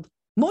titled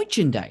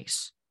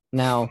Merchandise.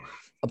 Now,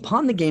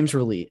 upon the game's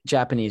release,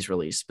 Japanese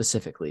release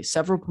specifically,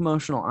 several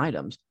promotional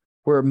items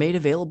were made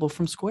available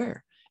from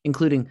Square,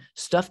 including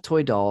stuffed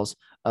toy dolls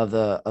of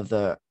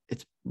the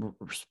it's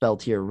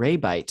spelled here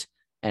Raybite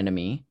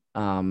enemy,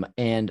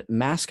 and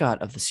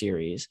mascot of the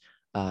series,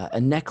 a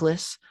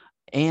necklace,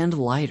 and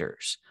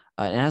lighters.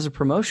 And as a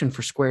promotion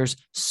for Square's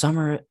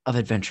Summer of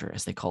Adventure,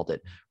 as they called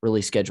it,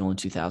 release schedule in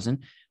 2000,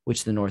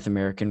 which the North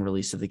American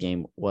release of the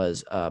game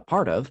was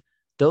part of,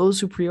 those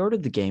who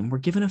pre-ordered the game were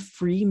given a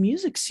free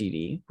music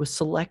CD with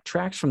select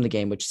tracks from the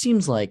game, which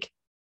seems like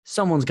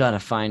someone's got to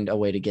find a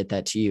way to get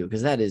that to you,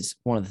 because that is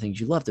one of the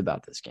things you loved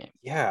about this game.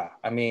 Yeah,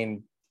 I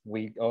mean,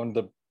 we owned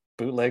the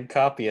bootleg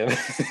copy of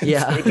it.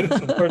 Yeah. We didn't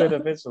support it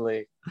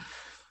officially.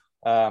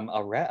 A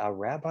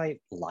Rabbite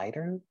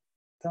lighter,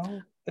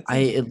 though?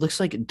 It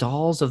looks like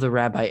dolls of the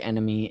Rabbite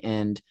enemy,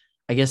 and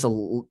I guess a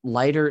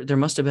lighter. There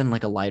must have been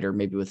like a lighter,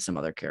 maybe with some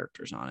other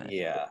characters on it.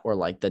 Yeah. Or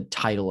like the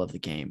title of the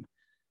game.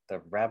 The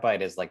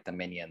Rabbite is like the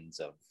minions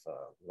of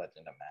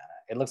Legend of Mana.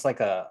 It looks like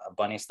a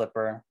bunny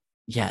slipper.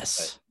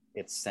 Yes.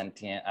 It's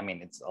sentient. I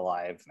mean, it's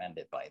alive and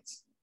it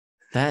bites.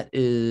 That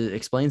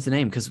explains the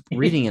name, because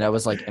reading it, I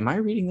was like, am I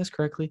reading this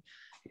correctly?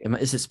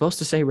 Is it supposed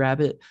to say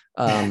rabbit?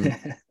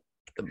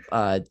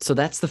 So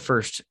that's the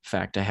first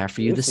fact I have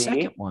for you. Juicy. The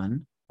second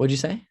one, what'd you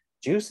say?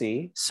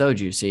 Juicy. So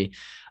juicy.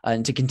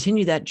 And to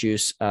continue that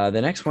juice, the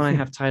next one I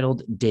have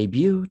titled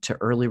Debut to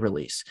Early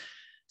Release.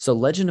 So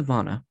Legend of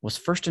Mana was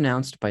first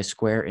announced by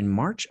Square in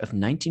March of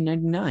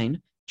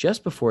 1999,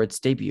 just before its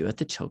debut at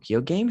the Tokyo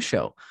Game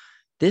Show.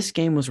 This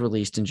game was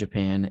released in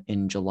Japan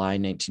in July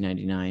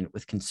 1999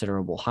 with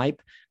considerable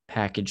hype,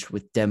 packaged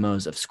with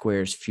demos of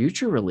Square's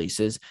future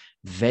releases,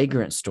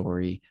 Vagrant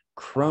Story,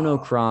 Chrono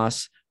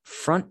Cross,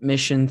 Front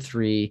Mission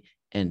 3,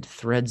 and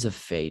Threads of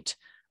Fate.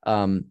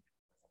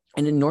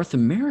 And in North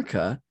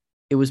America,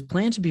 it was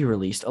planned to be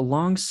released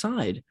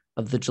alongside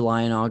of the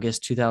July and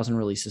August 2000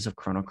 releases of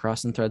Chrono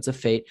Cross and Threads of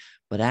Fate,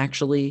 but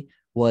actually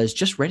was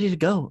just ready to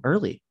go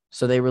early.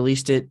 So they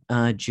released it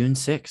June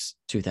 6,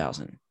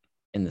 2000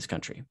 in this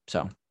country.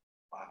 So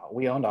wow,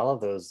 we owned all of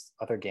those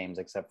other games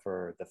except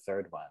for the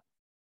third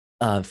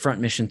one.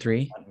 Front Mission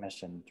 3. Front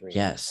Mission 3.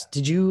 Yes.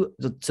 Did you?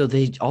 So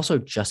they also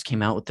just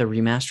came out with the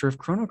remaster of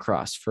Chrono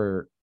Cross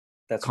for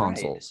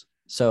consoles.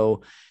 Right.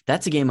 So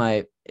that's a game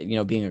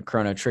being a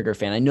Chrono Trigger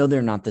fan, I know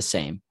they're not the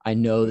same. I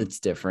know that's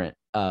different,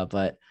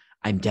 but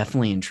I'm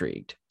definitely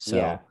intrigued. So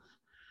yeah,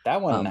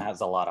 that one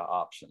has a lot of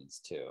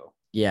options too.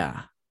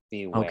 Yeah.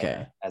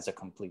 Beware as a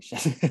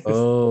completion.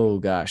 Oh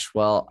gosh.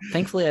 Well,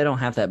 thankfully I don't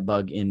have that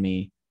bug in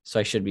me, so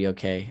I should be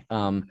okay.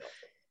 And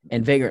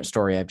Vagrant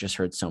Story, I've just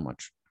heard so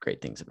much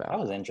great things about. That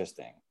was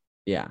interesting.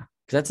 Yeah, because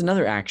that's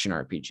another action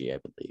RPG, I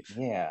believe.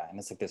 Yeah, and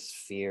it's like this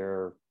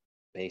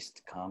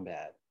fear-based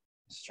combat.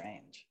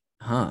 Strange.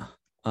 Huh.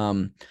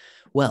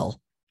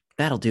 Well,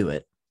 that'll do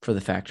it for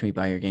the Fact Me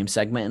By Your Game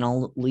segment, and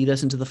I'll lead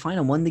us into the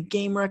final one, the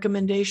game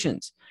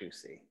recommendations.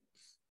 Juicy.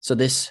 So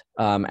this,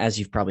 as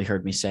you've probably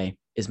heard me say,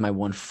 is my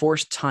one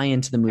forced tie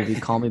into the movie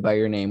Call Me By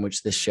Your Name,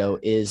 which this show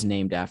is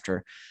named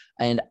after.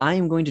 And I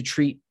am going to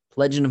treat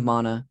Legend of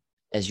Mana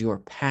as your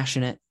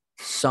passionate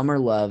summer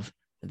love,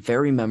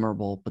 very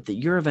memorable, but that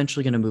you're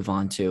eventually going to move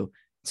on to.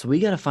 So we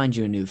got to find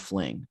you a new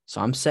fling. So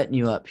I'm setting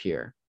you up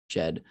here,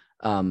 Jed.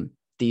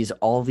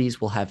 All of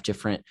these will have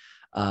different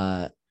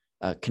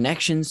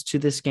connections to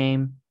this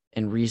game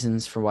and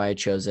reasons for why I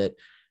chose it.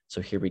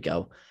 So here we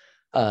go.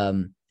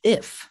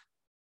 If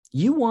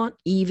you want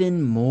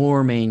even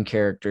more main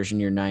characters in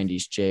your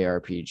 90s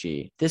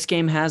JRPG, this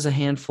game has a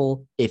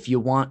handful. If you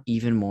want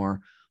even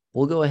more,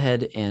 we'll go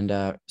ahead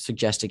and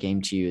suggest a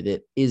game to you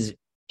that is,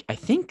 I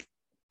think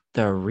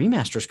the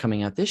remaster is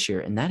coming out this year,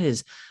 and that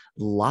is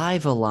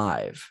Live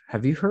Alive.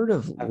 Have you heard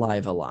of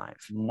Live Alive?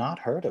 Not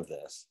heard of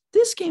this.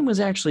 This game was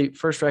actually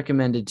first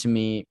recommended to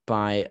me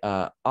by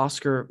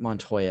Oscar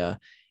Montoya,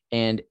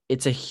 and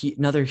it's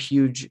another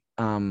huge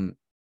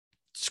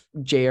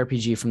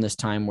JRPG from this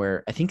time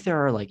where I think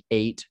there are like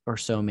 8 or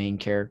so main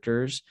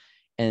characters,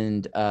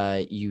 and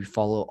you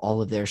follow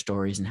all of their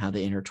stories and how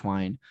they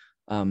intertwine.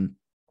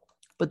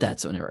 But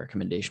that's a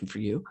recommendation for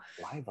you.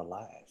 Live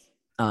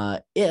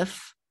Alive.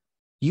 If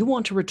you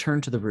want to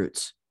return to the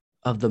roots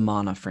of the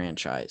Mana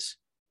franchise,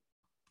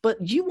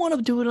 but you want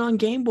to do it on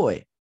Game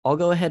Boy, I'll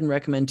go ahead and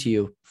recommend to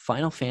you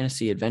Final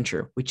Fantasy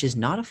Adventure, which is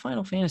not a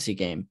Final Fantasy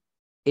game.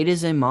 It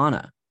is a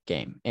Mana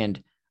game.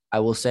 And I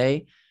will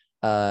say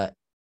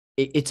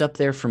it's up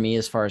there for me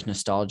as far as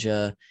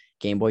nostalgia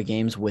Game Boy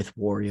games with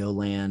Wario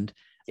Land.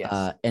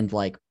 Yes. And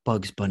like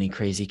Bugs Bunny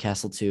Crazy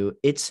Castle 2.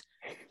 It's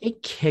a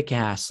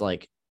kick-ass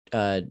like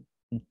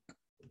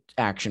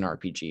action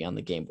RPG on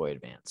the Game Boy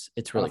Advance.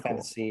 It's really Final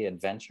cool. Fantasy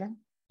Adventure?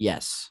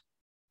 Yes.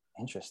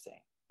 Interesting.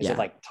 Is it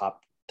like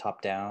top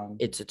down?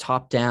 It's a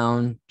top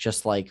down,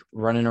 just like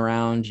running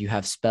around. You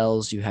have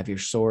spells, you have your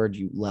sword,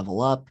 you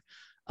level up.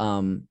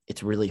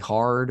 It's really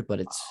hard, but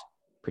it's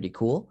pretty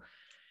cool.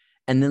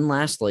 And then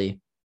lastly,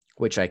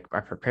 which I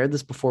prepared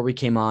this before we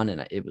came on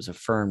and it was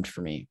affirmed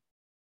for me.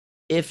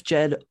 If,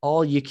 Jed,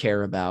 all you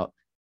care about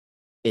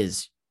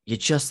is you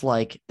just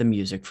like the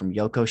music from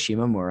Yoko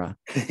Shimomura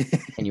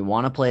and you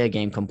want to play a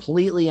game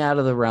completely out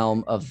of the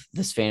realm of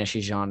this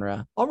fantasy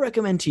genre, I'll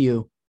recommend to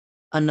you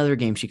another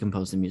game she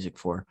composed the music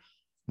for,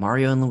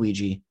 Mario and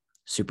Luigi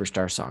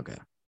Superstar Saga.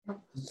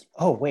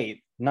 Oh,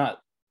 wait,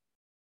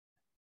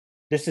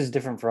 this is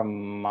different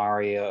from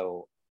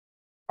Mario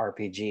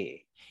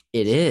RPG.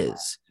 It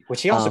is. Which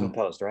she also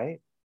composed,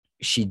 right?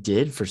 She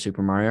did for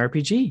Super Mario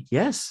RPG,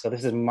 yes. So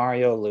this is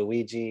Mario,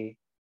 Luigi.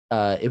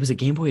 It was a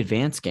Game Boy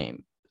Advance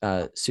game,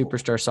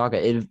 Superstar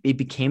Saga. It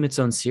became its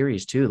own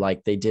series too.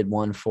 Like they did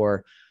one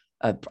for,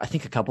 I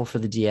think a couple for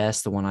the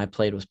DS. The one I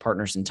played was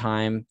Partners in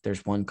Time.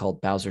 There's one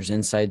called Bowser's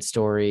Inside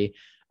Story.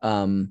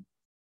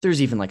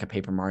 There's even like a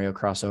Paper Mario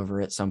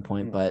crossover at some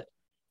point, but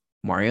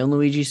Mario and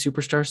Luigi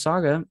Superstar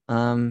Saga.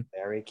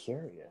 Very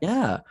curious.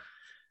 Yeah.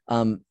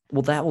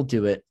 Well, that will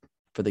do it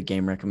for the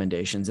game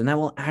recommendations, and that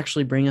will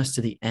actually bring us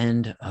to the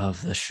end of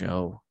the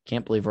show.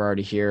 Can't believe we're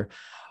already here.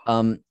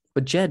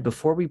 But Jed,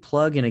 before we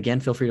plug, and again,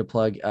 feel free to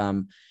plug,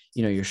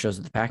 your shows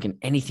at the pack and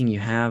anything you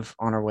have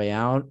on our way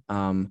out.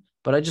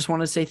 But I just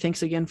want to say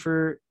thanks again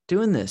for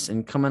doing this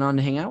and coming on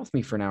to hang out with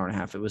me for an hour and a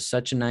half. It was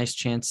such a nice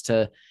chance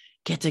to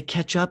get to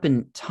catch up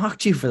and talk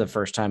to you for the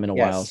first time in a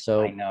while.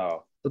 So I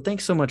know So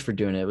thanks so much for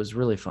doing it. It was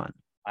really fun.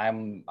 I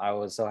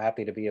was so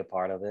happy to be a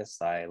part of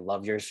this. I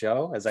love your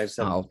show, as I've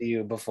said to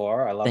you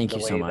before. I love thank the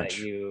you way so much.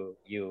 that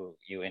you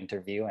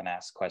interview and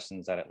ask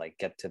questions that like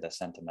get to the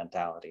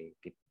sentimentality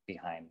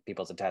behind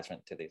people's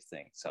attachment to these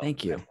things. So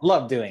thank you. I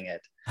love doing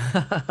it.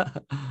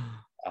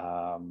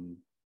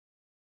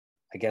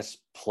 I guess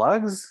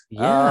plugs.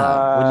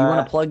 Yeah. Would you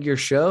want to plug your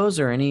shows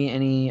or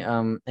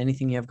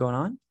anything you have going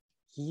on?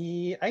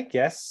 Yeah, I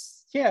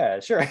guess. Yeah,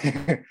 sure.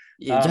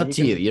 It's up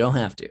to you. You don't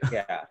have to.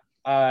 Yeah.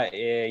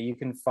 You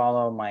can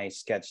follow my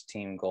sketch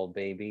team Gold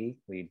Baby.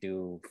 We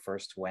do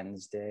first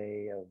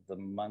Wednesday of the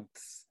month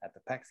at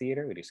the Pack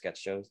Theater. We do sketch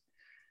shows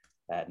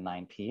at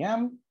 9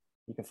 p.m.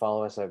 You can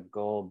follow us at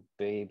Gold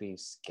Baby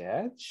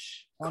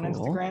Sketch on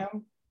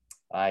Instagram.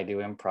 I do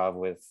improv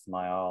with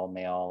my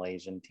all-male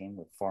Asian team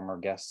with former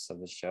guests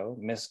of the show,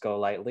 Miss Go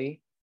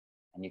Lightly.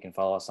 And you can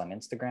follow us on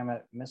Instagram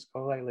at Miss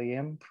Go Lightly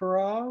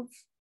Improv.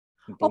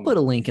 I'll put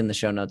a link in the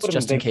show notes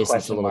just in case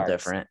it's a little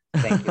different.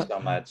 Thank you so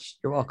much.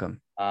 You're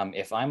welcome.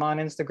 If I'm on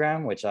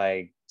Instagram, which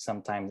I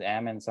sometimes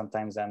am and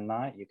sometimes I'm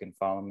not, you can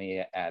follow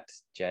me at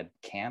Jed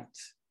Can't.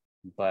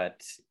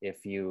 But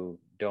if you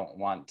don't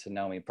want to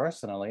know me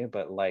personally,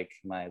 but like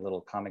my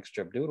little comic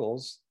strip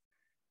doodles,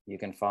 you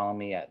can follow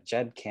me at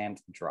Jed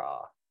Can't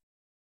Draw.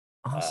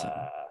 Awesome.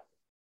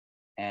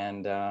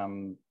 And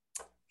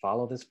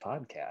follow this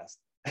podcast.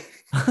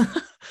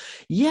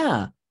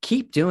 Yeah,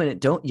 keep doing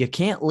it. You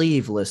can't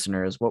leave,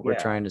 listeners, what we're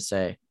trying to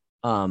say.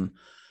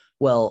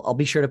 Well, I'll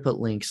be sure to put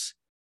links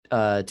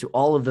to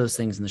all of those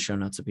things in the show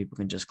notes so people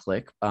can just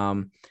click.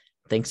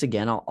 Thanks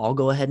again. I'll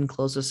go ahead and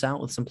close this out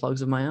with some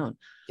plugs of my own.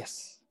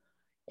 Yes.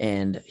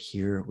 And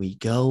here we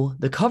go.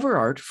 The cover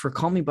art for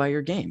Call Me By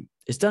Your Game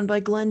is done by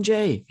Glenn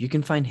J. You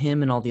can find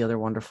him and all the other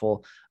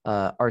wonderful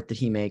art that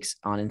he makes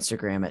on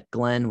Instagram at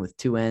Glenn with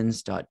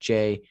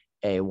 2Ns.JAY.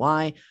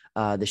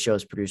 The show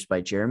is produced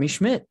by Jeremy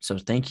Schmidt. So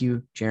thank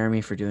you,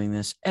 Jeremy, for doing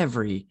this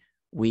every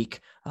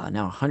week.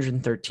 Now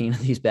 113 of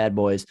these bad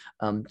boys.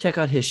 Check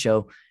out his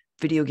show,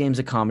 Video Games,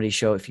 a Comedy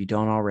Show. If you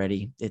don't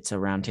already, it's a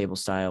roundtable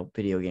style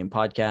video game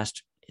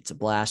podcast. It's a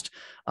blast.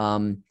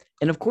 And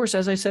of course,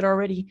 as I said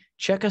already,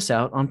 check us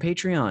out on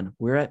Patreon.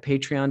 We're at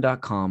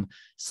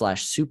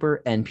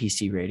patreon.com/super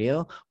NPC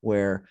radio,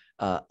 where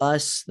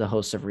us, the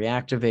hosts of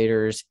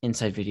Reactivators,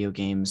 Inside Video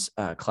Games,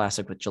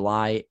 Classic with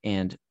July,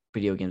 and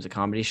Video Games, a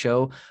Comedy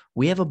Show,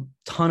 we have a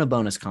ton of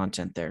bonus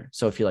content there.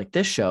 So if you like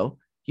this show,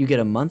 you get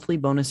a monthly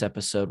bonus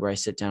episode where I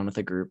sit down with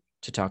a group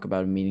to talk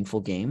about a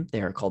meaningful game.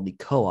 They are called the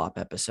co-op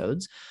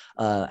episodes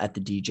at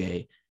the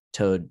DJ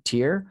Toad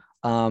tier.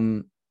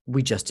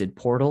 We just did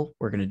Portal.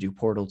 We're going to do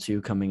Portal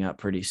 2 coming up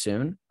pretty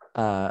soon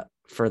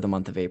for the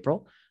month of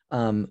April.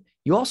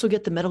 You also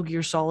get the Metal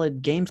Gear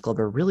Solid Games Club,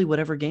 or really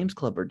whatever Games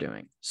Club are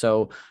doing.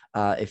 So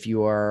if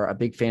you are a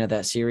big fan of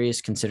that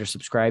series, consider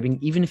subscribing.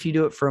 Even if you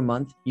do it for a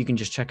month, you can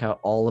just check out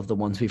all of the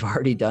ones we've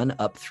already done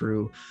up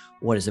through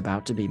what is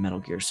about to be Metal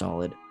Gear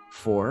Solid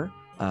 4,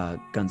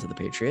 Guns of the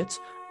Patriots.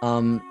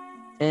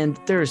 And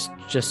there's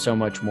just so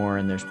much more,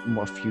 and there's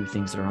a few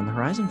things that are on the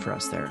horizon for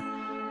us there.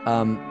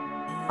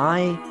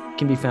 I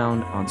can be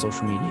found on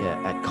social media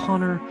at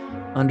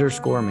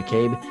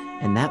Connor_McCabe,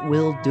 and that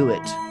will do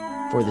it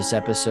for this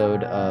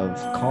episode of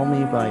Call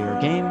Me By Your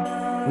Game.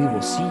 We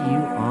will see you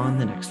on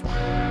the next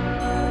one.